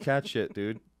back to cat shit,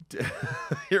 dude.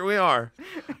 Here we are,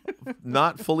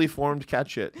 not fully formed cat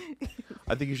shit.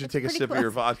 I think you should take a pretty sip of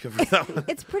your close. vodka for that one.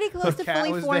 It's pretty close to Cat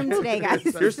fully was formed there. today, guys.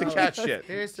 Here's the cat shit.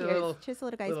 Here's the Cheers. little Cheers to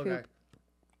little guy's little poop.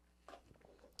 guy.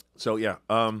 So yeah,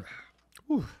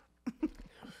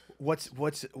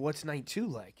 What's night 2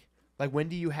 like? Like, when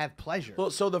do you have pleasure? well,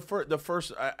 so the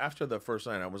first after the first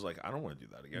night, I was like, I don't want to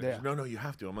do that again. Yeah. No, you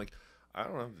have to. I'm like, I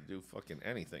don't have to do fucking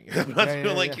anything. I'm not Yeah, doing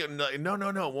yeah, like yeah.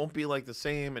 no, it won't be like the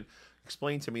same. And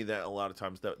explain to me that a lot of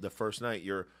times the first night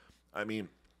I mean,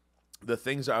 the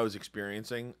things I was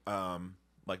experiencing,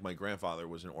 like my grandfather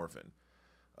was an orphan.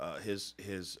 His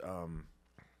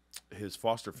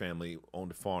foster family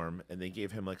owned a farm, and they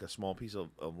gave him like a small piece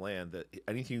of land that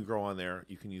anything you grow on there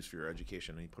you can use for your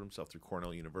education. And he put himself through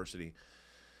Cornell University.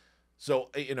 So,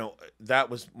 you know, that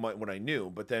was what I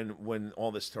knew. But then when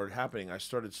all this started happening, I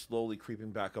started slowly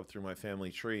creeping back up through my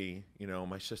family tree. You know,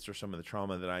 my sister, some of the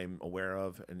trauma that I'm aware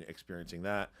of and experiencing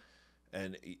that.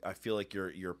 And I feel like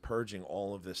you're purging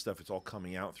all of this stuff. It's all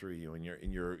coming out through you, and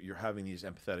you're having these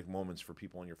empathetic moments for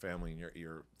people in your family and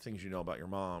your things you know about your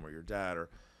mom or your dad,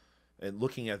 and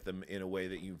looking at them in a way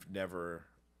that you've never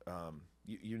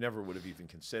you never would have even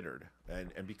considered.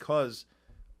 And because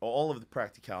all of the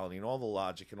practicality and all the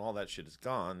logic and all that shit is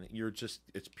gone,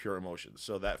 it's pure emotion.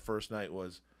 So that first night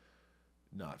was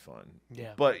not fun.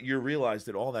 Yeah. But you realize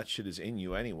that all that shit is in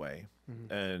you anyway.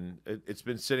 And it's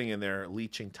been sitting in there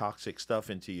leaching toxic stuff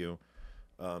into you,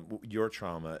 your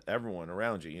trauma, everyone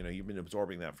around you. You know, you've been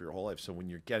absorbing that for your whole life. So when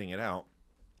you're getting it out,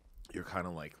 you're kind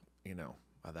of like, you know,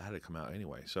 that had to come out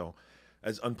anyway. So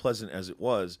as unpleasant as it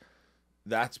was,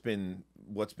 that's been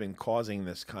what's been causing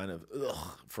this kind of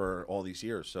for all these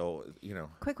years. So, you know.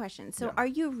 Quick question. So Yeah. are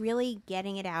you really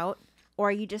getting it out, or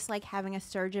are you just like having a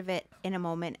surge of it in a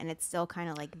moment and it's still kind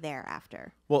of like there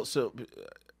after? Well, so,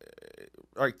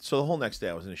 all right. So the whole next day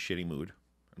I was in a shitty mood.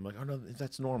 I'm like, oh no,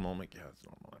 that's normal. I'm like, yeah, that's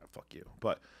normal. Fuck you.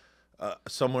 But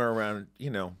somewhere around,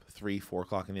 3, 4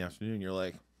 o'clock in the afternoon, you're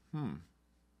like,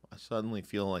 I suddenly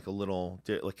feel like a little,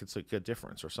 like it's like a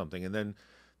difference or something. And then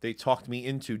they talked me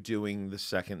into doing the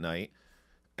second night,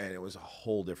 and it was a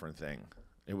whole different thing.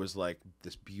 It was like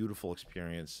this beautiful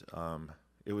experience.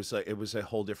 It was a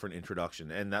whole different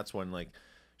introduction, and that's when like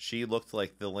she looked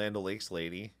like the Land O'Lakes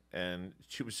lady, and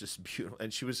she was just beautiful,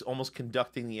 and she was almost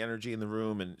conducting the energy in the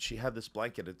room, and she had this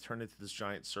blanket. It turned into this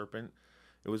giant serpent.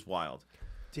 It was wild.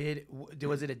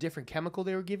 Was it a different chemical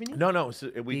they were giving you? No.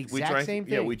 So we drank. Same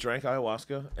thing? Yeah, we drank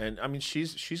ayahuasca, and I mean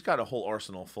she's got a whole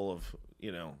arsenal full of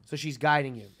So she's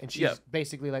guiding you, and she's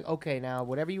basically like, okay, now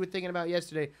whatever you were thinking about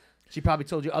yesterday, she probably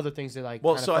told you other things to like.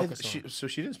 Well, focus on. so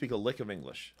she didn't speak a lick of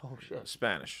English. Oh shit.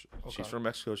 Spanish. Okay. She's from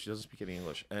Mexico. She doesn't speak any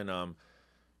English, and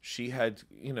she had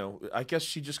I guess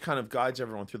she just kind of guides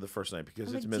everyone through the first night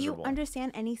because it's miserable. Do you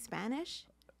understand any Spanish?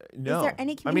 No. Is there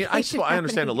any I mean, I communication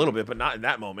understand a happening? little bit, but not in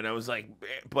that moment. I was like,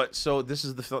 but so this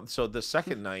is the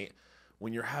second night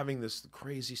when you're having this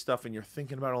crazy stuff and you're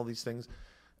thinking about all these things,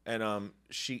 and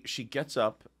she gets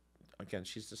up. Again,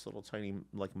 she's this little tiny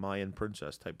like Mayan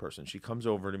princess type person. She comes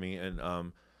over to me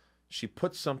and she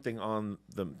puts something on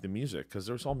the music because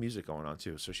there was all music going on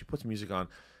too. So she puts music on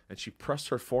and she pressed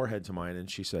her forehead to mine and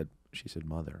she said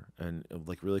mother, and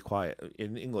like really quiet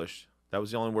in English. That was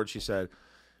the only word she said.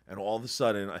 And all of a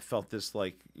sudden, I felt this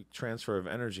like transfer of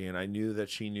energy, and I knew that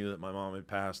she knew that my mom had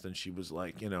passed, and she was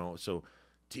like, so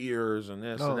tears and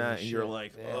this and that, and you're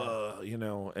like,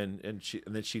 and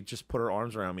then she just put her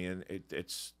arms around me, and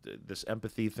it's this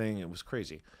empathy thing. It was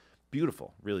crazy,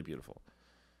 beautiful, really beautiful.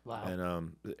 Wow.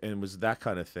 And it was that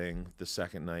kind of thing the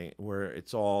second night where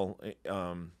it's all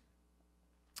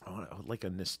like a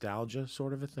nostalgia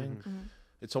sort of a thing. Mm-hmm.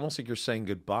 It's almost like you're saying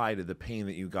goodbye to the pain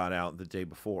that you got out the day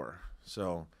before.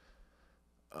 So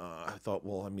I thought,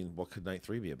 well, I mean, what could night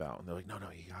 3 be about? And they're like, no,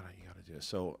 you gotta do it.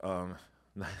 So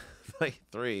night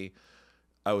 3,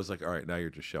 I was like, all right, now you're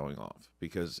just showing off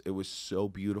because it was so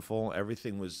beautiful.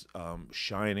 Everything was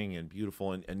shining and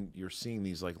beautiful, and you're seeing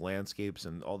these like landscapes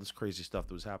and all this crazy stuff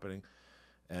that was happening.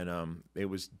 And it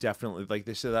was definitely like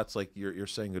they said, that's like you're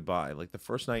saying goodbye. Like the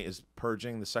first night is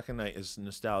purging, the second night is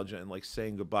nostalgia and like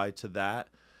saying goodbye to that,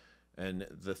 and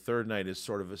the third night is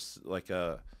sort of like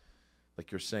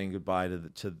you're saying goodbye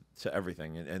to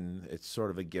everything, and it's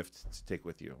sort of a gift to take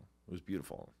with you. It was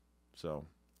beautiful. So,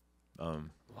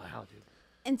 wow, dude.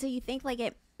 And so you think like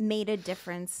it made a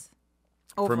difference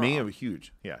for overall? me, it was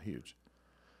huge. Yeah, huge.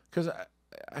 Because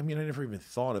I mean, I never even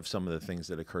thought of some of the things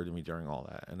that occurred to me during all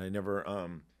that, and I never,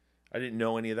 I didn't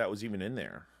know any of that was even in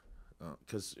there,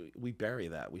 because we bury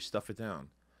that, we stuff it down.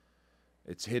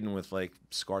 It's hidden with like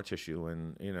scar tissue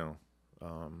and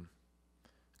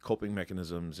coping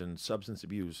mechanisms and substance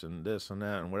abuse and this and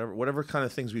that and whatever kind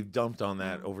of things we've dumped on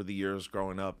that over the years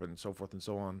growing up and so forth and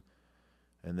so on,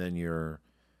 and then you're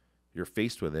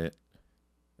faced with it.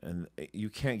 And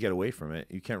you can't get away from it.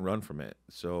 You can't run from it.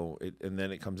 So and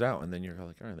then it comes out, and then you're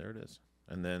like, all right, there it is.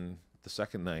 And then the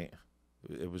second night,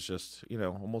 it was just,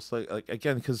 almost like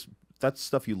again, because that's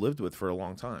stuff you lived with for a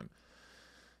long time.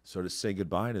 So to say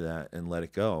goodbye to that and let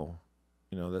it go,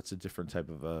 that's a different type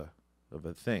of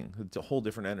a thing. It's a whole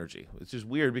different energy. It's just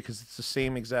weird because it's the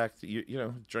same exact.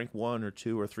 Drink 1 or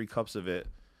 2 or 3 cups of it,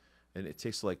 and it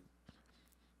tastes like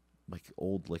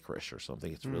old licorice or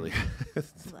something. It's really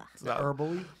it's not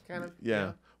herbally kind of.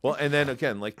 Yeah. Well, and then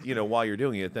again, while you're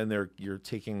doing it, then you're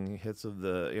taking hits of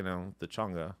the the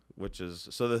changa, which is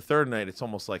so the third night. It's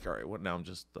almost like, all right, what now? I'm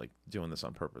just like doing this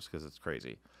on purpose because it's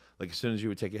crazy. Like as soon as you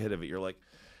would take a hit of it, you're like,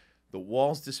 the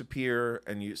walls disappear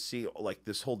and you see like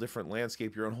this whole different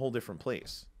landscape. You're in a whole different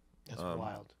place. That's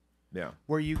wild. Yeah.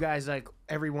 Were you guys like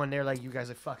everyone there? Like you guys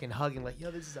are fucking hugging, like, yo,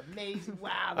 this is amazing.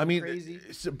 Wow. I mean, crazy.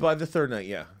 By the third night,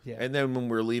 yeah. Yeah. And then when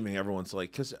we're leaving, everyone's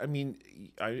like, because I mean,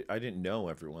 I didn't know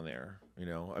everyone there.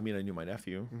 I mean, I knew my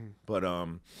nephew, but I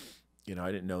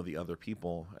didn't know the other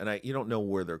people, and you don't know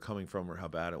where they're coming from or how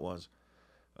bad it was.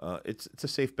 It's a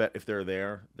safe bet if they're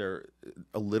there. They're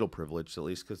a little privileged at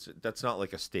least because that's not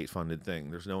like a state funded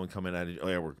thing. There's no one coming at it. Oh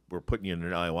yeah, we're putting you in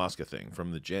an ayahuasca thing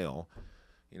from the jail.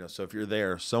 So if you're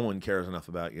there, someone cares enough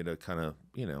about you to kind of,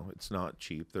 it's not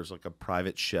cheap. There's like a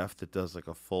private chef that does like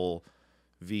a full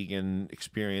vegan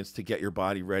experience to get your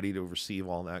body ready to receive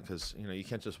all that. Cause you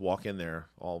can't just walk in there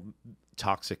all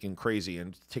toxic and crazy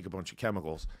and take a bunch of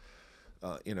chemicals.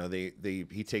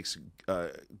 He takes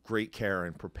great care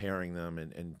in preparing them,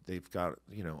 and they've got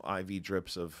IV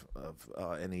drips of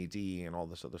NAD and all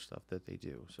this other stuff that they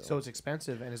do. So it's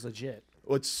expensive and it's legit.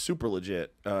 Well, it's super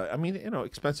legit. I mean,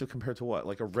 expensive compared to what?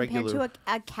 Like a regular compared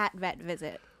to a cat vet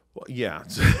visit. Well, yeah,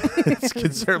 it's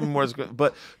considerably more,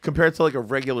 but compared to like a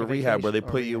regular rehab where they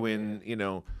put you in,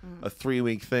 a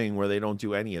 3-week thing where they don't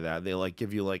do any of that. They like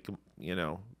give you like,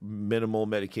 minimal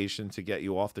medication to get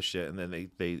you off the shit, and then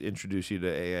they introduce you to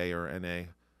AA or NA,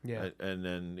 and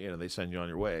then they send you on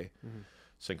your way,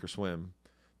 sink or swim.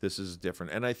 This is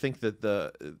different, and I think that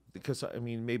because I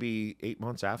mean maybe 6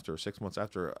 months after,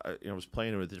 I was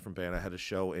playing with a different band. I had a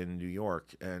show in New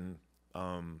York, and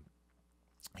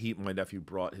my nephew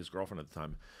brought his girlfriend at the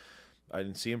time. I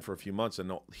didn't see him for a few months,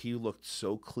 and he looked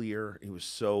so clear. He was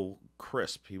so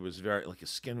crisp. He was very his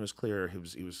skin was clear. He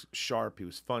was sharp. He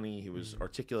was funny. He was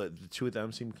articulate. The two of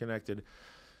them seemed connected.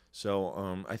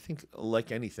 So I think like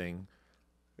anything,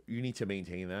 you need to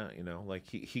maintain that. Like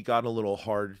he got a little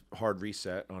hard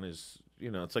reset on his.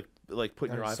 It's like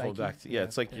putting your iPhone back.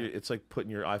 It's like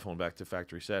putting your iPhone back to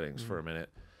factory settings for a minute.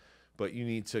 But you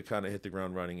need to kind of hit the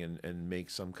ground running and make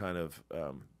some kind of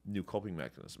new coping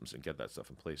mechanisms and get that stuff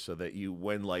in place so that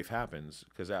when life happens,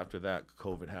 because after that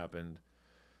COVID happened,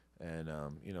 and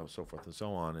so forth and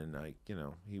so on, and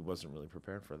he wasn't really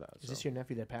prepared for that. Is this your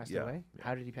nephew that passed away? Yeah.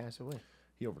 How did he pass away?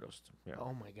 He overdosed. Yeah.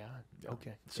 Oh my God. Yeah.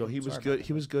 Okay. So he was good.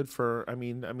 He was good for. I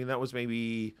mean that was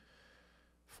maybe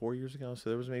 4 years ago. So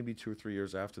there was maybe 2 or 3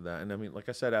 years after that. And I mean, like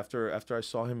I said, after I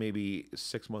saw him maybe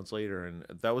 6 months later, and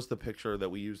that was the picture that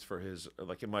we used for his,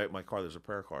 like in my car, there's a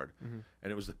prayer card.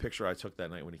 And it was the picture I took that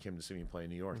night when he came to see me play in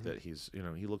New York, that he's,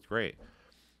 he looked great.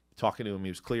 Talking to him, he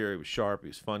was clear, he was sharp, he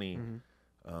was funny.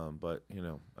 But,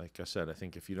 like I said, I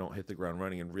think if you don't hit the ground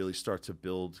running and really start to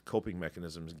build coping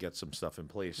mechanisms and get some stuff in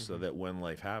place so that when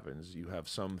life happens, you have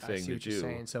something to do. I see what you're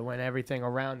saying. So when everything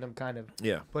around them kind of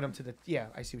put them to the,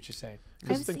 I see what you're saying.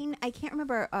 I can't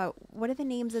remember, what are the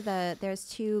names of there's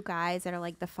two guys that are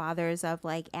like the fathers of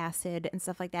like acid and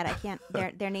stuff like that. I can't,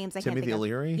 their names I can't think of. Timothy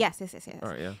Leary? Yes. All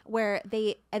right, yeah. Where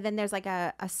and then there's like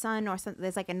a son or something,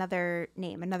 there's like another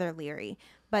name, another Leary.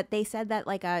 But they said that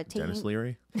like taking... Dennis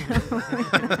Leary?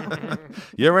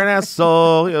 You're an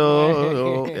asshole.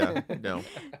 Yeah, no.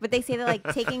 But they say that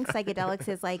like taking psychedelics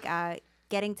is like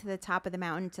getting to the top of the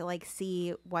mountain to like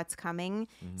see what's coming.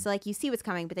 So like you see what's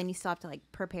coming, but then you still have to like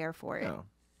prepare for it. No.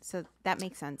 So that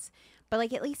makes sense. But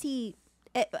like at least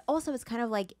also it's kind of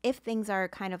like if things are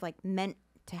kind of like meant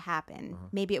to happen,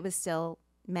 maybe it was still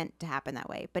meant to happen that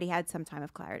way. But he had some time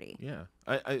of clarity. Yeah.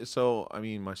 I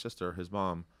mean, my sister, his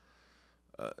mom,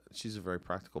 she's a very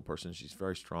practical person. She's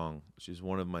very strong. She's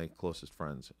one of my closest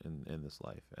friends in this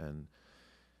life. And,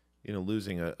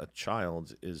 losing a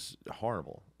child is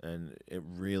horrible. And it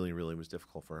really, really was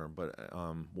difficult for her. But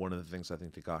one of the things I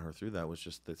think that got her through that was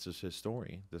just, this is his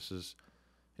story. This is,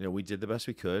 we did the best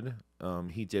we could.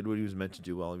 He did what he was meant to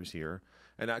do while he was here.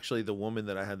 And actually, the woman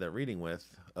that I had that reading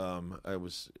with,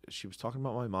 she was talking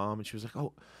about my mom. And she was like,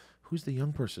 oh, who's the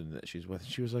young person that she's with?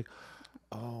 And she was like,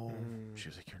 oh, she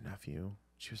was like, your nephew.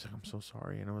 She was like, I'm so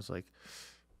sorry. And I was like,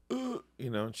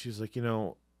 and she was like,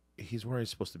 he's where he's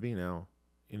supposed to be now.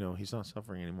 He's not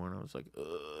suffering anymore. And I was like,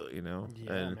 Yeah,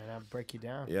 and, man, I'll break you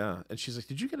down. Yeah. And she's like,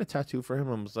 did you get a tattoo for him?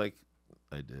 I was like,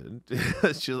 I did.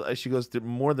 she goes, did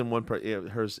more than one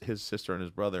person, his sister and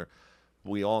his brother,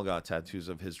 we all got tattoos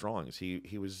of his drawings. He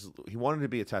wanted to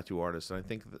be a tattoo artist. And I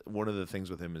think one of the things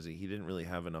with him is that he didn't really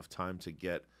have enough time to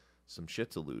get some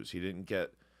shit to lose. He didn't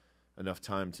get enough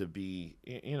time to be,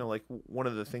 like one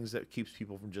of the things that keeps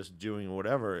people from just doing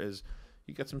whatever is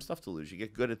you get some stuff to lose. You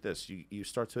get good at this. You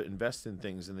start to invest in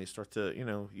things and they start to,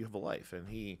 you have a life. And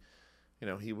he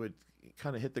would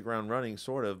kind of hit the ground running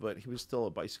sort of, but he was still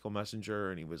a bicycle messenger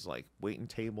and he was like waiting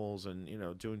tables and,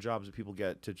 doing jobs that people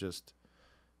get to just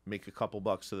make a couple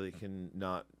bucks so they can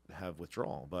not have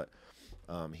withdrawal. But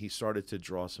he started to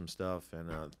draw some stuff. And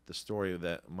the story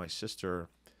that my sister,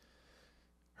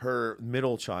 her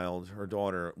middle child, her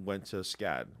daughter, went to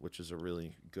SCAD, which is a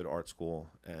really good art school,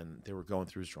 and they were going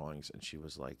through his drawings, and she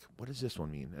was like, what does this one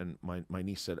mean? And my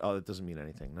niece said, oh, that doesn't mean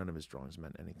anything. None of his drawings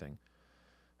meant anything.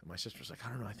 And my sister was like, I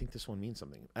don't know, I think this one means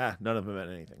something. None of them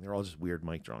meant anything. They're all just weird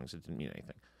Mike drawings. It didn't mean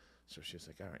anything. So she was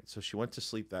like, all right. So she went to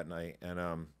sleep that night,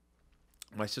 and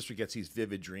my sister gets these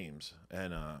vivid dreams,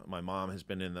 and my mom has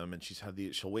been in them, and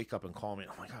she'll wake up and call me,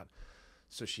 oh my God.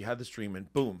 So she had this dream,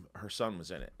 and boom, her son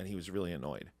was in it, and he was really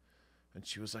annoyed. And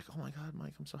she was like, oh, my God,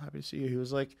 Mike, I'm so happy to see you. He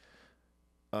was like,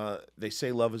 they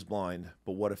say love is blind,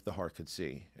 but what if the heart could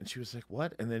see? And she was like,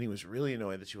 what? And then he was really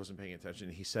annoyed that she wasn't paying attention.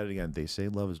 And he said it again, they say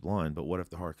love is blind, but what if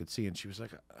the heart could see? And she was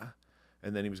like,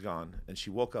 and then he was gone. And she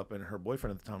woke up, and her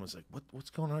boyfriend at the time was like, what's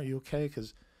going on? Are you okay?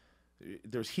 Because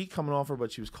there's heat coming off her,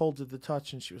 but she was cold to the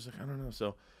touch. And she was like, I don't know.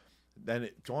 So then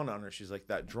it dawned on her. She's like,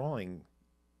 that drawing,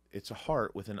 it's a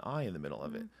heart with an eye in the middle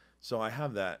of it. So I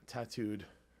have that tattooed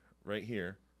right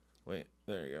here. Wait,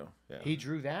 there you go. Yeah. He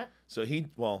drew that? So he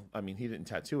didn't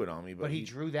tattoo it on me, but he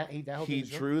drew that. He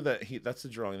drew that. That's the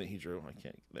drawing that he drew. I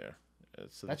can't there.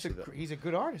 So That's they see that. he's a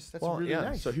good artist. That's Well, really yeah.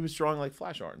 nice. So he was drawing like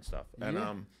flash art and stuff, and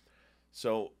Yeah.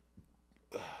 so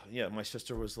yeah, my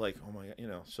sister was like, oh my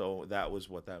god, so that was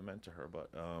what that meant to her. But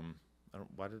I don't.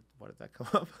 Why did that come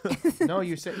up? No,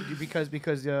 you said because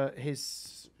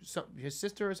his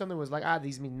sister or something was like,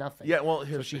 these mean nothing. Yeah, well,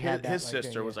 So she had that his like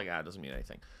sister thing, was yeah. like, it doesn't mean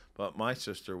anything. But my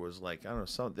sister was like, I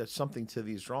don't know, there's something to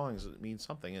these drawings that means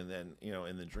something. And then,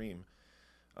 in the dream,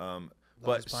 Love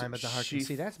is blind, but the heart can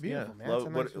see. That's beautiful, man. That's a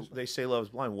nice response. They say love is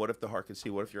blind. What if the heart could see?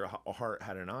 What if your heart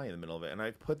had an eye in the middle of it? And I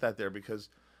put that there because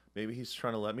maybe he's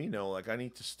trying to let me know, like, I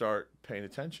need to start paying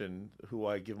attention who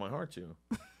I give my heart to,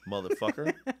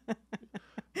 motherfucker.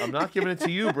 I'm not giving it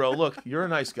to you, bro. Look, you're a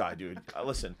nice guy, dude.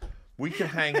 Listen, we can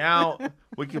hang out.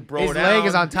 We can bro His down. leg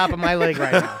is on top of my leg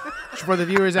right now. For the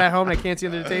viewers at home that can't see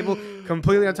under the table,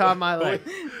 completely on top of my leg.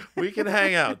 We can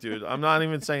hang out, dude. I'm not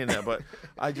even saying that, but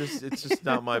it's just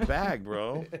not my bag,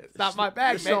 bro. It's not my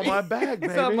bag, It's baby. not my bag, baby.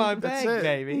 It's not my That's bag, it.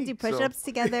 baby. Do push-ups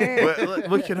together.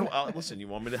 We can listen. You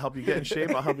want me to help you get in shape?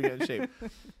 I'll help you get in shape,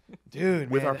 Dude,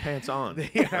 with man. our pants on.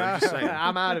 I'm just saying.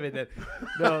 I'm out of it then.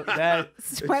 No, that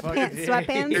Sweatpants.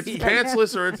 It's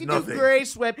pantsless or it's You do nothing. gray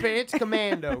sweatpants,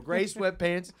 commando. Gray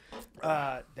sweatpants.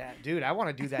 That dude, I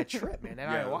want to do that trip, man. That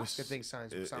Yeah, it ayahuasca was- thing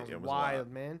sounds it was wild,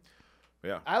 wild. man.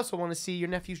 Yeah, I also want to see your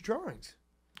nephew's drawings.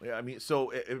 yeah. I mean,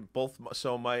 so both.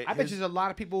 So my. I bet there's a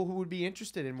lot of people who would be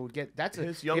interested and would get. That's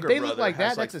his if younger they look brother like that,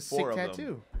 has, like, that's a sick 4 of them.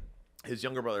 tattoo. His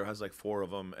younger brother has like 4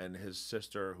 of them, and his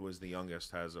sister, who is the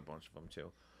youngest, has a bunch of them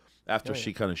too. After Oh, yeah.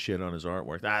 she kind of shit on his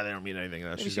artwork, they don't mean anything.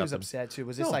 Maybe She's she got was them. upset too.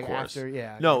 Was No, this of like course. after?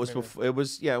 Yeah. I No, can't it was remember. before.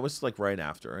 It was like right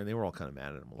after, and they were all kind of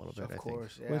mad at him a little bit. Of I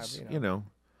course, think. yeah, Which, you know.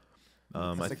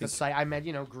 I That's like think. I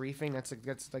meant grieving. That's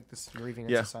like this grieving.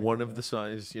 Yeah, That's a one cycle, of the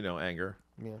signs, anger.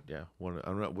 Yeah, Yeah, one. I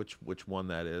don't know which one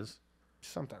that is.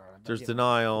 something on it. There's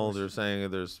denial. There's saying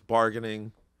there's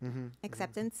bargaining,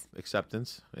 Acceptance.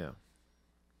 acceptance. Yeah,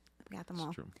 We got them it's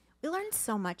all. true. We learned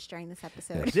so much during this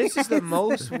episode. This is the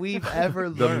most we've ever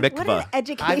The learned. What an mikvah.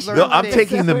 education. learned No, I'm this.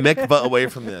 taking the mikvah away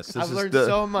from this. This I've is learned the,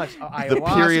 so much. the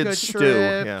Ayahuasca period stew.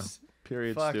 trips, Yeah,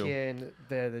 period stew. fucking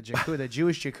the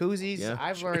Jewish jacuzzis. Yeah,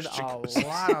 I've learned Jewish a jacuzzis.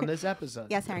 lot on this episode.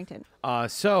 Yes, Harrington.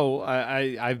 So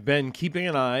I've been keeping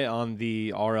an eye on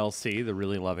the RLC, the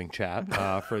Really Loving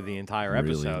Chat, for the entire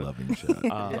episode.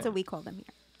 That's what we call them here.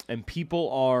 And people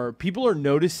are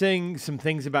noticing some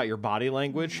things about your body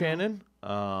language, Shannon.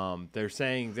 They're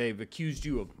saying they've accused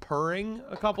you of purring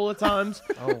a couple of times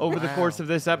over the course of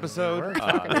this episode.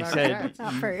 They said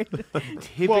Not heard.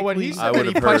 Well, when he typically- said I that he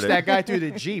would've heard punched it. that guy through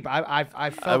the Jeep, I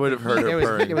felt I would have heard her there was,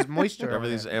 purring. There was moisture. over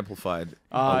Everything's there. amplified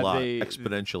a lot, they-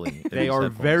 exponentially. in they these are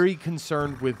headphones. very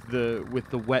concerned with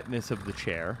the wetness of the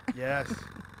chair. Yes.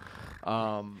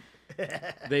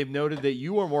 They've noted that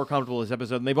you are more comfortable this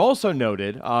episode, and they've also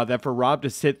noted that for Rob to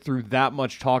sit through that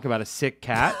much talk about a sick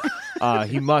cat,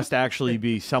 he must actually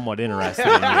be somewhat interested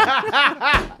in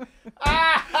you.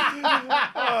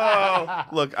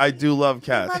 Look, I do love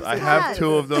cats. loves I have cats.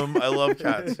 2 of them. I love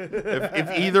cats. If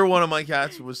either one of my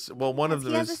cats was, well, one of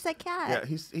them He has is. a sick cat. Yeah,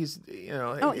 he's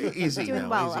Oh, he's easy doing now.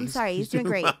 well. I'm sorry. He's doing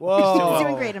great. Whoa. He's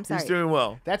doing great. I'm sorry. He's doing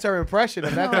well. That's our impression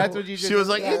of that. That's what you just. She was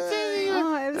like, Yeah.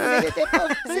 Oh, it was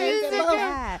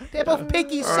They're both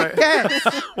picky, All sick right. cats.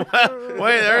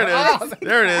 Wait, there it is.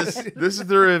 There it is. This is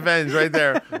the revenge right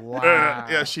there. Wow.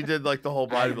 Yeah, she did like the whole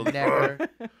bodybuilding. Never.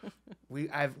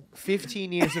 I've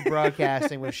 15 years of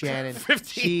broadcasting with Shannon. 15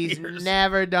 She's years.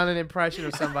 never done an impression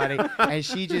of somebody, and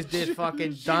she just did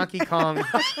fucking Donkey Kong.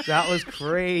 That was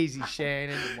crazy,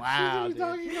 Shannon. Wow,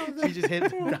 dude. She just hit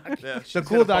Yeah, she the just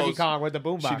cool hit a Donkey pose. Kong with the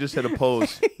boombox. She just hit a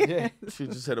pose. yeah. She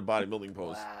just hit a bodybuilding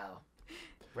pose. Wow.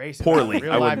 Racing. Poorly.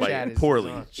 Real I live would chat like is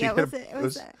poorly. on. She Yeah, hit it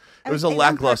was it was a on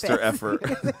lackluster purpose. effort.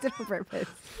 It was on purpose.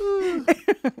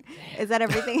 Is that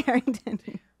everything, Harrington?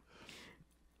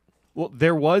 Well,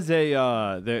 there was there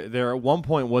at one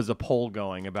point was a poll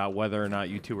going about whether or not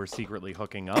you two were secretly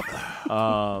hooking up,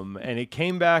 and it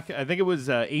came back. I think it was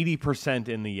 80%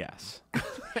 in the yes.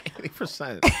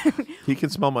 80%. He can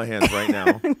smell my hands right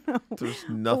now. There's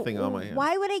nothing on my hands.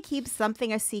 Why would I keep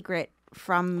something a secret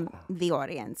from the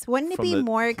audience? Wouldn't it From be the-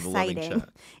 more from the loving exciting chat.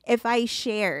 if I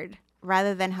shared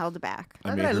rather than held back?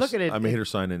 Now that I look at it, I made her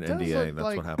sign an does NDA. look That's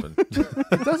like- what happened.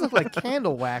 It does look like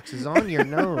candle wax is on your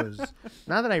nose.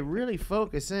 Now that I really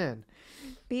focus in.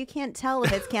 But you can't tell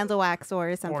if it's candle wax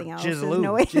or something else. There's Jizzaloo-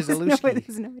 no way, there's no way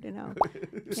Jizzalooski. to know.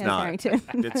 It's Yes, not. Harrington.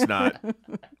 It's not.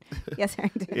 Yes,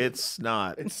 Harrington. It's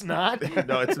not. It's not.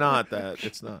 No, it's not that.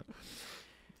 It's not.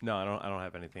 No, I don't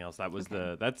have anything else. That was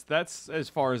that's as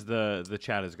far as the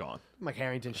chat has gone. Like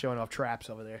Harrington showing off traps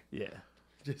over there. Yeah.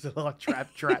 Just a little trap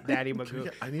daddy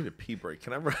Magoo. I need a pee break.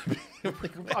 Can I run? We're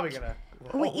probably gonna.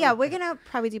 Yeah, we're gonna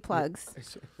probably do plugs.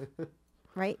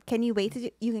 right? Can you wait to do?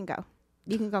 You can go.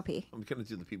 You can go pee. I'm gonna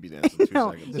do the PB dance in 2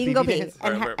 No, seconds. you can go PB pee. dance?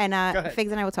 And, All right, and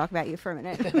Figs and I will talk about you for a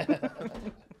minute.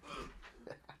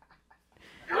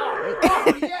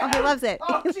 Oh, yeah. Oh, he loves it.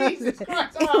 Oh, He loves Jesus it.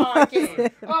 Christ. Oh, I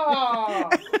can't. Oh.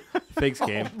 Figs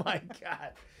game. Oh, my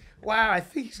God. Wow, I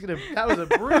think he's going to... That was a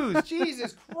bruise.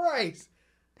 Jesus Christ.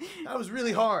 That was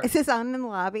really hard. Is this on in the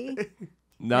lobby?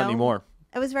 Not No? anymore.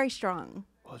 It was very strong.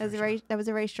 That was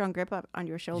a very strong grip up on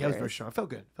your shoulders. Yeah, it was very strong. I felt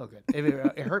good.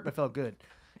 It hurt, but felt good.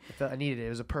 I needed it. It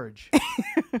was a purge.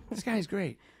 This guy's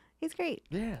great. He's great.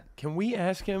 Yeah. Can we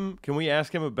ask him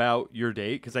about your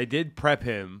date? Because I did prep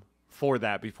him for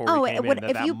that before we came in.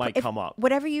 That might come up.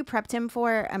 Whatever you prepped him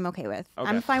for, I'm okay with. Okay.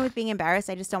 I'm fine with being embarrassed.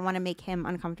 I just don't want to make him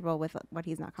uncomfortable with what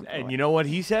he's not comfortable And with. you know what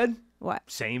he said? What?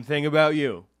 Same thing about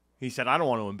you. He said, "I don't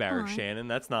want to embarrass Aw. Shannon.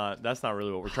 That's not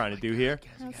really what we're trying to do here."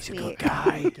 How He's a good sweet.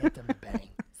 guy. Get them to bang.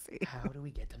 Sweet. How do we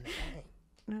get them to bang?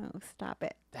 No, stop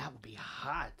it. That would be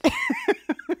hot. I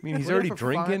mean, he's What already if for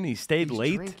drinking. fun- He stayed he's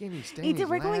late. Drinking, he's staying, He did. he's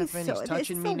We're going laughing, so. he's This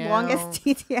touching is me the now. longest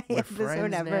TTI We're episode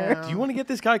friends ever. now. Do you want to get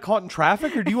this guy caught in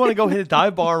traffic, or do you want to go hit a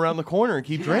dive bar around the corner and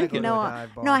keep You gotta drinking? go to No, a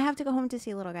dive bar. no, I have to go home to see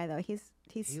a little guy though. He's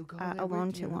He'll go there alone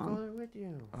with too you. He'll go long. there with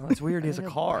you. Oh, that's weird. He has a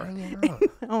He'll car. bang it up.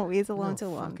 Oh, he's alone He'll too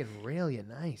long. Fucking rail you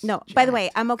nice. No, by the Jack. way,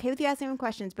 I'm okay with you asking him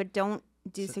questions, but don't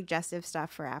do suggestive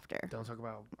stuff for after. Don't talk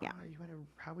about. Yeah.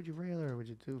 How would you rail her? Would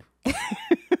you do?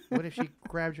 What if she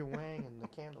grabbed your wang and the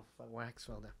candle wax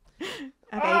fell down? Okay.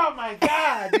 Oh my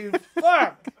God, dude!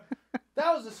 Fuck!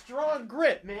 That was a strong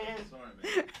grip, man. Sorry,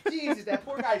 man. Jesus, that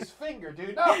poor guy's finger,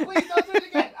 dude. No, please don't do it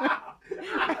again.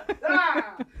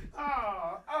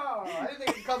 I didn't think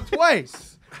it could come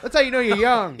twice. That's how you know you're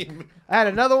young. I had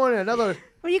another one and another.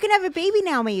 Well, you can have a baby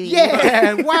now, maybe.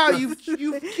 Yeah, wow, you've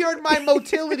cured my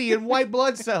motility in white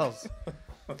blood cells.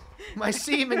 My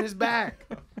semen is back.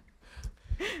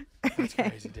 That's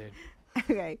crazy, dude.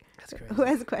 Okay. That's crazy. Who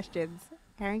has questions?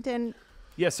 Harrington.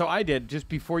 Yeah, so I did. Just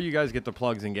before you guys get the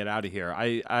plugs and get out of here,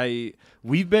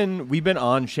 we've been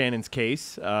on Shannon's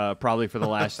case probably for the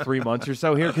last 3 months or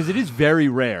so here, because it is very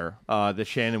rare that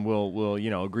Shannon will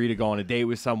agree to go on a date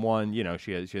with someone. You know,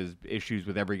 she has issues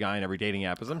with every guy and every dating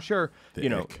app, as I'm sure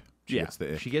The ick. She gets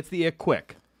the ick. she gets the ick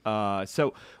quick.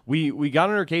 So we got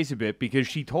on her case a bit because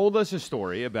she told us a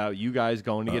story about you guys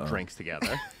going to get drinks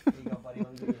together.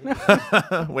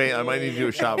 Wait, I might need to do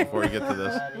a shot before we get to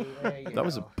this. That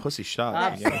was a pussy shot.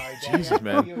 I'm Yeah. sorry, Jesus,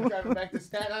 man. You were driving back to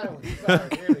Staten Island. Sorry,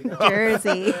 there we go.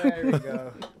 Jersey. There we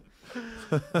go.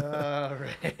 All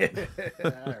right.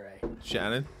 All right.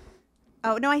 Shannon?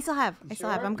 Oh no, I still have. sure?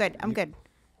 I'm good. I'm good.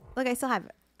 Look, I still have.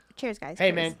 Cheers, guys. Hey,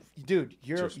 Cheers. man, dude,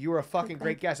 you were a fucking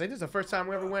great guest. I think this is the first time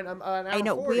we ever went an hour I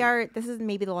know 40. we are. This is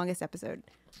maybe the longest episode.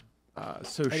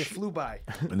 So And it flew by.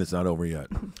 And it's not over yet.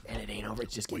 And it ain't over.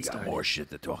 It's just getting started. shit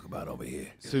to talk about over here.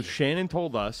 So Shannon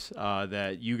told us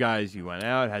that you went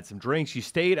out, had some drinks. You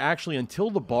stayed actually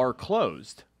until the bar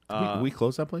closed. we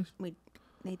close that place?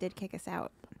 They did kick us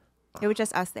out. It was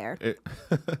just us there. Did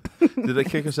they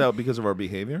kick us out because of our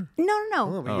behavior? No.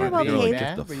 Oh, You're well you're like,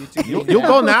 behaved. Were you too You being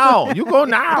go bad? now. You go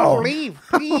now. Oh, leave,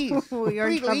 please. You're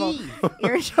in Please trouble. leave.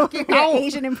 You're in trouble. Get for your out.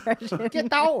 Asian impression.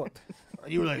 Get out.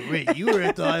 You were like, wait, you were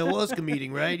at the ayahuasca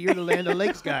meeting, right? You're the Land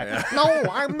O'Lakes guy. No,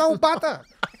 I'm no butter.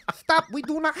 Stop. We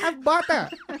do not have butter.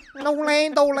 No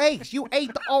Land O'Lakes. You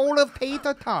ate all of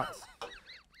tater tots.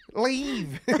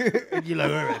 Leave. And you're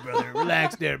like, all right, brother,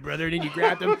 relax there, brother. And then you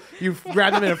grabbed him. You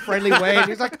grabbed him in a friendly way. And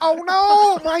he's like, oh,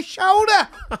 no, my shoulder.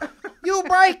 You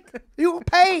break. You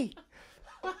pay.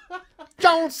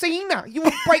 John Cena, you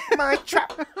will break my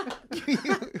trap.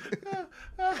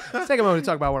 Let's take a moment to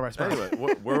talk about one of our sponsors.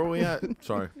 Anyway, where were we at?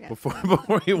 Sorry. Before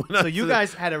you went out. So you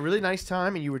guys had a really nice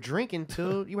time and you were drinking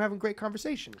till you were having great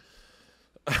conversation.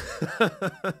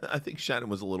 I think Shannon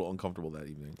was a little uncomfortable that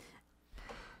evening.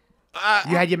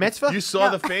 You had your mitzvah? You saw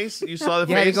the face? You saw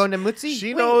the You face? had to go into Mutzi?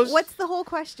 She Wait, knows. what's the whole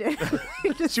question?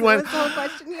 Just She went, what's the whole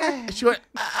question here? She went,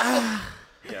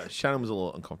 Yeah, Shannon was a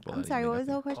little uncomfortable. I'm that sorry, evening, what was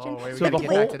the whole question? Oh, wait, we So gotta the get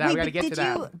back to that. Wait, We gotta but get to did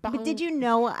that. you? But did you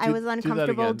know I was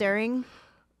uncomfortable again. during?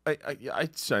 I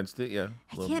sensed it, yeah.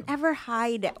 I can't ever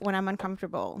hide when I'm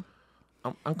uncomfortable.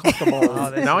 I'm uncomfortable.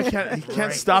 this Now I is can't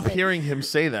great. stop hearing him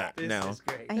say that now.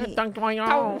 I hate.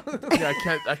 Yeah,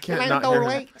 I can't not Land hear him.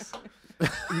 O'Lakes.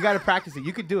 You got to practice it.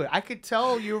 You could do it. I could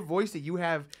tell your voice that you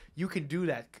have. You can do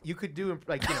that. You could do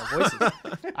voices.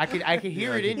 I could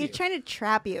hear it in you. He's trying to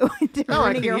trap you into No, I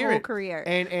ruining can your hear whole it. career.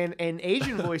 And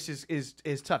Asian voice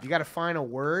is tough. You got to find a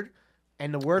word,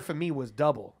 and the word for me was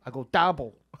double. I go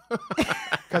double.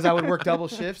 because I would work double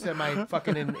shifts at my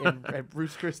fucking at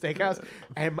Rooster Chris Steakhouse,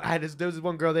 and there was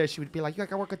one girl there. She would be like, "You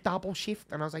like I work a double shift,"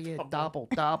 and I was like, "Yeah, double,"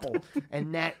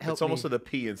 and that helped. It's almost me. with a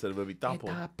P instead of a B. Yeah, Doppel.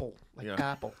 double, like Yeah.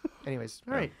 double. Anyways,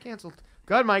 all right, canceled.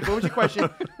 Go ahead, Mike. What was your question?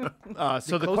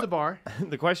 So Close the bar.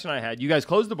 The question I had, you guys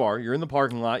close the bar, you're in the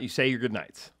parking lot, you say your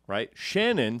goodnights, right?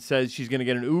 Shannon says she's going to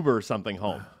get an Uber or something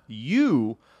home.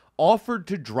 You offered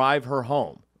to drive her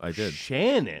home. I did.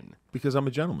 Shannon. Because I'm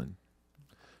a gentleman.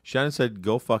 Shannon said,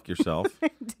 "Go fuck yourself.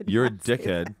 You're a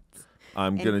dickhead.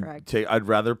 I'm gonna Incorrect. take. I'd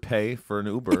rather pay for an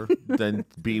Uber than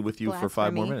be with you for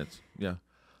 5 more Blasphemy. minutes." Yeah.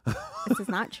 This is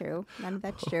not true. None of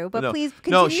that's true. But no, please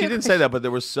continue. no, she your didn't say that, but there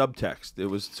was subtext. It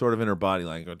was sort of in her body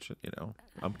language.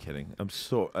 I'm kidding. I'm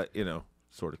sort of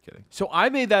kidding. So I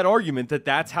made that argument that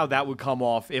that's how that would come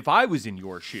off if I was in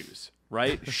your shoes,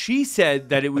 right? She said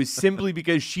that it was simply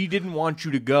because she didn't want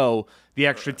you to go the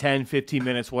extra 10, 15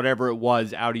 minutes, whatever it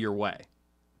was, out of your way.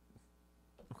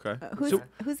 Okay. Who's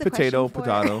the Potato,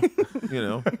 question for?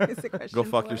 potato. Who's the question Go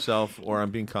fuck for? yourself, or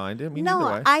I'm being kind. I mean,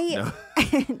 No, either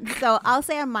way. So I'll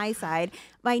say on my side,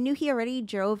 I knew he already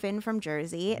drove in from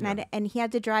Jersey, and he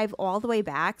had to drive all the way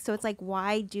back. So it's like,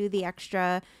 why do the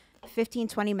extra 15,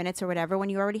 20 minutes or whatever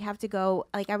when you already have to go?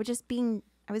 Like, I was being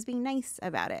nice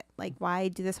about it. Like, why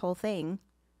do this whole thing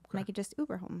when I could just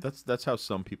Uber home? That's how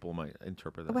some people might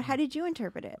interpret that. But how did you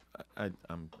interpret it? I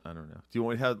don't know. Do you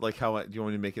want to have do you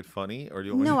want me to make it funny, or do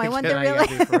you want No, me I to want make the it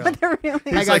real. for I real. want the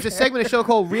real. I got a segment, a show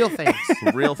called Real Things.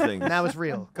 real things? And that was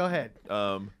real. Go ahead.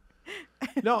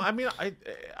 No, I mean,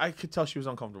 I could tell she was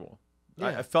uncomfortable. Yeah.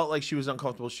 I felt like she was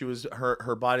uncomfortable. She was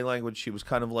her body language. She was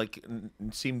kind of like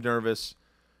seemed nervous.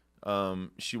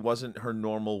 She wasn't her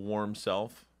normal warm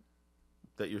self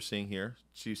that you're seeing here.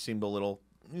 She seemed a little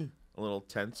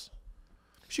tense.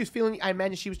 She was feeling. I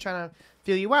imagine she was trying to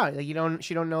feel you out. Like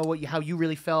she don't know how you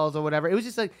really felt or whatever. It was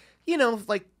just like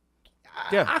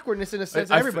awkwardness in a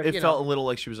sense. Everybody. It felt a little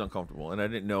like she was uncomfortable, and I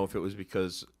didn't know if it was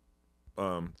because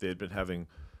they had been having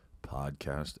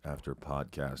podcast after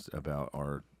podcast about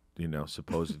our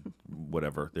supposed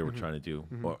whatever they were trying to do,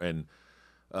 and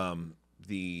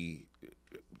the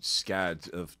scads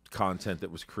of content that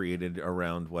was created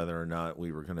around whether or not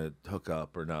we were going to hook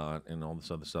up or not, and all this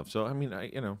other stuff. So I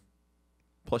mean,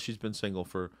 plus she's been single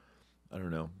for, I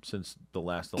don't know, since the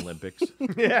last Olympics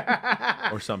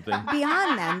or something.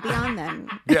 Beyond then.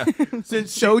 Yeah,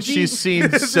 Since Sochi, she's seen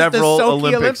This is the several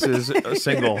Sochi Olympics as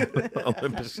single.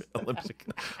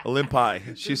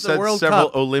 Olympi. She the said World several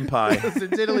Cup. Olympi.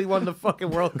 Since Italy won the fucking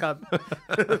World Cup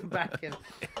back in.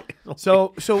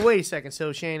 So wait a second.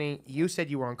 So Shannon, you said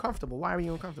you were uncomfortable. Why were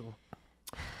you uncomfortable?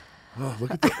 Oh,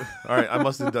 look at that. All right, I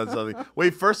must have done something.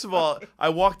 Wait, first of all, I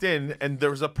walked in and there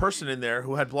was a person in there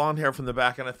who had blonde hair from the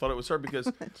back, and I thought it was her because,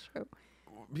 That's true.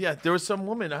 yeah, there was some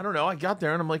woman. I don't know. I got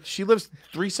there and I'm like, she lives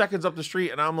 3 seconds up the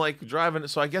street, and I'm like driving.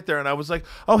 So I get there and I was like,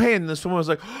 oh, hey. And this woman was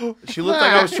like, oh, she looked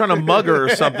like I was trying to mug her or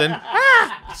something.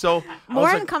 So I More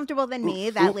was like, uncomfortable than me,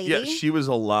 that lady. yeah, she was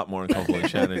a lot more uncomfortable than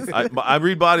Shannon. I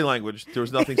read body language. There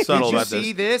was nothing subtle Did you about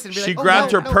see this. this and be She like, oh,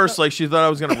 grabbed no, her no, purse no. like she thought I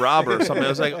was going to rob her or something. I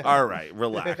was like, all right,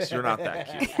 relax. You're not that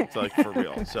cute. It's like, for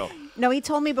real. So, No, he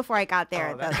told me before I got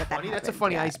there. That's that funny. That's a happened.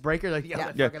 funny Yeah. icebreaker. Like, Yeah.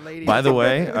 that yeah. fucking lady. By the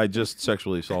way, I just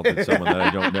sexually assaulted someone that I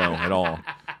don't know at all.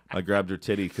 I grabbed her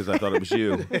titty because I thought it was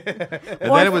you. And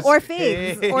then it was Or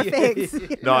figs. Or figs.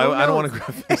 no, I don't want to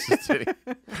grab his titty.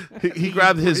 He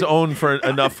grabbed his own for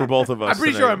enough for both of us. I'm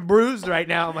pretty sure tonight. I'm bruised right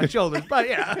now on my shoulders, but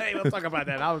yeah, hey, we'll talk about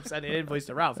that. I'll send an invoice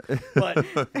to Ralph. But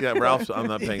Yeah, Ralph's. I'm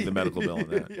not paying the medical bill on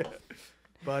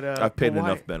that. I've paid but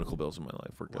why- enough medical bills in my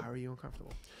life. We're good. Why were you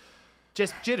uncomfortable?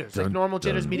 Just jitters, like Dun, normal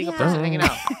jitters, dun, meeting a dun. person, hanging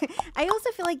out. I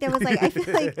also feel like there was like I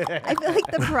feel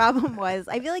like the problem was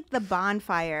I feel like the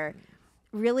bonfire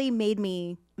really made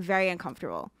me very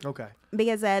uncomfortable Okay.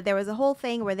 because there was a whole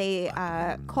thing where they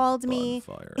called me.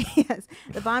 Bonfire. Yes,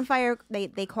 the bonfire.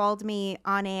 They called me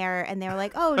on air and they were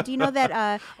like, "Oh, do you know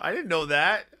that?" I didn't know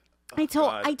that. I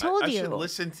told I you. should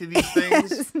listen to these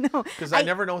things No, because I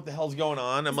never know what the hell's going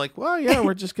on. I'm like, well, yeah,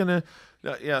 we're just gonna,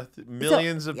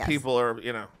 millions of yes. people are,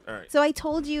 all right. So I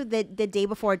told you that the day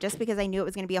before just because I knew it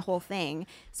was going to be a whole thing.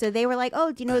 So they were like,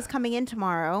 "Oh, do you know who's coming in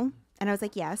tomorrow?" And I was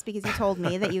like, "Yes," because you told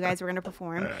me that you guys were going to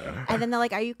perform. And then they're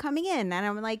like, "Are you coming in?" And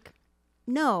I'm like,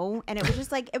 "No." And it was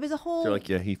just like it was a whole. They're like,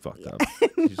 yeah, he fucked up.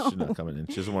 She's not coming in.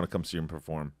 She doesn't want to come see him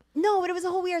perform. No, but it was a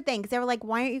whole weird thing because they were like,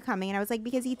 "Why aren't you coming?" And I was like,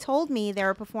 "Because he told me they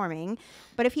were performing,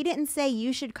 but if he didn't say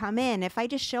you should come in, if I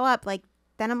just show up, like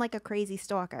then I'm like a crazy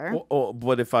stalker."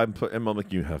 But if I'm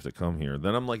like, you have to come here,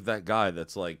 then I'm like that guy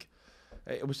that's like,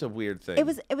 it was a weird thing. It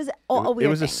was a weird. It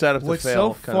was a thing. setup to What's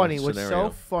fail. so kind funny? Of What's scenario.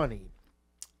 so funny?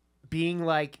 Being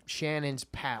like Shannon's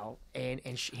pal and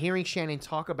hearing Shannon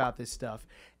talk about this stuff,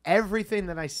 everything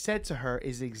that I said to her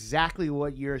is exactly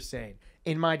what you're saying.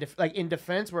 In my in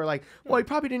defense, we're like, well, he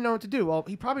probably didn't know what to do. Well,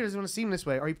 he probably doesn't want to seem this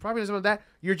way, or he probably doesn't want that.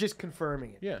 You're just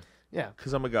confirming it. Yeah. Yeah.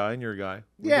 Because I'm a guy and you're a guy.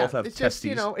 We Yeah, both have it's testes. just,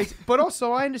 you know, but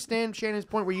also I understand Shannon's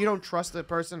point where you don't trust the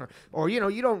person or you know,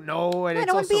 you don't know. And I it's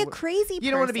don't want to be also- a crazy person.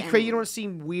 You don't want to be crazy. You don't want to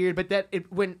seem weird. But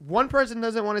when one person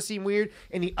doesn't want to seem weird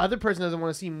and the other person doesn't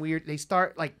want to seem weird, they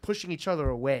start like pushing each other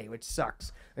away, which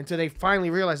sucks. Until they finally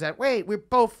realize that, wait, we're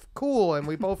both cool and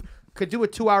we both could do a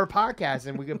 2-hour podcast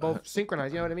and we could both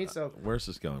synchronize. You know what I mean? So where's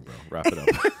this going, bro? Wrap it up.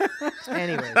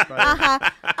 anyways.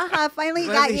 Finally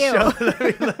got you.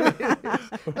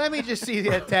 Let me just see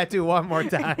that tattoo one more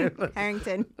time.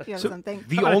 Harrington, you have something?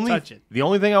 The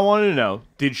only thing I wanted to know,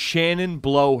 did Shannon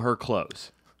blow her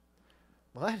clothes?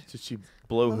 What? Did she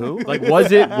blow who? Like, was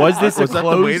this Was a that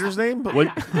closed? the waiter's name? What-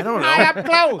 I don't know. I am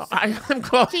close. I am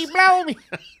close. She blow me.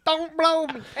 Don't blow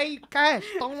me. Hey, cash.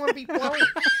 Don't want to be blown.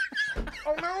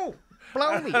 Oh, no.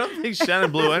 Blow me. I don't think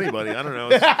Shannon blew anybody. I don't know.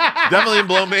 Definitely didn't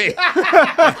blow me.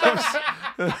 I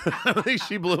don't think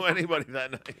she blew anybody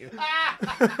that night.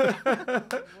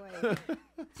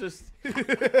 Just,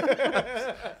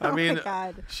 I mean,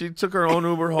 God. she took her own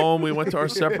Uber home. We went to our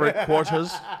separate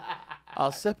quarters.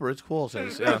 Our separate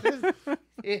quarters. Yeah.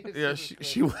 Yeah,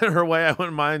 she went her way. I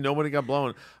went mine. Nobody got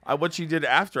blown. What she did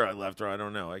after I left her, I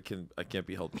don't know. I can't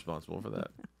be held responsible for that.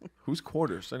 Who's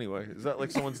quarters anyway? Is that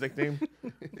like someone's nickname?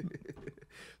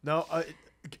 No.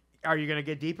 Are you gonna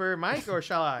get deeper, Mike, or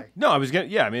shall I? No, I was gonna.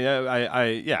 Yeah, I mean,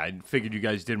 I figured you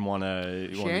guys didn't want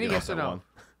to. Shanny, yes or no?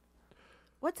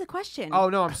 What's the question? Oh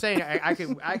no, I'm saying I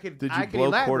could. Did I you could blow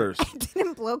elaborate. quarters? I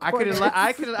didn't blow I quarters.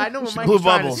 I know what Mike blew is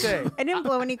trying bubbles. to say. I didn't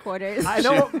blow any quarters. I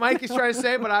know what Mike is trying to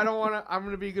say, but I don't want to. I'm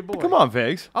gonna be a good boy. Come on,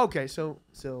 Figs. Okay, so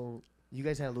you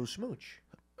guys had a little smooch.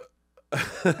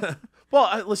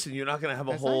 Well, listen, you're not gonna have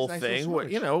a That's whole nice thing. little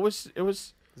smooch. You know, it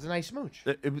was It's a nice smooch.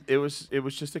 it was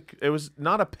just it was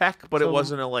not a peck, but it So-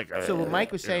 wasn't a like. So what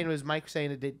Mike was saying was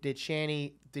did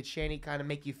Shanny kind of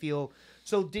make you feel?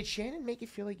 So did Shannon make you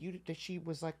feel like that she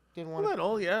was like didn't want Not to?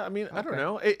 all, yeah. I mean, I don't Okay.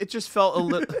 know. It just felt a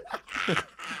little.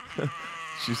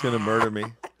 She's gonna murder me.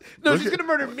 No, Look she's at- gonna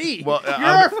murder me. Well,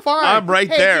 you're fine. I'm right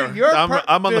Hey, there. Dude, you're I'm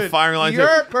on the dude, firing line.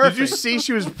 You're too. perfect. Did you see?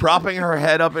 She was propping her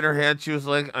head up in her hand. She was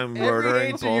like, "I'm Every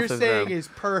murdering answer both you're of saying them." is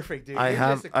perfect, dude. I You're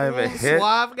have- just a I have a cool, hit.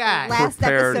 suave guy. Last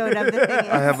prepared. episode of the thing.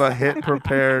 I have a hit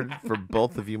prepared for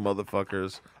both of you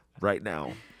motherfuckers right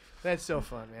now. That's so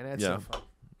fun, man. That's Yeah. so fun.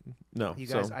 No, You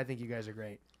guys, so I think you guys are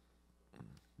great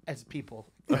as people.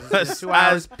 as, 2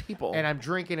 hours, people, and I'm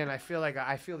drinking, and I feel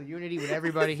the unity with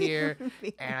everybody here,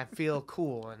 and I feel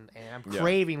cool, and I'm Yeah.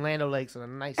 craving Land O'Lakes and a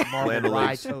nice marble Land rye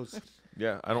O'Lakes. toast.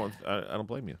 yeah, I don't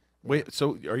blame you. Wait,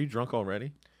 so are you drunk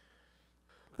already?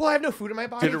 Well, I have no food in my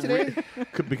body Did it today.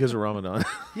 Because of Ramadan?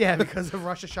 Yeah, because of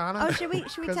Rosh Hashanah. Oh, should we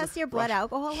test your blood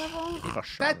alcohol level?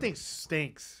 That thing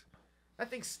stinks. That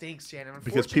thing stinks, Shannon.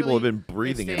 Because people have been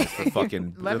Unfortunately, breathing it for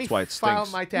fucking. Let me that's why it file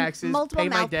stinks. my taxes, Multiple pay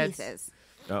my debts. mouthpieces.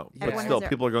 Oh, but Everyone still, has their-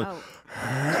 people are going. Oh.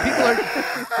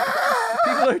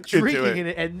 People are drinking it. in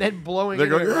it and then blowing They're it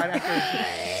going- right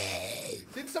after.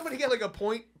 Did somebody get like a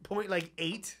point like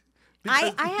 8?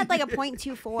 I had like a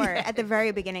 0.24 at the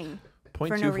very beginning. For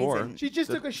no 0.24. reason. She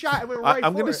just took a shot and went right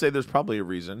I'm for going to it. say there's probably a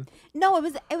reason. No, it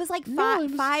was like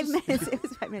five minutes. It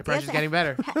was 5 minutes. Pressure's Yes, getting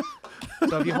better.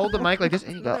 So if you hold the mic like this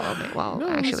and you go, well,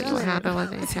 actually, what happened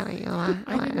was they tell you. I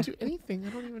didn't do anything. I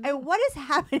don't even. And what is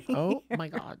happening? Oh my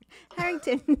God.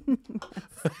 Harrington.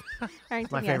 Harrington,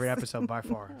 My favorite yes. episode by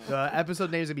far. The episode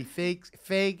names would be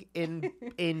Fig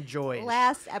Enjoy.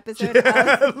 Last episode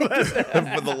of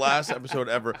For the last episode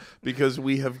ever, because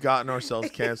we have gotten ourselves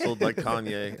canceled like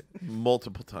Kanye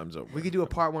multiple times over. We could do a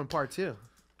part 1, part 2.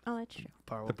 Oh, that's true.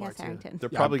 Part 1, part Yes, 2. Harrington. They're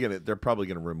probably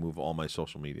gonna remove all my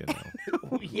social media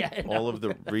now. Yeah. All of the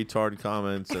retard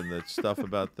comments and the stuff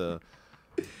about the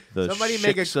Somebody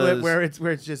make a clip shiksas,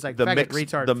 where it's just like the faggot mix-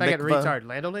 retard, the faggot mikvah, retard,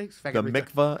 Land O'Lakes, faggot the retard.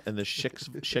 mikvah and the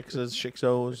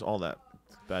shiksos, all that.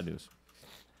 Bad news.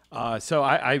 So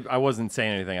I wasn't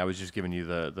saying anything. I was just giving you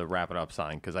the wrap it up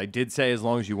sign because I did say as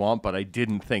long as you want, but I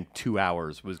didn't think 2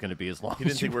 hours was going to be as long You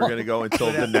didn't as you think we were want. going to go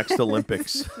until the next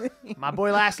Olympics. My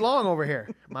boy lasts long over here.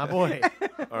 My boy.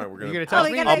 All right, we're You going gonna to. touch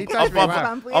we me? gotta You touch touch me. me? Wow.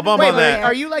 Wow. We I'll have bump to on go that. there.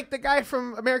 Are you like the guy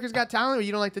from America's Got Talent where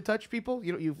you don't like to touch people?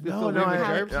 You feel weird with I-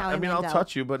 germs? Howie I mean, I'll Mandel.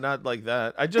 touch you, but not like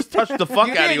that. I just touched the fuck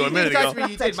out of you a minute touch ago.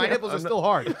 me. You did. My nipples are still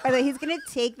hard. By the way, he's gonna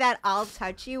take that "I'll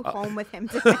touch you" home with him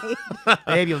tonight.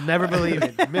 Babe, you'll never believe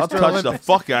it. Mr. I'll touch Olympus, the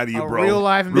fuck out of you, a bro. real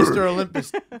life Mr.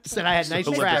 Olympus said I had nice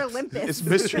Mr. traps. Olympus. It's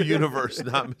Mr. Universe,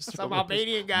 not Mr. Some Olympus.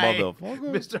 Albanian guy, Motherfucker.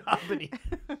 Mr. Albany.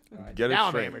 Get it Now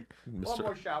I'm straight. hammered.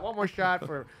 Mr. One more shot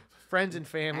for friends and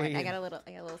family. I got a little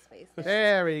space.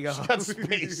 There we go. Got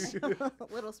space.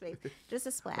 Little space, just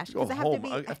a splash. Go 'cause home.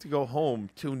 I have to go home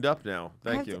tuned up now.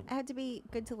 Thank you. I have to be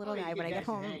good to little guy when I get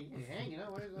home.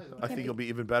 I think you'll be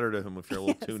even better to him if you're a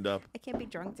little tuned up. I can't be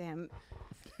drunk to him.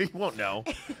 He won't know.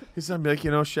 He's gonna be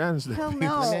like, Shannon's there. He'll Let me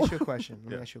know. ask you a question.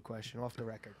 Let me ask you a question off the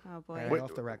record. Oh All boy. right, Wait,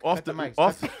 off the record. off Cut the the- mics.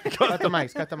 off Cut the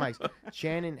mics. Cut the mics.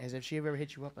 Shannon, has she ever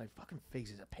hit you up like fucking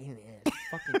Figs is a pain in the ass?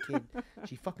 Fucking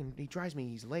kid. He drives me.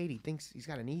 He's late. He thinks he's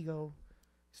got an ego.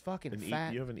 He's fucking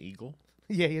fat. You have an eagle?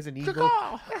 Yeah, he has an ego.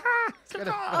 Oh,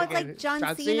 it's like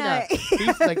John Cena.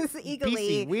 He's like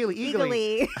Eagerly. PC, wheelie,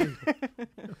 eagerly.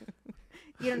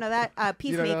 You don't know that? You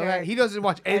Peacemaker. don't know that? He doesn't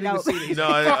watch anything know. with Cena. He's No,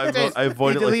 like, I "Fuck this."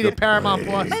 avoid He it like deleted the Paramount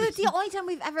Plus. But it's the only time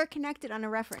we've ever connected on a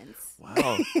reference.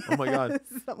 Wow. Oh my God.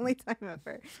 This is the only time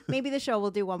ever. Maybe the show will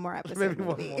do one more episode. Maybe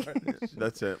one more.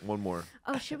 That's it. One more.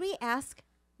 Oh, should we ask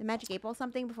the Magic 8 Ball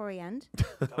something before we end?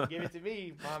 Don't give it to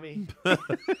me, mommy.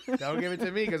 Don't give it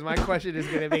to me because my question is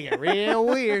going to make it real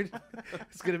weird.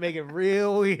 It's going to make it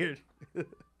real weird.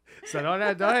 So don't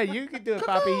ahead. You can do it,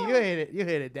 Poppy. You hit it. You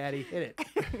hit it, Daddy. Hit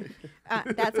it.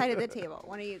 That side of the table.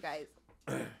 One of you guys.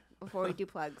 Before we do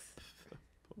plugs.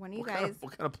 One of you guys.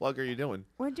 What kind of plug are you doing?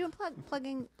 We're doing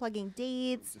plugging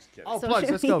dates. Oh, social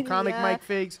plugs. Let's go. Comic media, Mike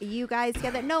Figs. You guys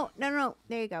together. No.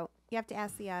 There you go. You have to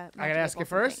ask the. I gotta ask it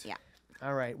first? Yeah.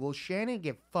 All right. Will Shannon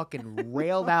get fucking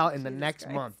railed out in the next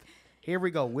Christ. month? Here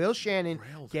we go. Will Shannon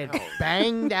Railed get out.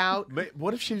 banged out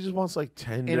What if she just wants like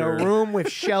tender? in a room with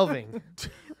shelving?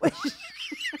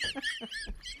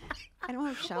 I don't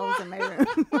have shelves in my room.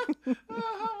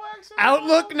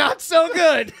 Outlook not so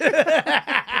good.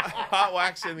 Hot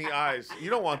wax in the eyes. You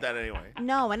don't want that anyway.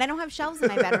 No, and I don't have shelves in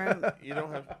my bedroom. You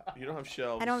don't have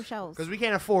shelves. I don't have shelves. Because we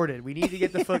can't afford it. We need to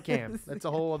get the foot cam. That's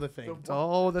a whole other thing. It's a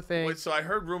whole other thing. Wait, so I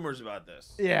heard rumors about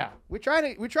this. Yeah, we're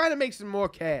trying to make some more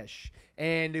cash,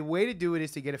 and the way to do it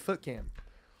is to get a foot cam.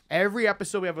 Every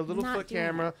episode we have a little Not foot doing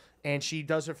camera, and she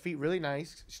does her feet really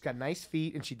nice. She's got nice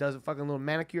feet, and she does a fucking little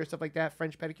manicure stuff like that,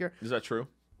 French pedicure. Is that true?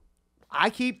 I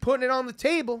keep putting it on the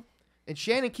table, and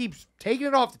Shannon keeps taking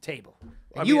it off the table.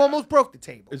 And I you mean, almost broke the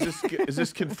table. Is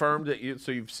this confirmed that you?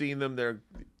 So you've seen them? They're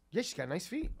Yeah, she's got nice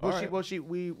feet. All Well,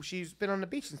 right. she's been on the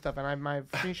beach and stuff, and I have my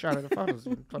screenshot of the photos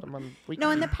and put them on.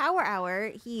 No, in the Power Hour,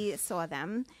 he saw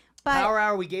them. But Power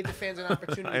Hour, we gave the fans an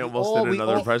opportunity. I almost did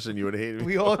another impression you would hate.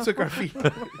 We all took our feet.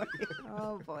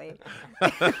 oh boy,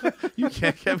 You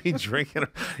can't get me drinking.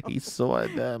 He saw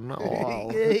them all.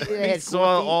 He He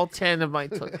saw all 10 of my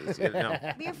tootsies. No.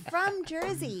 we're from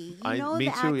Jersey. You know Me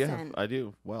the too. accent. Yeah, I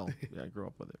do. Well, yeah, I grew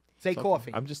up with it. Say So,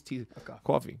 coffee. I'm just teasing. Okay.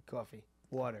 Coffee, Coffee,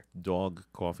 water. dog,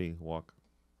 coffee, walk.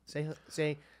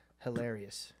 Say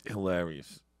hilarious.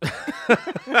 Hilarious.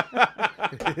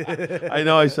 I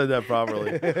know I said that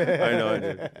properly. I know I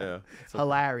did. Yeah.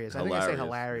 Hilarious. I think I say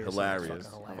hilarious. Hilarious.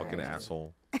 Fucking Fucking hilarious.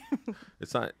 asshole.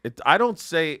 It's not. I don't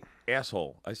say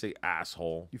asshole. I say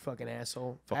asshole. You fucking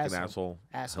asshole. Fucking asshole.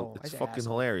 Asshole. I It's say fucking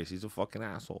asshole. hilarious. He's a fucking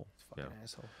asshole. Fucking Yeah.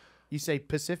 asshole. You say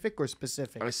Pacific or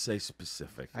specific? I say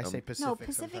specific. I say Pacific. No,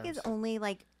 Pacific is sometimes. only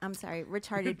like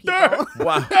retarded people.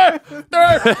 Wow.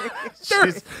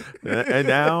 She's- and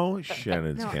now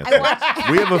Shannon's No, I canceled. watched-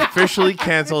 We have officially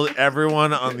canceled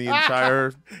everyone on the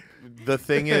entire. The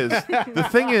thing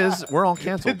is, we're all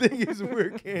canceled. The thing is, we're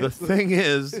The canceled. thing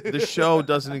is, the show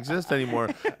doesn't exist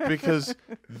anymore because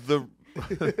the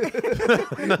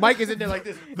Mike is in there like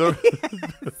this. the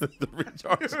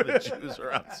retards and the Jews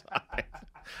are outside,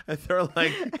 and they're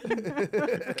like,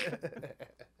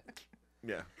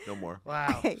 yeah, no more.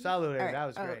 Wow. Salute, All right. that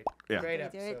was Oh. great. Yeah. Great We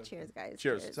did it. episode. Cheers, guys.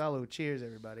 Cheers. Salute. Cheers,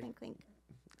 everybody. Clink, clink.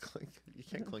 Clink. You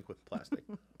can't clink with plastic.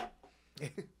 All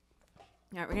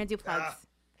right, we're gonna do plugs.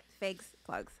 Figs,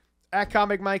 plugs. At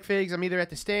Comic Mike Figs, I'm either at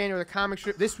the stand or the comic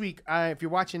strip. This week, if you're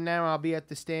watching now, I'll be at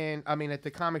the stand. I mean, at the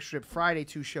comic strip. Friday,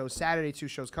 2 shows. Saturday, 2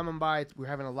 shows. Come on by. We're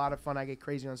having a lot of fun. I get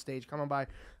crazy on stage. Come on by.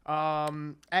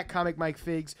 At Comic Mike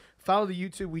Figs. Follow the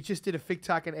YouTube. We just did a Fig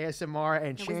Talk and ASMR,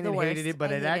 and was Shannon the worst. hated it,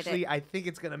 but I it hated actually, it. I think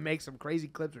it's going to make some crazy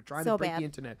clips. We're trying So to break bad. the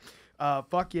internet.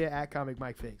 Fuck yeah, at Comic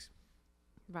Mike Figs.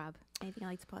 Rob, anything I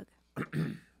like to plug?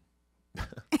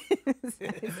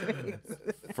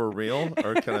 For real,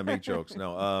 or can I make jokes?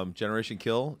 No. Generation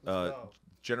Kill.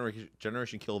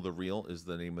 Generation Kill the Real is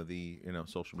the name of the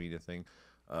social media thing.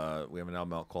 We have an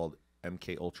album out called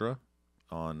MK Ultra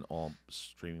on all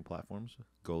streaming platforms.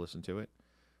 Go listen to it.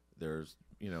 There's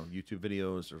YouTube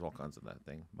videos. There's all kinds of that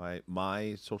thing.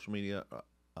 My social media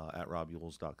at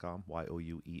robyouells.com.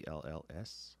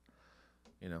 YOUELLS.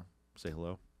 Say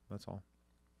hello. That's all.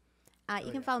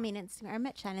 You can follow me on Instagram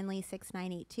at Shannon Lee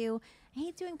 6982. I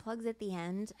hate doing plugs at the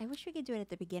end. I wish we could do it at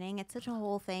the beginning. It's such a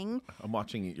whole thing. I'm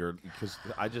watching your because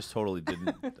I just totally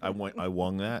didn't. I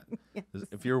wung that. Yes.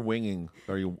 If you're winging,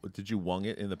 did you wung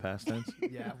it in the past tense?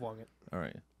 Yeah, I've won it. All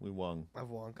right, we wung. I've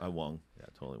won. I wung. Yeah,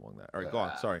 totally wung that. All right, go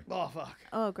on. Sorry. Oh fuck.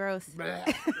 Oh, gross.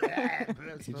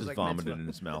 He just vomited in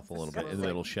his mouth a little bit in the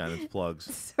middle of Shannon's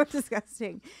plugs. So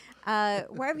disgusting.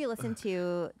 Wherever you listen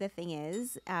to The Thing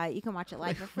Is, you can watch it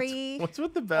live for free. What's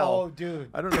with the bell? Oh, dude.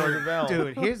 I don't know the bell.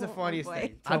 Dude, here's the funniest boy.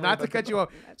 thing. Tell Not to cut you off.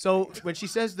 So when she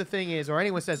says the thing is, or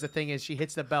anyone says the thing is, she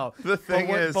hits the bell. The thing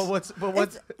is. But what's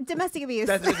It's domestic abuse.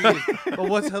 that's what it is. But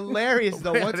what's hilarious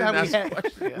though, Wait, I one didn't time ask the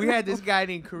question. we had this guy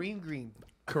named Kareem Green.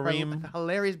 Kareem.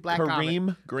 Hilarious black Kareem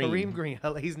comic. Green. Kareem Green.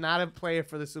 He's not a player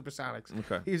for the Supersonics.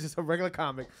 Okay. He's just a regular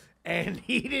comic. And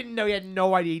he didn't know. He had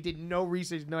no idea. He did no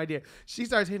research, no idea. She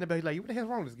starts hitting the bell. He's like, what the hell's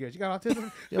wrong with this girl? She got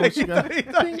autism? Yeah, what she got? He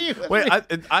thought she was Wait,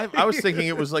 I was thinking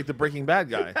it was like the Breaking Bad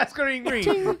guy. That's Kareem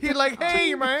Green. He's like,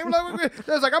 hey, man. I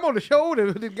was like, I'm on the show.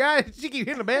 The guy, she keep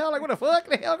hitting the bell. Like, what the fuck?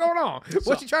 The hell going on?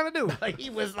 What's she trying to do? Like,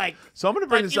 he was like. So I'm going to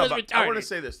bring Like, this he up. was I want to retarded.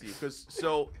 say this to you because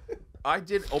I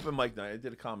did open mic night. I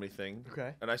did a comedy thing.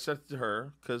 Okay. And I said to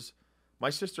her because my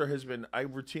sister has been. I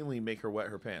routinely make her wet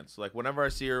her pants. Like whenever I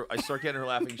see her, I start getting her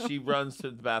laughing. She runs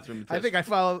to the bathroom. And I think I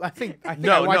follow. I think I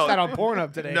No, watched no. that on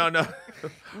Pornhub today. No.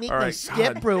 Make All my right,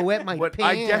 step God. bro wet my But pants.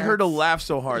 I get her to laugh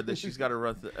so hard that she's got to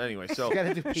run. Anyway, so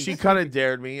gotta do she peace. kind of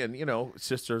dared me, and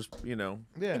sisters, Yeah.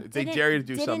 they dare you to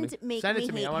do didn't something. Make Send it me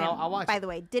to me. hate I'll him. watch By it. the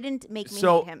way, didn't make me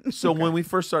So, hate him. so when we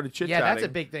first started chit Yeah, chatting, that's a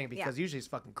big thing because usually it's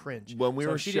fucking cringe. when we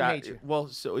So were she didn't hate you. well,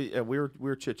 so yeah, we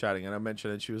were chit chatting, and I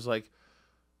mentioned it. She was like,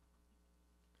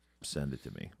 "Send it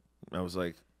to me." I was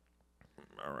like,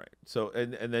 "All right." So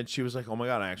and then she was like, "Oh my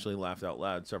god!" I actually laughed out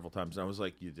loud several times, and I was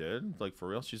like, "You did? Like for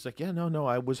real?" She's like, "Yeah, no.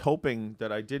 I was hoping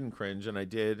that I didn't cringe, and I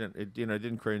did, and I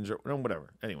didn't cringe, or no,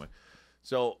 whatever." Anyway,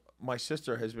 so my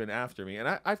sister has been after me, and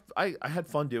I had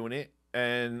fun doing it.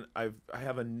 And I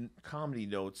have comedy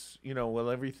notes,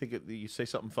 whenever you think you say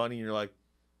something funny, and you're like,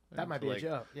 That might be a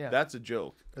joke. Yeah. that's a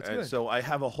joke. That's and good. so I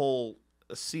have a whole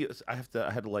I had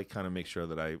to like kind of make sure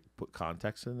that I put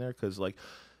context in there because like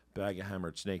bag of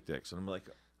hammered snake dicks, and I'm like,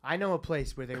 I know a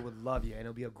place where they would love you, and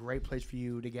it'll be a great place for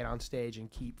you to get on stage and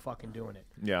keep fucking doing it.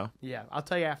 yeah, Yeah, I'll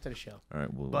tell you after the show. all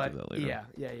right, we'll But do that later.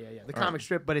 yeah. The comic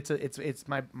strip, but it's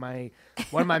my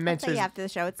one of my I'll tell mentors, you after the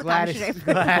show. It's Gladys,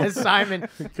 the Gladys Simon.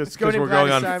 because Go to we're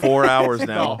going on Gladys 4 hours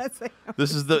now. Simon.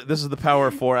 This is the power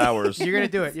of 4 hours. You're gonna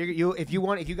do it. If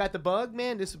you got the bug,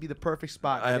 man, this would be the perfect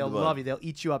spot. I have They'll the bug. love you. They'll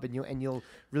eat you up, and you'll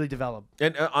really develop.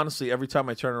 And honestly, every time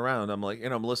I turn around, I'm like,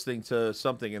 I'm listening to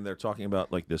something, and they're talking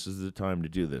about like, this is the time to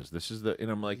do this. This is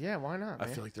and I'm like, Yeah, why not? I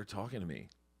man? feel like they're talking to me.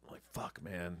 I'm like, fuck,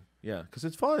 man. Yeah, because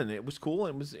it's fun. It was cool.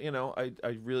 It was, I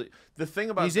really the thing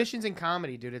about musicians in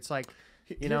comedy, dude. It's like,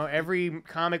 every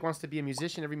comic wants to be a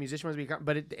musician. Every musician wants to be,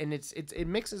 but it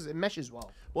meshes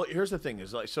well. Well, here's the thing: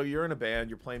 is like, so you're in a band,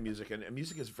 you're playing music, and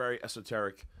music is very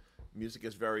esoteric. Music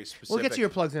is very specific. We'll get to your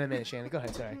plugs in a minute, Shannon. Go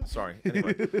ahead. Sorry. Sorry.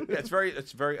 Anyway, yeah, it's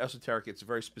very esoteric. It's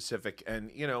very specific,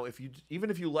 and even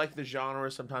if you like the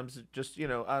genre, sometimes it just I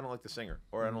don't like the singer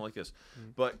or I don't like this.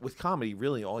 But with comedy,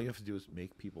 really, all you have to do is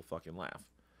make people fucking laugh,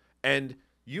 and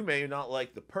you may not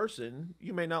like the person,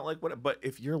 you may not like what, but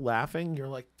if you're laughing, you're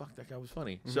like, fuck, that guy was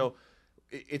funny. So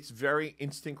it's very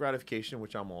instant gratification,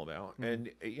 which I'm all about. And,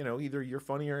 either you're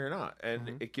funny or you're not.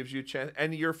 And it gives you a chance.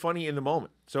 And you're funny in the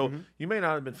moment. So you may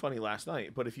not have been funny last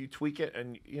night, but if you tweak it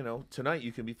and, tonight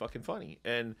you can be fucking funny.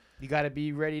 And You got to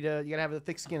be ready to. You got to have a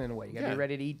thick skin in a way. You got to Yeah. be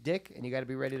ready to eat dick, and you got to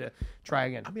be ready to try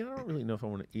again. I mean, I don't really know if I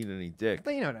want to eat any dick.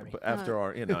 But you know what I mean. But after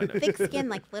our, I know. Thick skin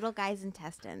like little guys'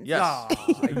 intestines. Yes.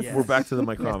 Oh, yes. We're back to the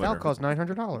Yes, that'll micrometer. cost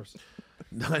 $900.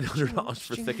 $900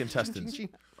 for thick intestines.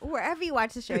 Wherever you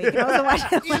watch the show, you can also watch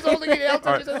it live.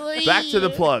 All right, back to the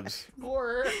plugs.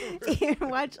 You can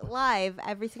watch live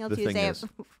every single The thing Tuesday. is-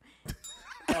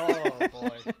 Oh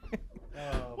boy.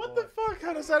 What the fuck?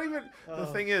 How does that even? The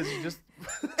thing is, you just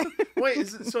wait.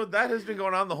 So that has been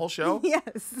going on the whole show?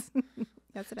 Yes.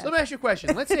 That's what So let me ask you a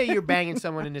question. Let's say you're banging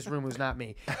someone in this room who's not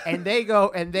me, and they go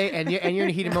and you're in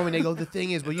a heated moment. They go, the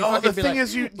thing is, will you? Oh, fucking the be thing like,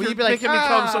 is, you're will you be like, making me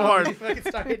come so hard. You fucking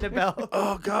start hitting the bell.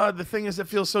 Oh God, the thing is, it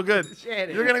feels so good.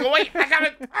 Shannon. You're gonna go wait. I got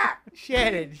it.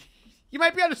 Shannon, you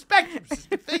might be on the spectrum.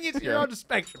 The thing is, you're Yeah. on the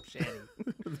spectrum, Shannon.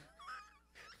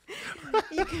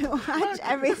 You can watch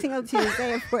every single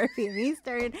Tuesday at 4 p.m.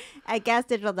 Eastern at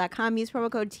gasdigital.com. Use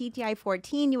promo code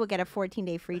TTI14. You will get a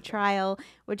 14-day free trial,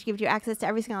 which gives you access to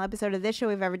every single episode of this show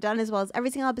we've ever done, as well as every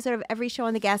single episode of every show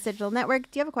on the Gas Digital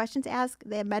Network. Do you have a question to ask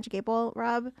the Magic 8 Ball,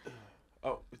 Rob?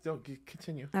 Oh, don't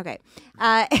continue. Okay.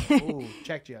 Ooh,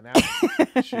 checked you on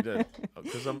that. She did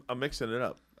because I'm mixing it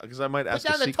up because I might ask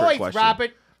a down the secret toys, question.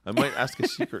 Robert. I might ask a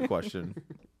secret question.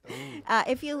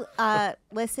 If you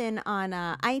listen on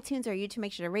iTunes or YouTube,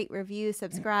 make sure to rate, review,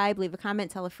 subscribe, leave a comment,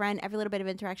 tell a friend. Every little bit of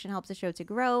interaction helps the show to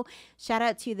grow. Shout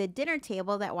out to the dinner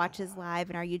table that watches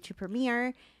live in our YouTube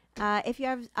premiere. If you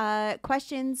have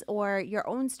questions or your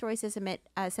own stories to submit,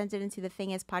 send it into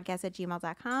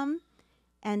thethingispodcast@gmail.com.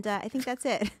 And I think that's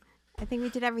it. I think we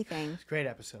did everything. Great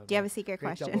episode. Do you have a secret Great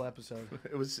question? double episode.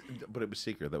 It was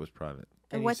secret. That was private.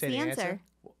 Can you What's say the answer?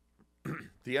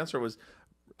 The answer was,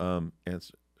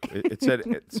 it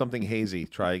said something hazy.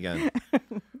 Try again,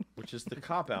 which is the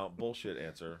cop out bullshit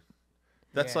answer.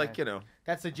 That's Yeah. like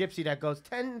That's the gypsy that goes,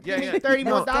 $10, Yeah, yeah. $30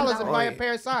 more No, dollars and buy a Oi.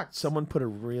 pair of socks. someone put a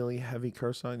really heavy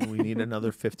curse on you. We need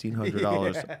another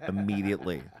 $1,500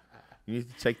 immediately. You need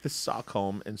to take the sock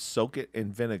home and soak it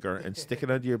in vinegar and stick it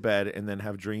under your bed and then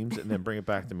have dreams and then bring it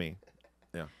back to me.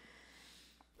 Yeah.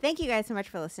 Thank you guys so much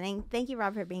for listening. Thank you,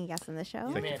 Rob, for being a guest on the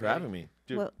show. Thank you for having me.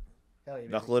 Dude, Well, Hell yeah,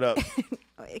 knuckle it up.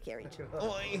 oh, I can't reach.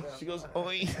 Oi. She goes,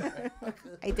 oi.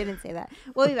 I didn't say that.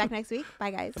 We'll be back next week.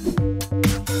 Bye, guys.